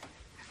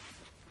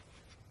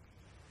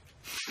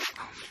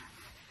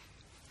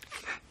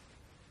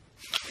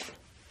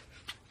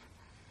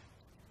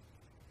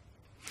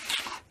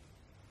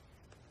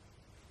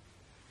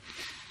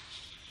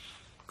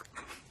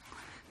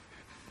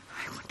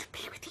 I want to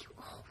be with you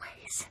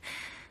always.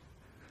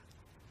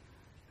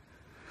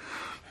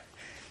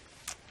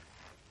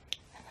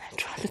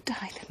 I'd rather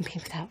die than be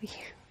without you.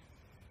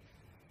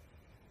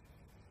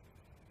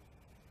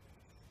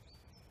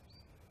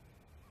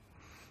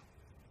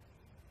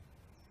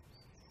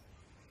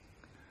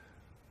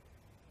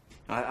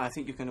 I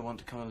think you're going to want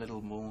to come a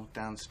little more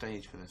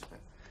downstage for this bit.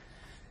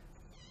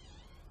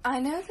 I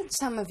know that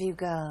some of you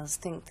girls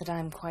think that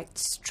I'm quite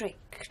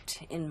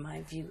strict in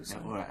my views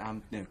on... All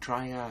right, no,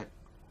 try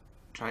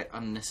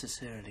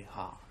unnecessarily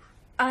harsh.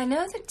 I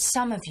know that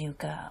some of you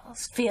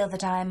girls feel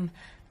that I'm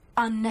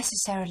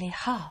unnecessarily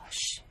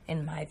harsh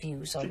in my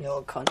views on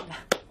your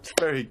conduct.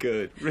 Very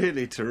good.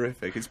 Really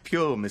terrific. It's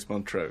pure, Miss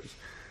Montrose.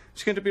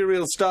 She's going to be a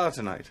real star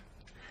tonight.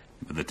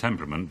 With the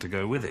temperament to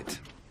go with it.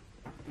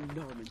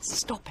 Norman,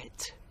 stop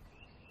it.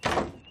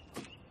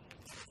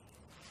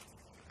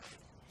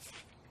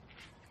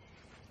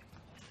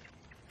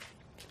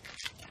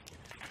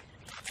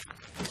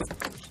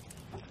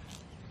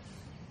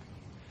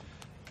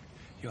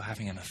 You're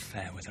having an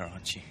affair with her,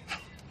 aren't you?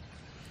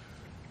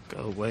 Go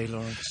away,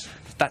 Lawrence.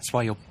 That's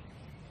why you're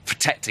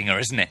protecting her,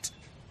 isn't it?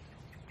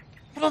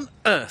 What on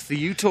earth are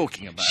you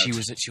talking about? She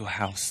was at your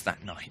house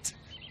that night.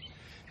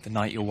 The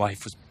night your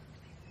wife was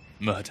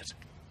murdered.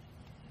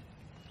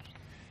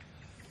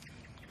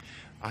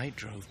 I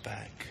drove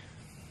back,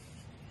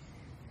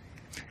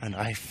 and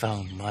I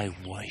found my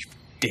wife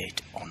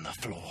dead on the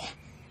floor.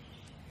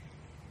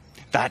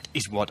 That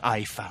is what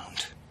I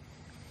found.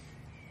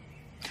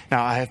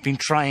 Now, I have been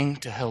trying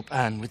to help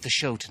Anne with the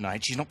show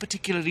tonight. She's not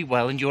particularly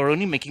well, and you're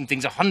only making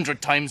things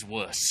 100 times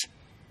worse.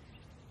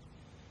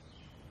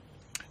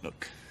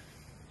 Look,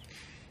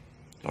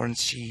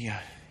 Lawrence, she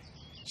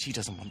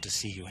doesn't want to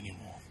see you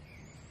anymore.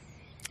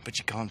 But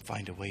she can't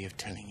find a way of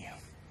telling you.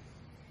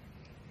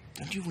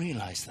 Don't you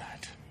realize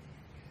that?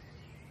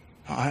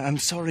 I'm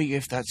sorry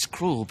if that's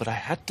cruel, but I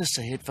had to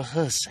say it for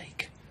her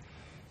sake.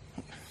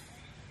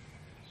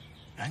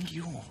 And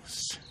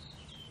yours.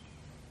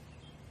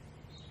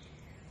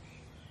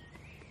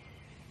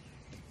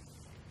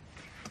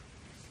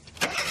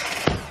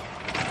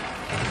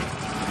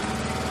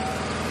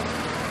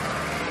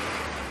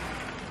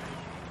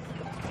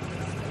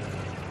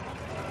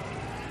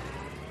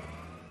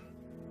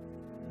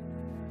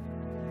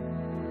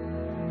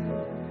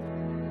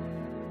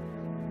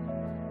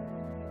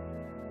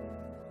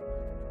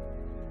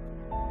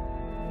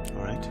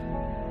 All right.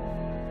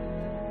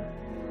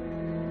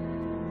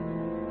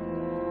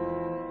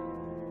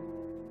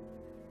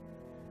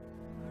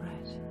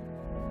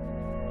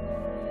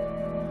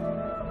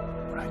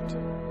 Right.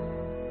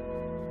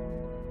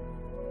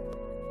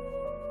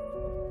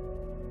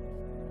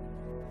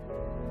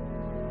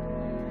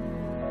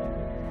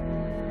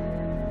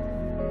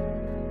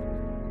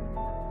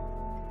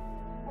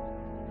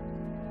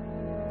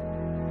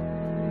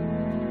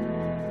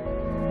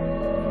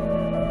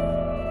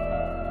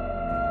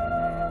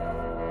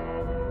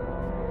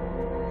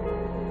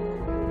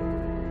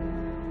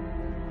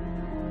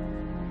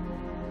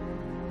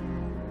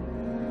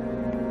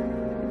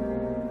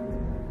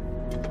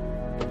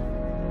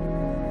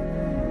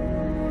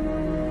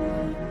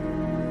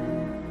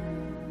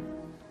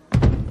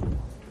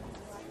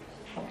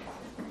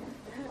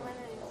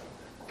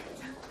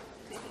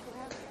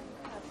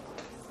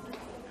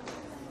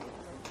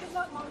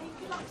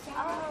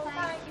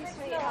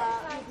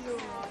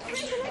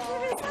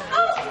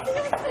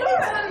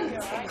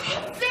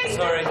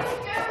 Sorry.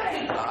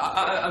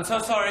 I'm so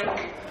sorry.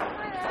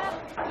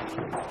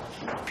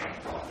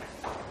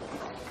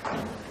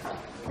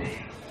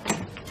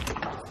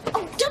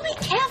 Oh, do be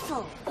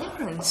careful!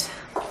 Lawrence,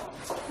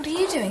 what are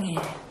you doing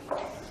here?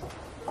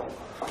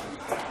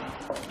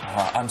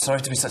 I'm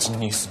sorry to be such a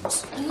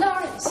nuisance.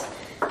 Lawrence!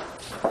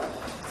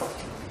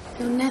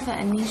 You're never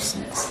a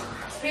nuisance.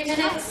 3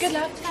 minutes. Good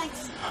luck.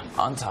 Thanks.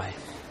 Aren't I?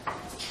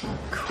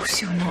 Of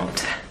course you're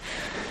not.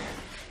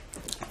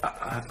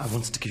 I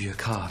wanted to give you a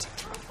card.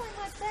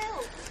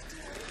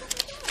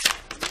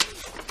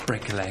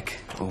 Break a leg,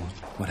 or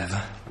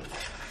whatever.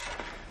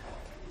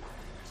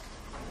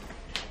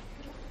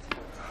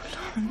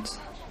 Don't.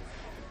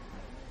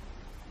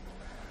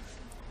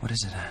 What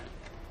is it, Anne?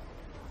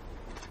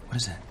 What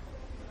is it?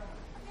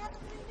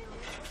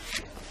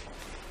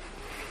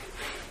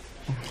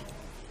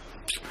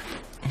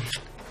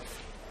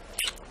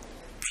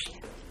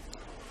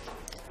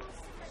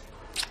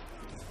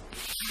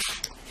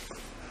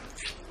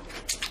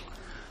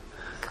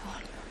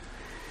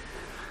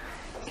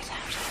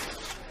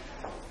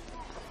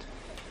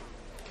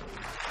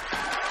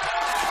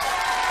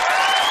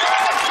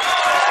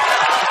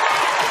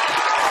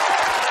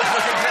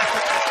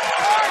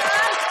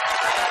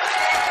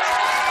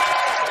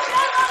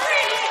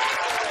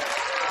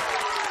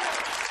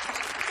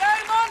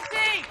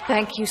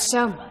 Thank you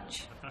so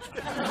much.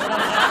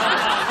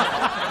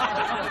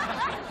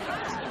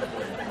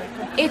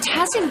 It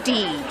has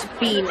indeed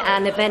been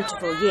an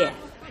eventful year,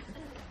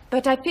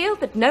 but I feel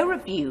that no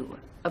review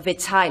of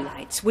its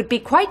highlights would be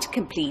quite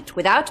complete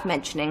without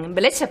mentioning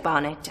Melissa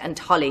Barnett and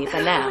Holly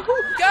Vanell, Go,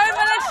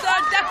 Melissa!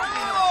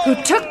 Definitely!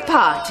 who took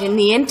part in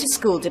the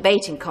inter-school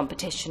debating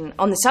competition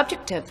on the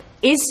subject of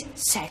is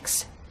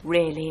sex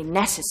really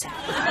necessary?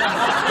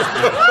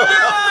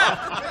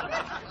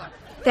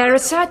 Their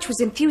research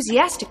was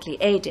enthusiastically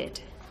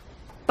aided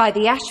by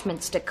the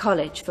Ashminster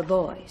College for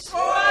Boys,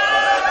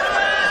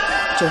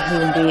 to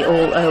whom we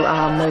all owe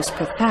our most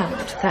profound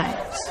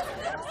thanks.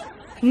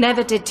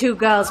 Never did two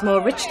girls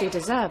more richly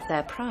deserve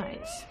their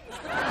prize.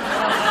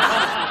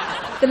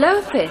 The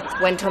lower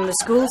fifth went on the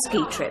school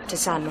ski trip to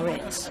San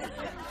Moritz.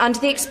 Under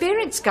the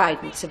experienced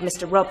guidance of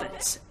Mr.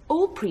 Roberts,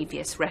 all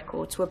previous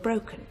records were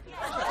broken.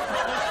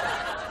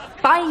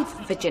 5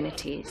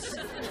 virginities,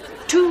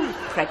 2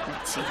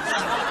 pregnancies,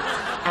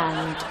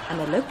 and an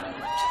elopement.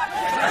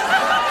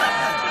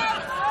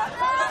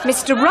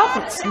 Mr.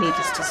 Roberts,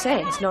 needless to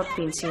say, has not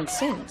been seen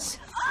since,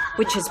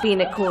 which has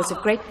been a cause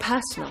of great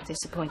personal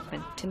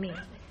disappointment to me.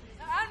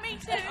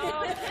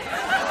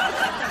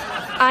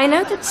 I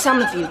know that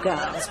some of you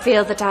girls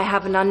feel that I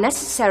have an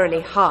unnecessarily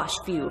harsh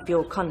view of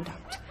your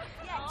conduct.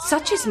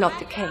 Such is not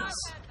the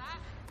case.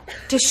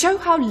 To show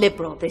how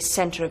liberal this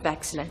centre of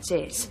excellence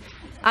is,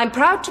 I'm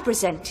proud to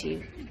present to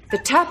you the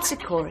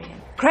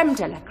terpsichorean creme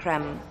de la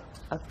creme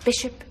of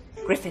Bishop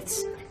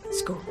Griffith's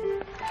School.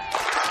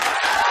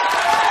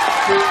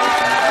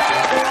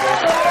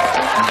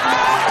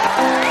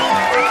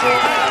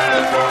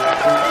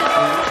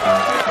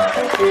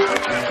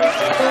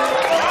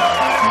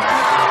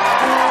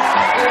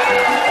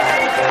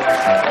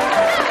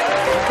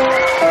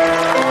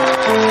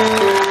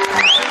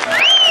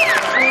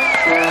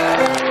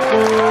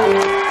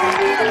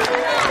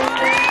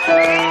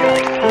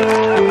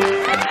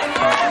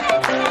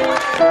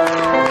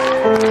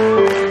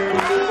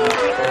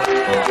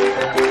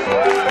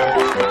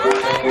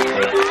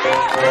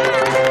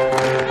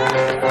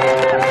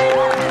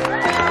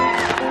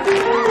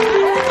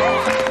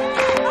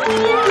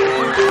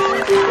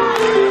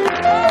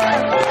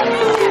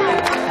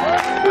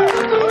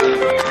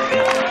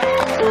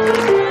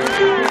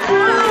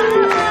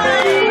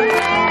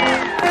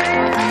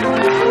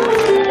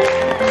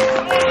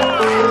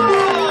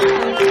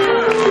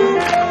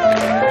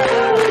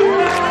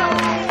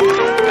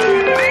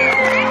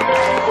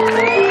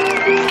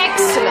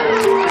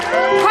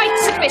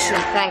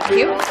 Thank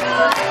you.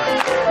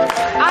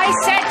 I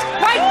said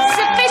quite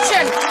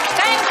sufficient.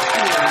 Thank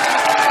you.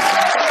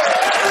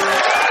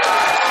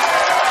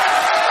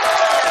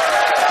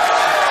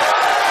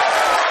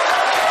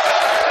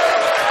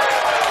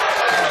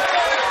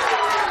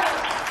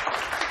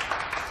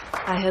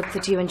 I hope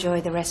that you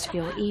enjoy the rest of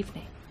your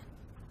evening.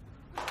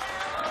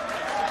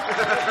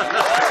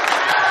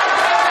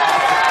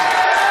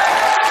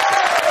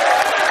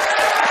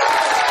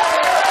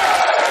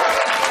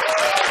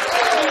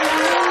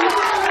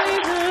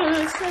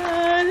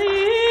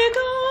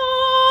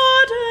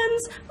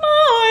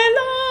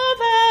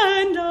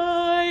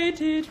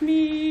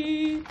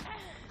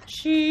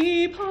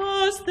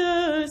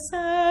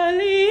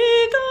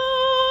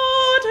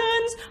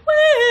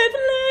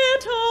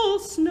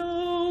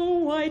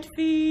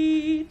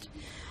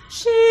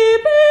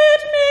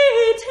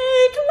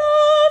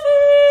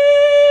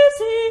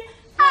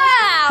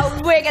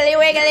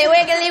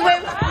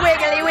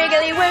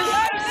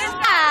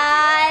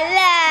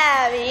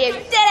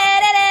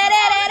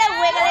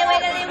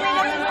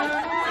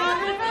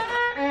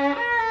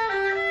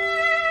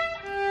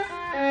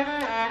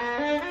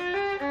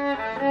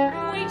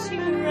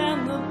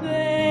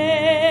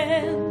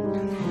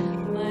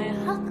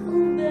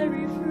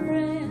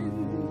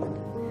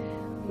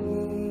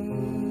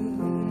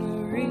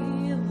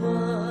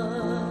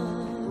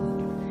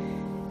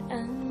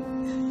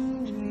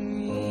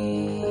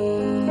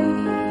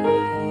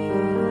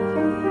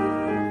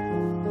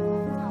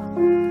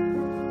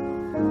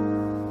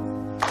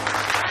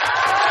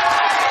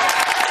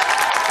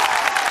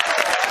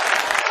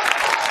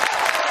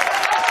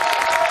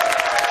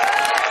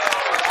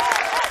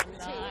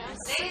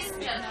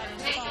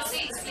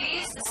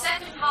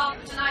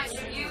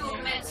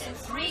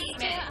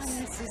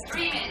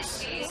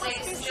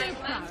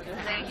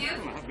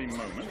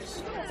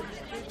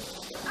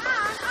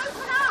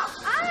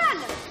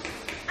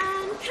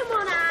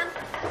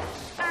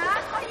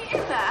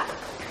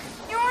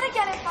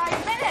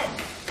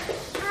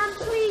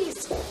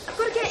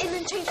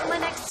 My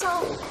next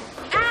song.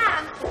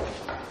 Anne!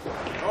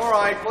 All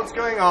right, what's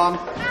going on?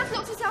 Anne's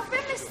locked herself in,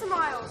 Mr.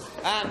 Miles.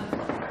 Anne?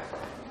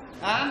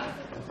 Anne?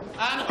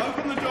 Anne,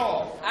 open the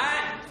door.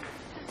 Anne!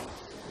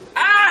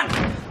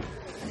 Anne!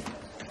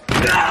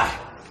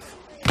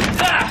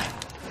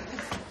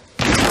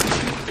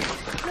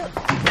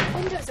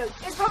 Window's open.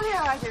 It's probably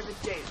her idea of a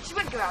do. She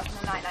wouldn't go out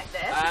on a night like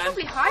this. She's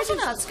probably What hiding.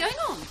 on earth's going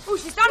on? Oh,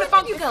 she's done a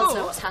bump You girls know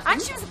before. what's happened.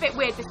 And she was a bit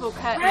weird before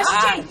curtains. Where has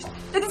she changed?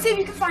 Look and see if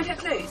you can find her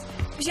clues.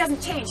 If she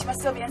hasn't changed, she must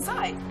still be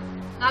inside.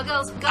 Now,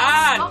 girls,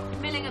 Anne! stop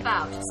milling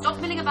about. Stop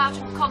milling about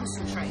and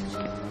concentrate.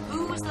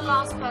 Who was the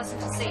last person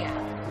to see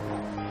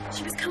her?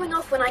 She was coming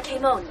off when I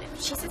came on.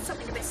 She said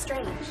something a bit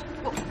strange.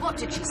 What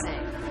did she say?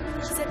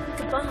 She said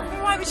goodbye.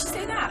 Why would she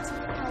say that?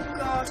 Oh,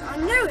 God, I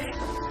knew it.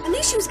 I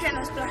knew she was getting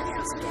those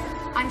blackouts again.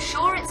 I'm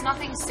sure it's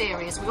nothing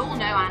serious. We all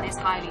know Anne is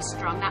highly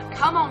strung. Now,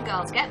 come on,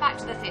 girls, get back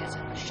to the theatre.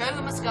 The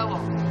show must go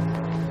on.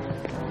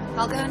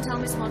 I'll go and tell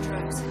Miss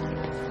Montrose.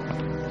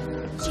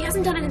 She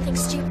hasn't done anything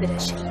stupid,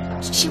 has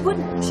she? She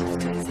wouldn't. She was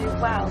doing so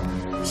well.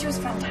 She was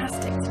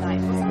fantastic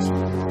tonight, wasn't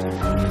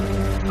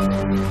she?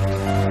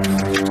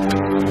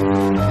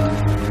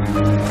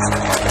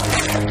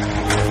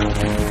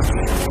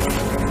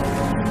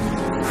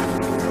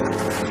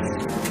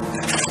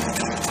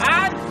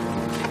 Anne!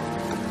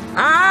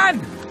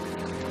 Anne!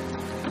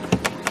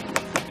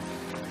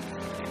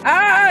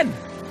 Anne!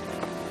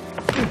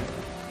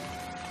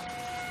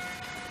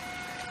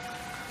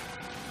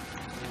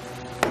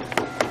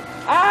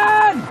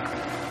 Anne!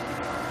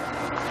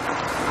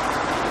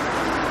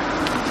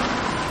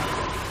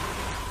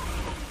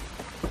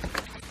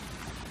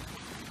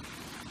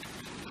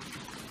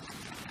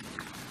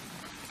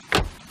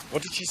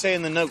 What did she say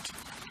in the note?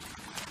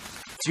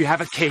 Do you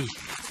have a key?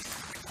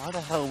 How the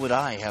hell would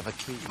I have a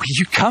key? Will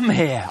you come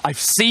here? I've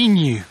seen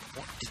you.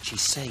 What did she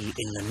say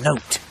in the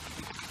note?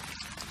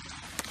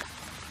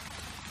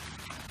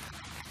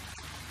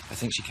 I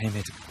think she came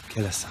here to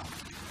kill herself.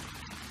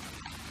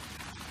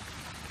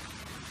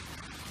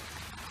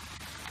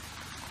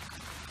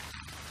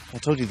 I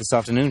told you this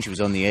afternoon she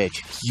was on the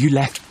edge. You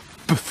left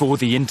before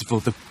the interval.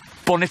 The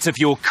bonnet of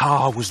your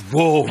car was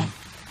warm.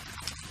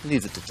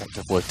 Leave the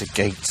detective work to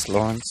Gates,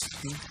 Lawrence.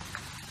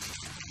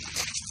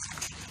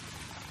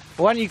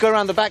 Why don't you go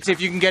around the back, see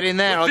if you can get in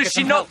there? Does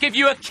she not give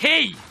you a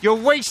key? You're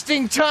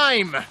wasting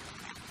time!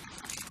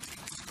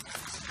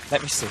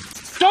 Let me see.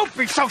 Don't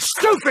be so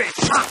stupid!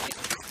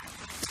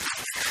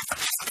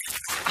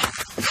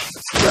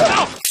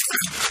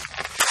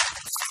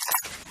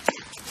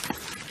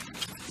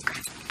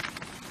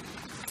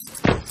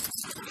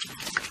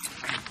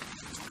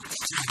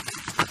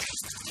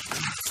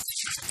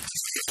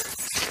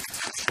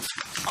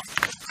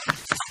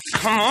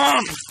 Come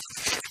on!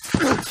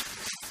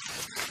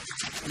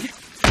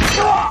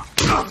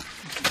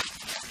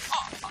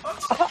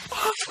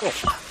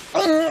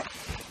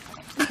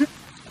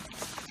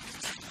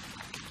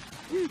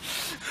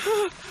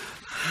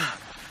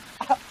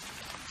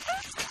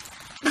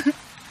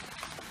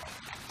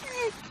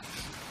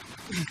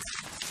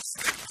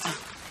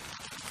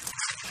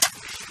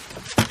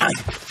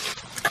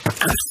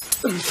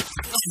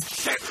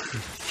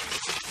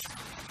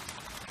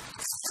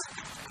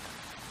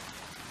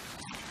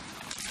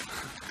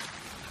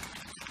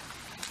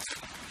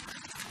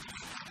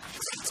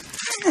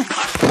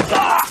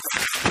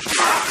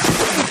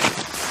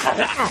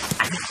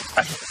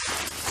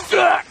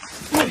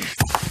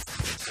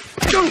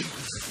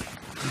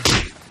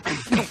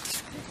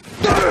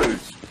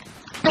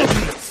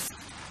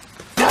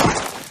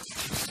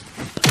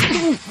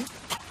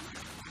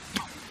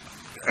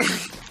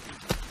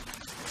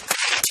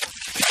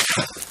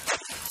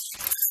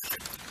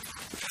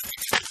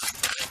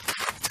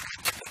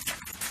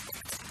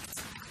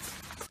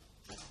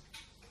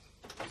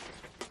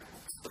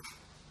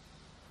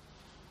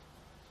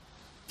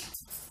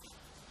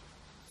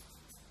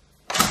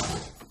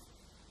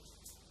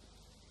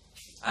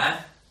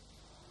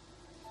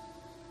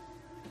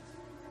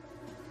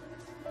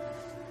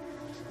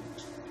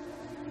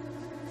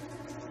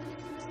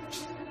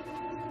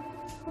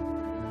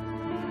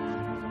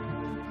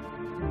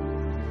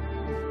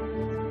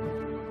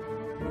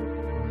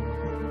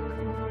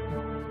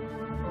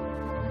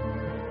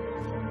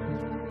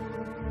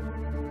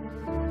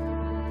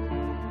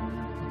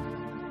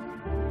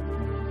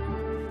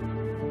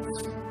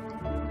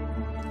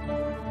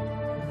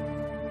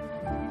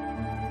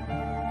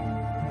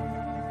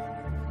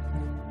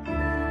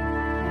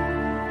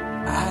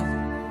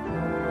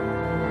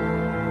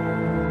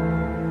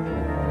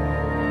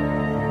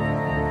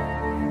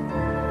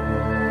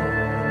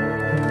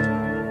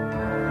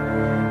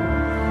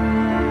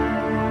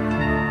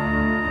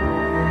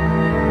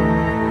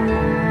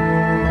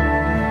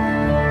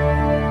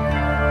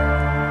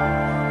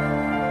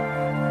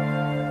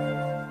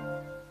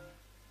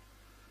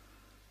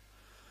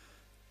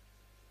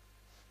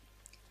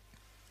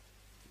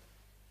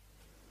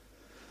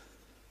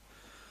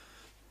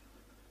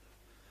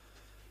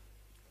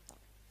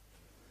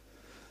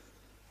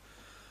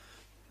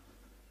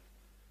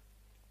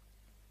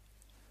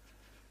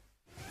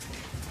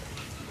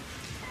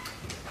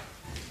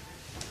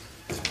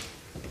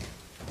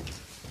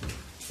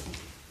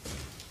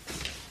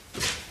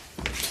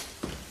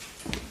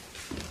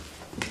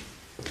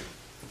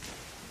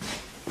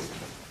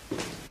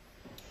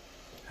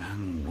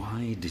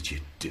 did you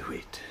do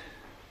it?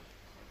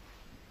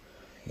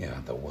 You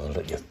had the world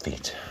at your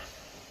feet.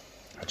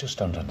 I just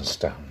don't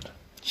understand.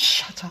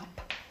 Shut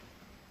up.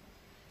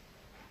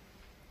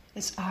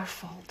 It's our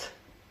fault.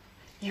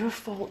 Your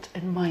fault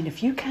and mine.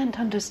 If you can't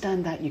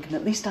understand that, you can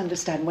at least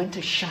understand when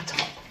to shut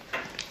up.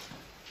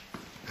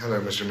 Hello,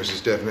 Mr. and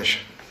Mrs. Devenish.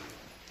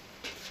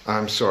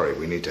 I'm sorry,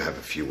 we need to have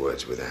a few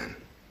words with Anne.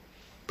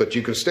 But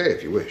you can stay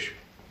if you wish.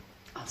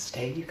 I'll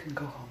stay, you can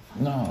go home.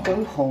 No.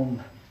 Go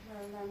home.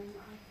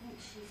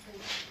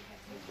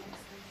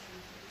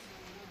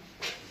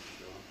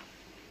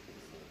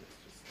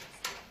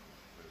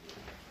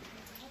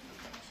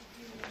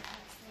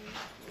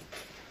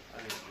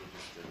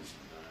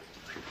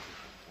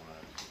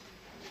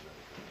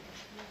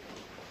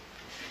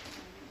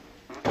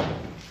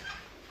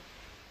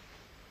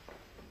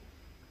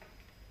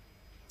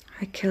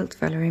 I killed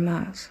Valerie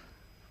Miles.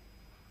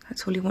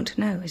 That's all you want to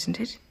know,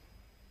 isn't it?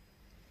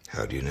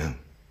 How do you know?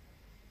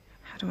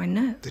 How do I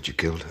know? That you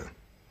killed her.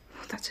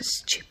 Well, that's a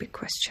stupid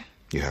question.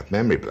 You have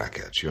memory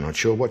blackouts. You're not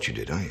sure what you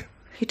did, are you?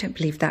 You don't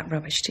believe that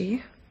rubbish, do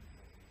you?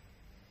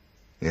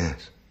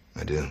 Yes,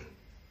 I do.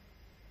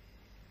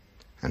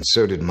 And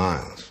so did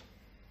Miles.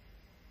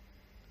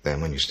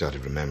 Then when you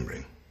started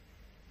remembering,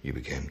 you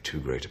became too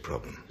great a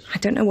problem. I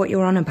don't know what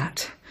you're on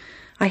about.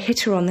 I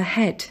hit her on the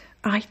head.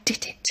 I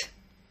did it.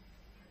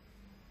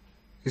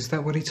 Is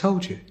that what he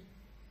told you?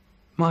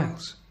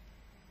 Miles?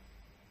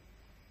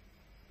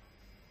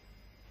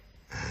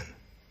 Anne,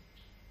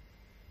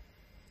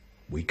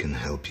 we can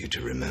help you to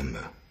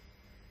remember.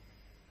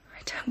 I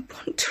don't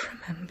want to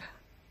remember.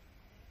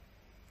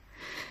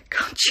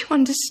 Can't you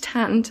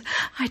understand?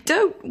 I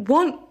don't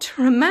want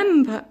to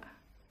remember.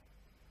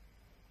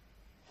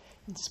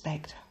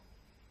 Inspector.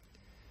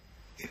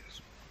 Yes.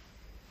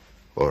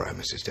 All right,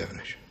 Mrs.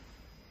 Devenish.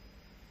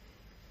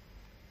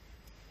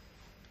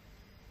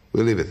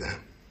 We'll leave it there.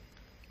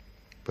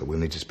 But we'll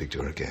need to speak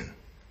to her again.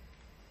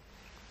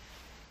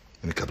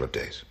 In a couple of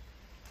days.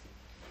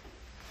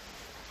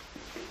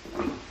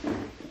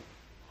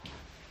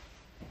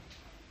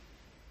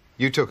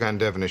 You took Anne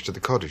Devenish to the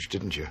cottage,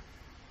 didn't you?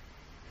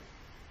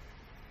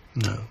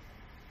 No.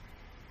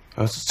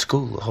 I was at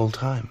school the whole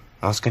time.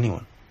 Ask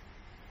anyone.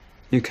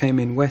 You came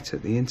in wet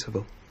at the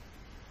interval?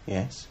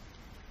 Yes.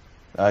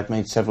 I'd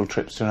made several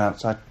trips to an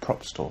outside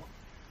prop store.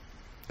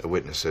 A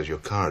witness says your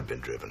car had been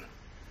driven.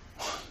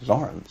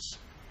 Lawrence.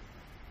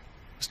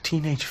 It was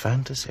teenage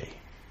fantasy.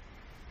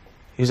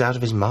 He was out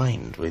of his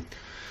mind with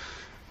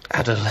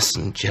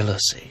adolescent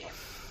jealousy.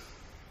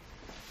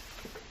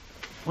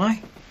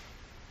 Why?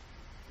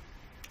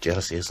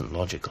 Jealousy isn't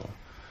logical.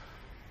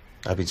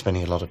 I've been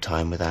spending a lot of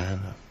time with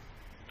Anne.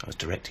 I was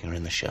directing her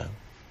in the show.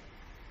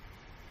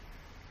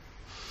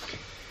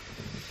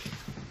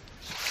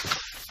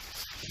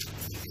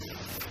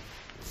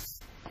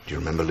 Do you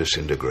remember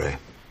Lucinda Gray?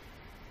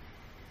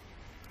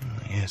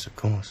 Yes, of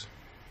course.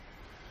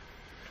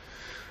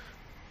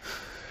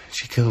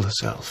 She killed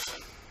herself.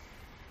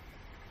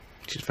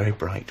 She's very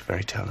bright,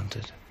 very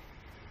talented.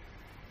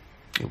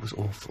 It was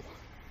awful.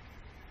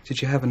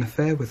 Did you have an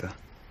affair with her?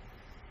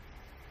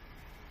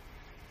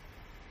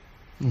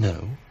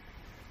 No.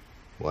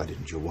 Why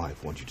didn't your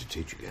wife want you to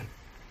teach again?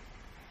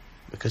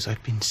 Because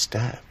I'd been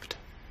stabbed.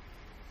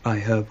 By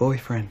her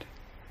boyfriend.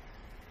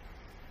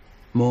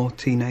 More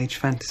teenage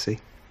fantasy.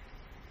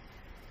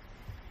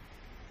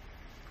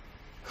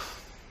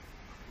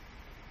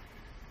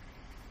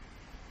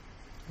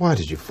 Why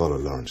did you follow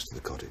Lawrence to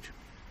the cottage?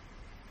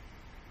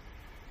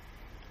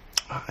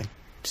 I'd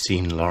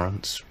seen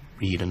Lawrence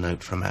read a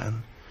note from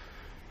Anne.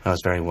 I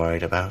was very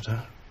worried about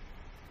her.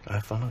 I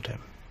followed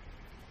him.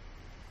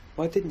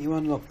 Why didn't you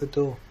unlock the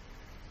door?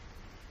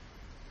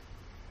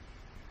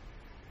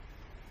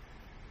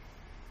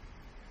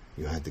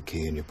 You had the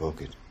key in your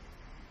pocket.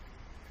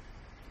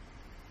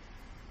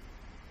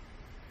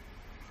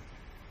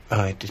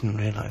 I didn't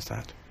realize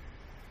that.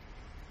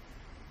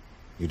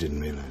 You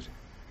didn't realize it?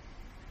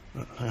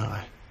 No,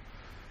 I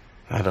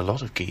had a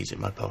lot of keys in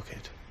my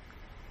pocket.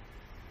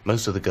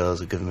 Most of the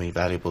girls had given me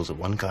valuables of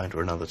one kind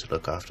or another to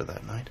look after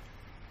that night.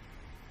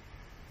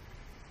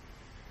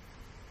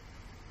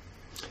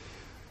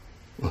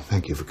 Well,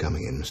 thank you for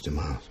coming in, Mr.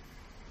 Miles.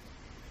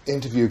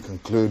 Interview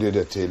concluded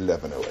at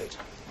 11:08.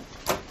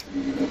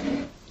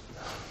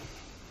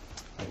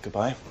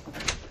 Goodbye.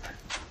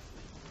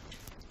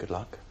 Good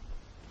luck.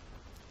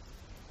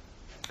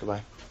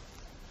 Goodbye.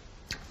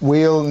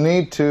 We'll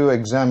need to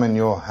examine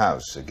your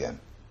house again.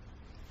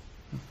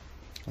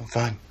 Well,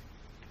 fine.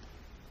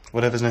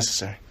 Whatever's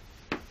necessary.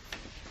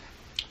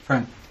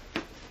 Frank.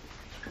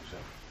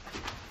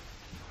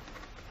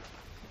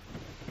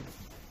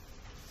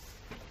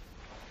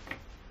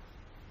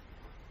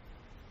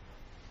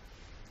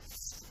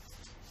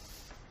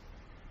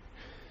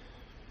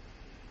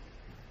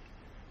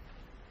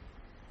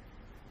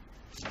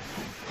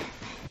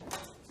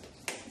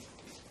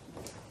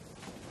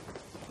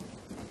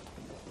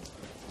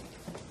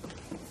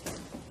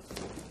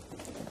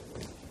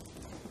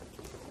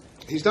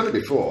 He's done it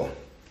before.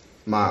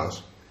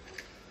 Miles.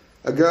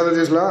 A girl at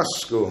his last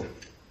school.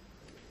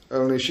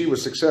 Only she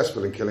was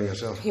successful in killing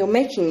herself. You're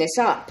making this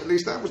up. At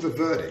least that was the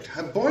verdict.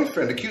 Her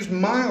boyfriend accused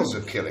Miles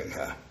of killing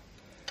her.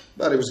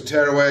 But it was a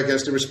tearaway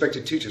against a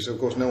respected teacher, so of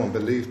course no one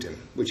believed him,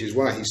 which is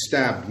why he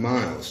stabbed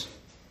Miles.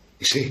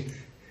 You see,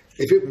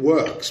 if it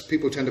works,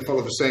 people tend to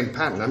follow the same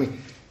pattern. I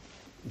mean,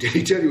 did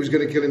he tell you he was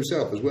going to kill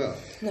himself as well?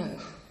 No.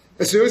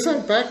 A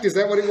suicide pact? Is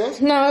that what it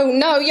was? No,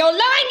 you're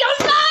lying!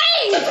 You're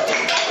lying!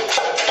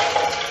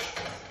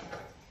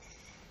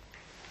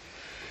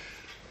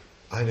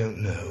 I don't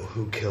know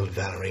who killed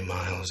Valerie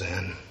Miles,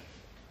 Anne.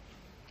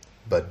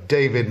 But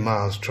David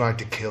Miles tried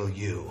to kill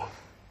you.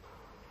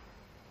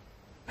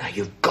 Now,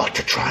 you've got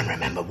to try and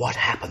remember what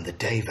happened the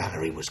day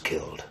Valerie was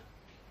killed.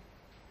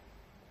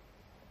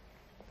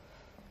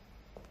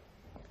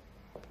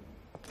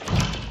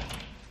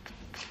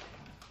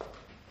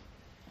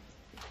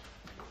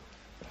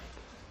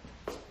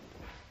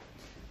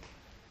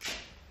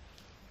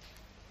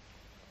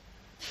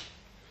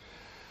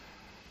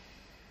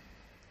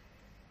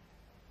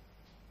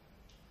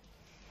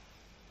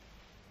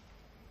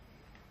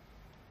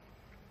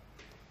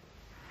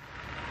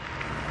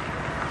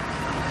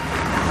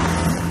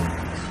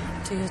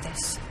 Do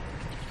this.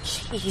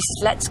 Please,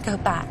 let's go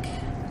back.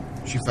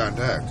 She found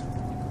out.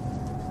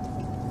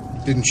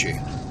 Didn't she?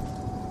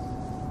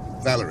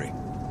 Valerie.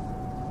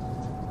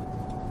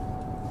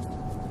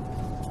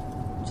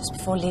 Just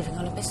before leaving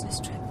on a business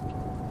trip.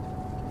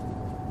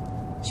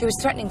 She was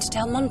threatening to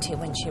tell Monty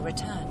when she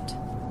returned.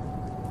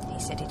 He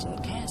said he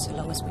didn't care so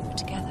long as we were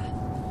together.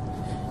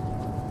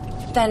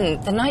 Then,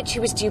 the night she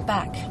was due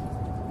back,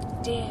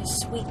 dear,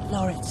 sweet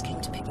Lawrence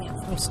came to pick me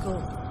up from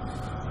school.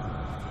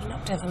 He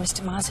knocked over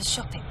Mr. Miles's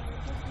shopping.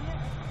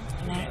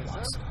 And there it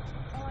was.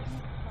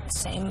 The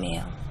same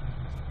meal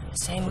and the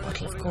same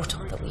bottle of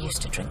Cortot that we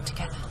used to drink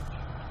together.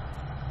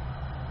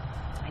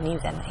 I knew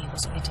then that he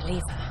wasn't going to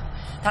leave her.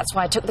 That's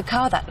why I took the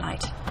car that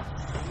night.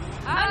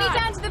 Only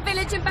down to the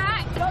village and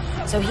back.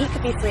 So he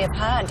could be free of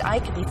her and I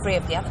could be free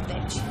of the other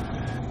bitch.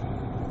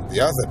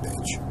 The other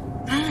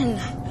bitch?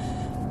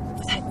 Anne!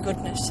 With her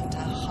goodness and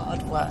her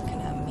hard work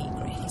and her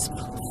migraines.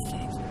 Poor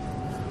thing.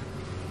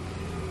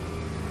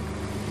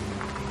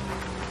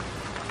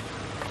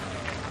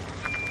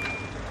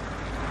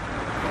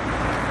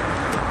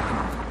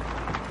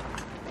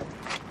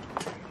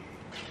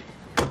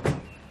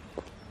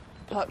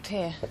 Parked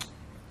here.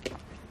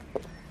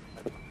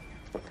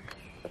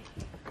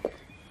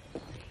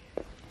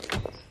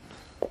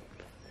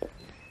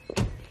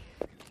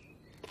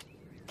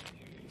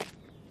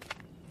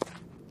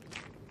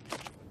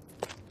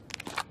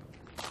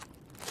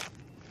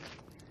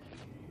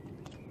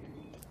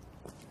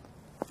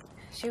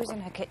 She was in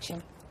her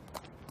kitchen.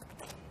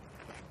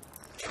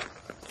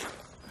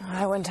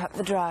 I went up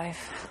the drive.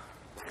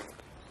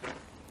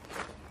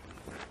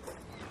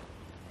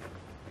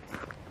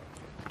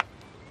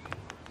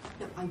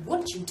 I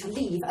want you to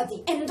leave at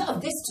the end of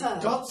this term.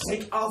 For God's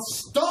sake, I'll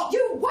stop!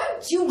 You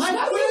won't! You I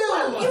know will.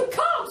 you won't! You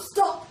can't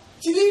stop!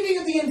 She's leaving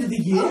at the end of the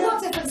year. Oh,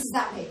 what difference does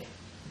that make?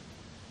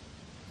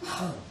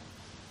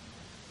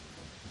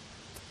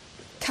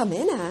 Come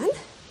in, Anne.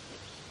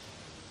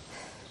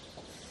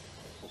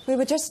 We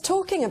were just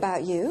talking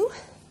about you.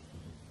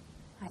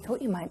 I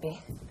thought you might be.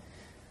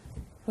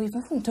 We've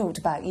often talked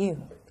about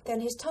you.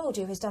 Then he's told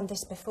you he's done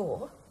this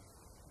before?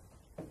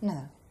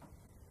 No.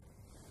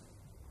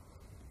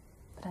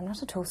 But I'm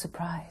not at all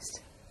surprised.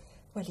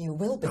 Well, you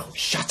will be. Oh,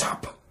 shut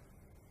up!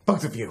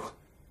 Both of you.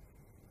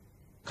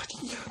 God,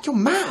 you're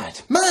mad.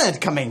 Mad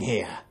coming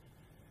here.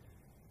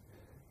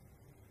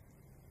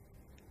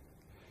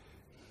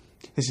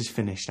 This is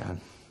finished, Anne.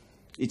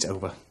 It's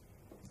over.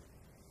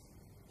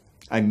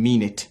 I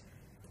mean it.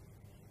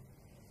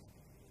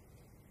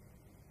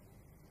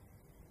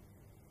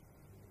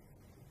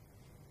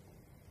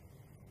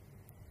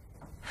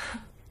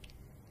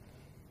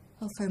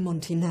 I'll phone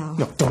Monty now.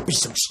 No, don't be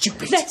so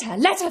stupid. Let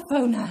her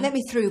phone her. Let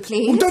me through,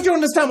 please. Well, don't you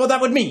understand what that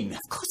would mean?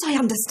 Of course I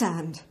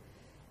understand.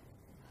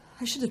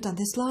 I should have done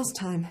this last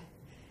time.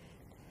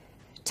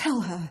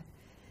 Tell her.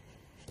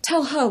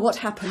 Tell her what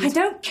happened. I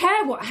don't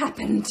care what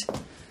happened.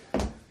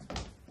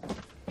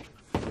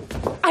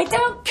 I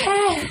don't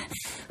care.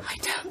 I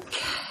don't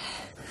care.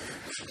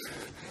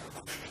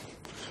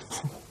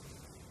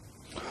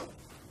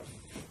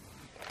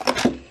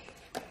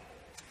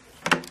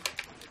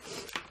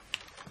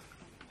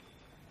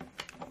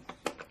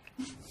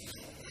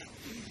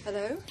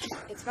 Hello?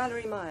 It's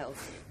Valerie Miles.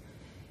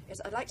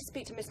 Yes, I'd like to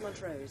speak to Miss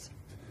Montrose.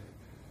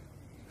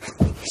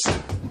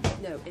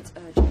 No, it's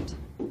urgent.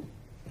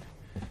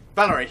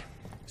 Valerie,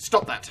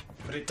 stop that.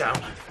 Put it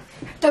down.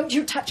 Don't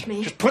you touch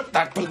me. Just put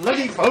that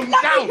bloody phone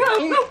Let down. me go.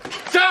 No.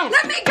 Down.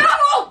 Let me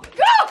go!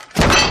 Go!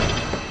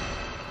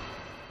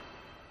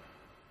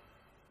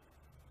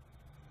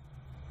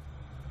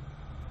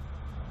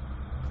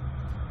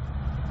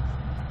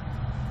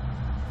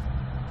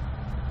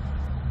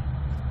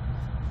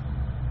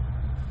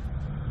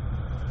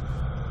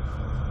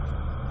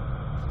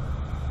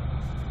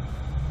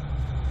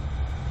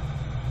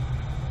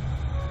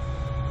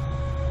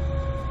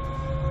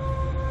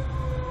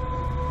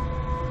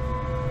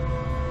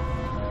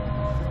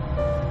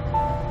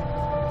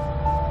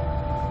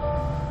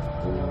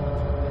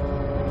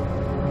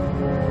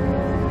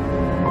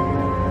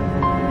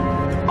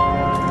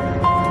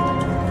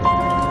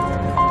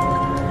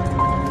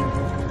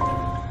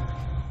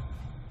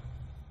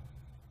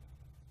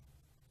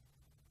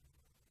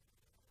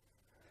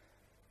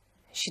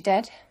 she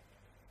dead?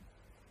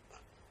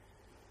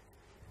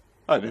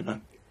 I don't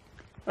know.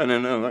 I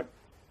don't know.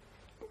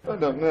 I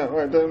don't know.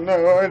 I don't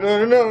know. I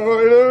don't know.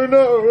 I don't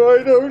know.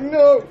 I don't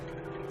know.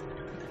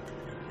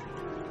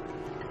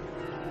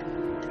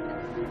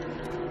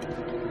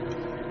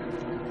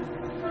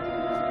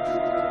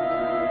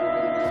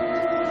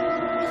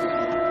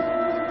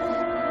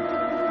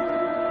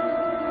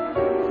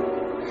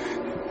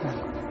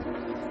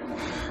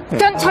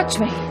 Don't touch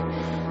me!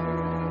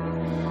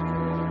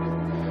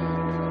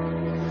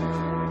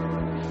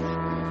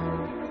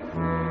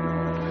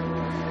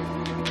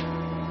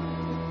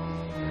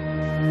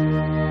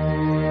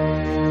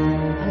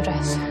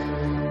 Undress.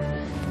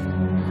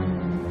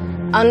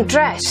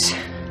 Undress!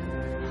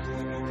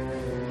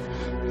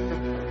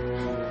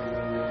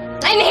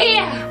 In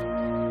here!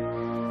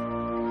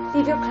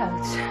 Leave your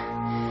clothes.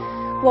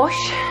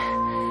 Wash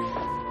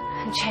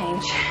and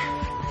change.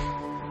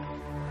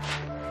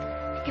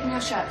 Give me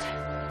your shirt.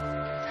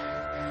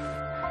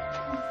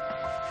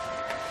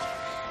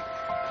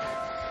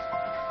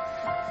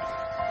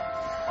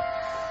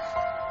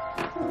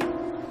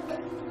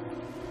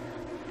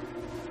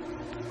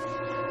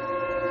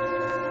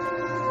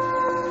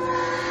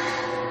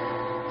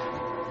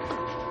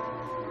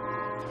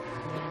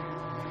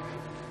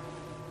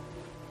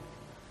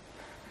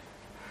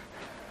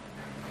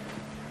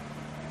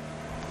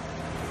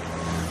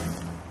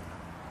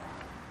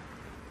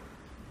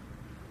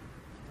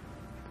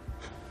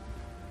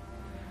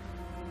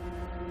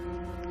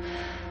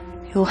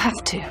 You'll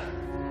have to.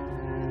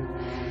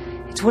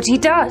 It's what he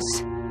does.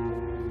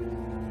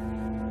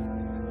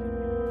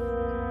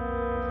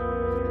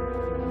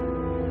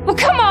 Well,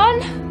 come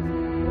on!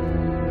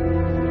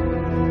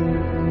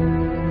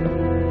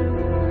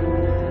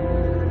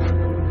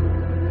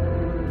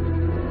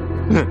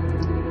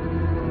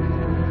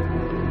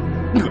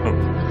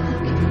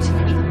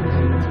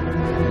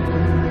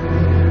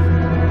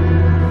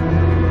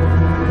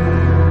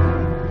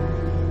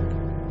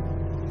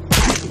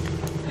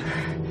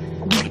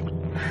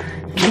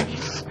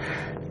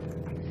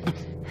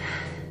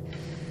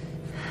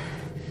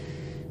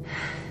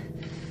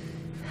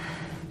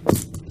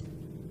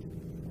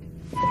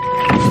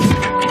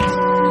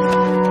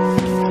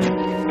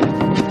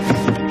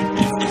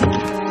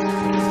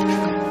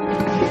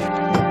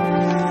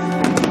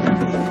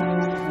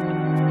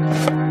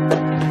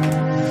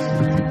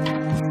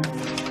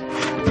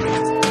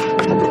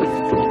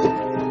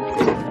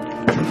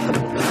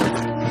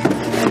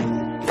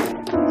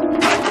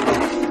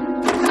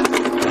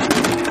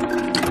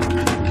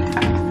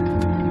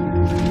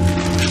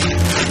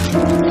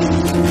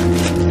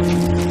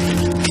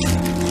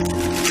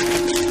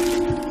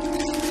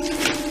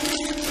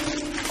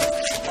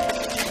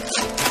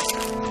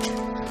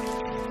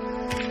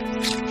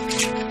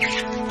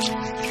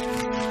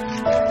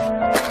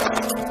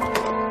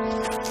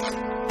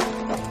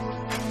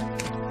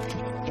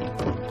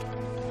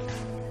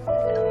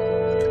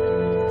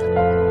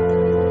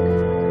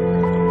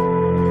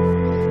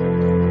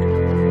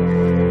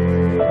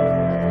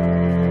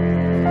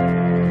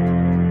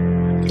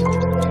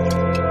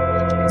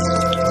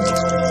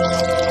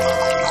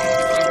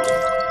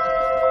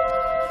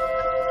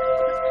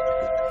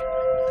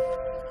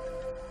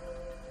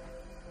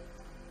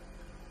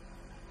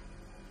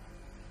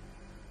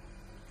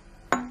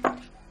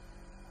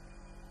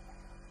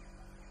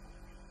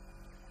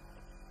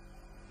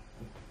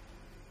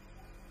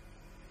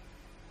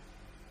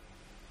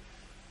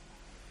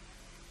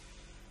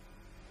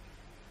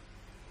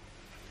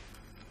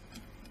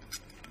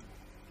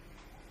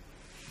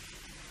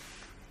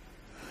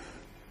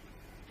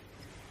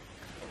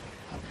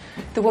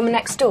 The woman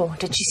next door,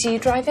 did she see you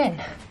drive in?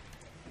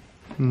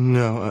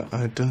 No,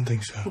 I don't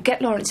think so. Well,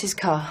 get Lawrence's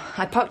car.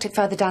 I parked it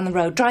further down the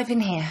road. Drive in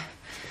here.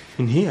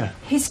 In here?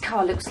 His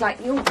car looks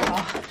like your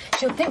car.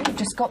 She'll think you've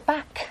just got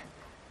back.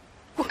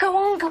 Well,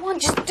 go on,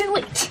 just do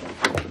it.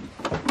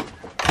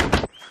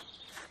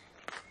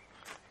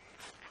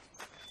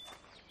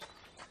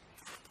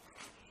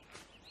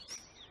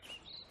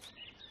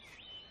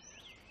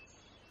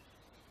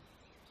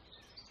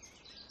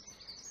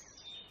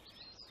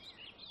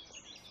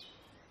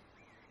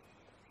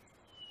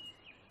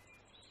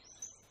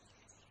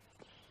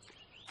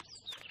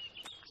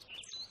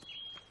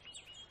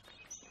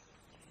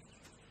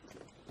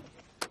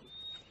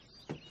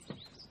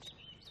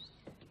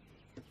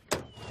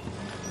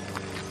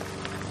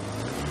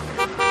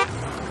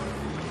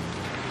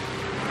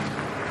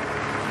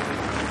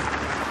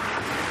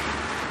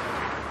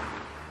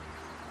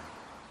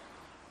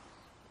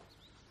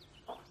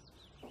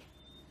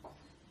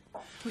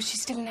 Was she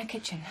still in her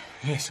kitchen?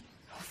 Yes.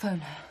 I'll phone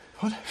her.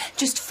 What?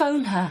 Just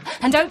phone her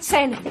and don't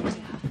say anything to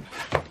her.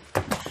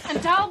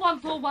 And dial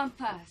 141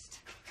 first.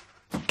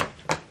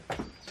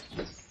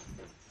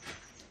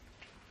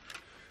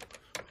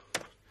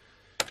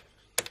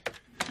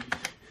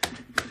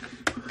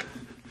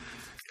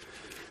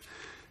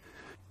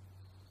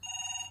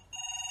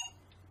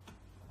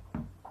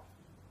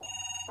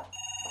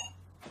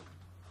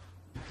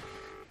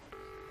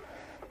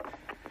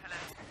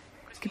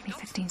 Give me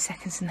 15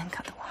 seconds and then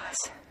cut the wires.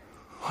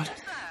 What?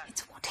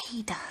 It's what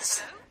he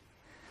does.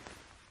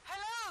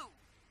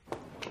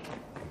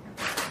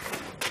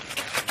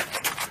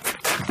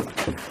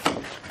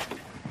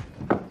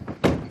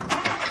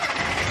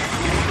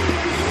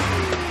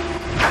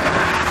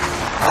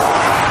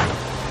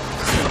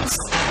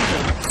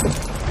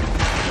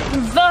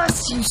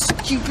 Reverse, you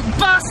stupid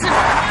bastard!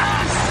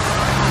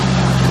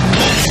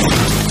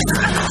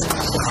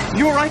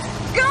 You alright?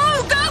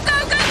 Go, go, go,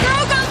 go, go,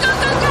 go, go,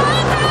 go,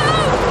 go, go!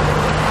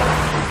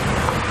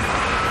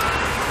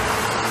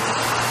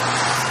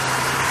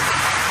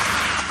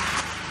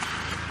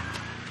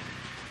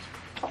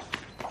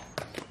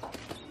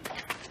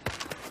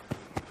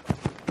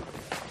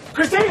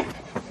 Christine!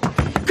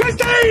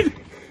 Christine!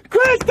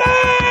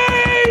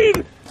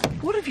 Christine!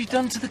 What have you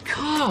done to the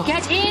car?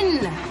 Get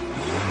in!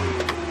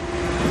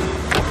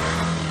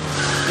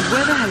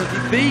 Where the hell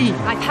have you been?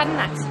 I've had an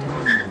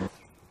accident.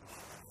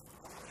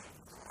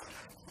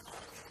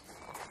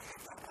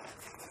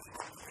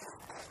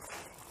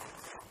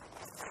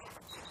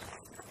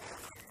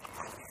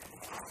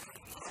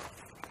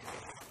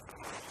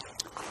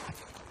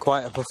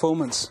 Quite a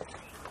performance.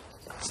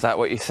 Is that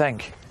what you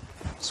think?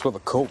 That's what the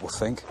court will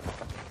think.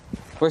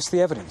 Where's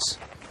the evidence?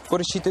 What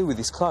did she do with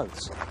his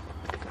clothes?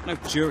 No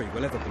jury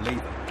will ever believe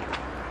it.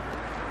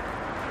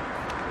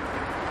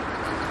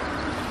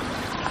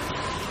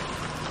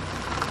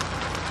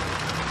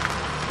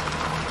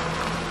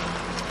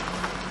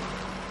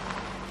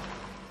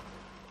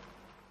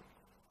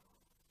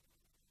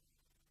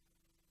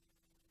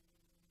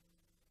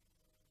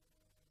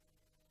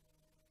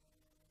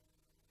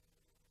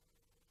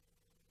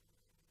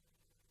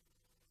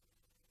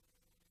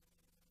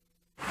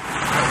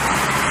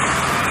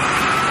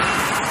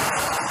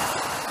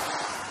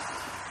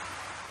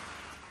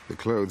 The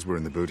clothes were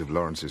in the boot of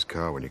Lawrence's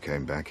car when you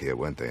came back here,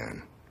 weren't they,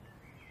 Anne?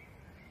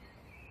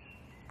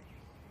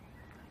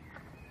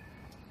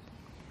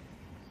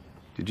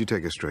 Did you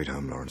take her straight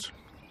home, Lawrence?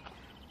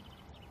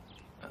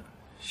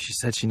 She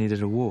said she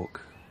needed a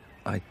walk.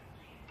 I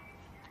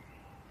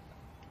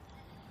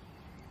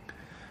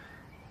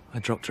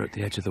dropped her at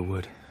the edge of the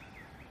wood.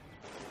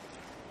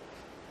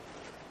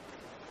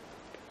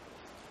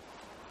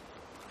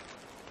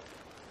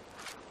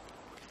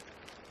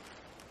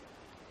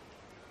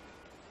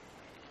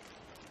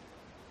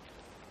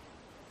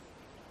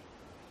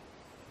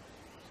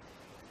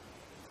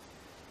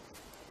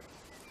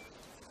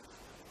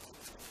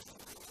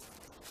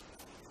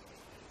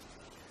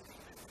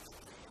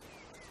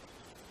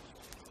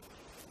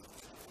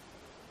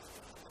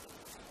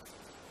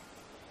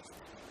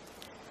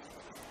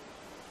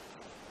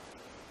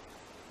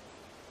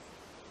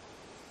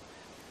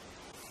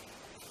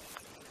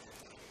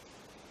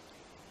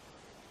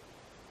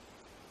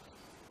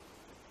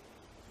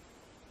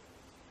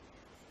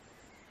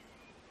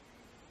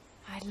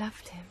 I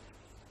loved him.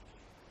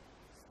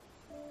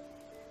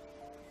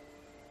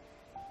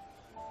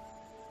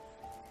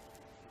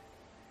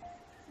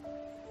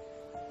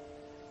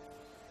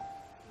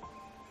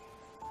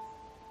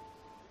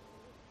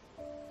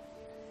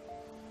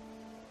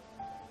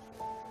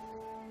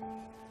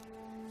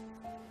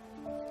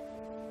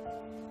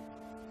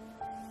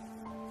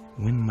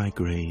 When my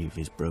grave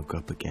is broke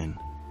up again,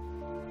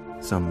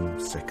 some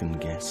second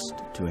guest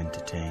to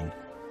entertain,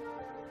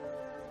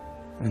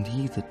 and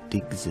he that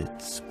digs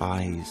it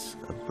spies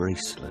a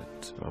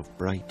bracelet of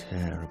bright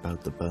hair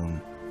about the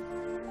bone,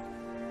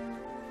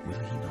 will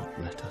he not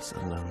let us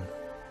alone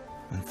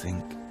and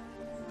think that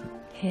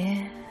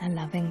Here a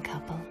loving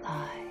couple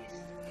lies.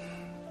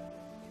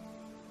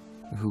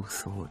 who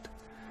thought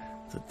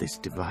that this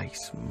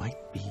device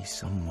might be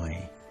some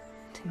way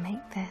To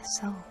make their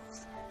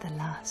souls the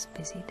last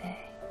busy day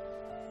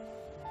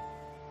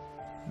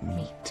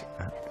meet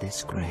at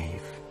this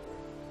grave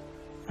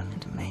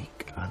and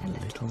make a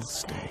little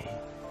stay.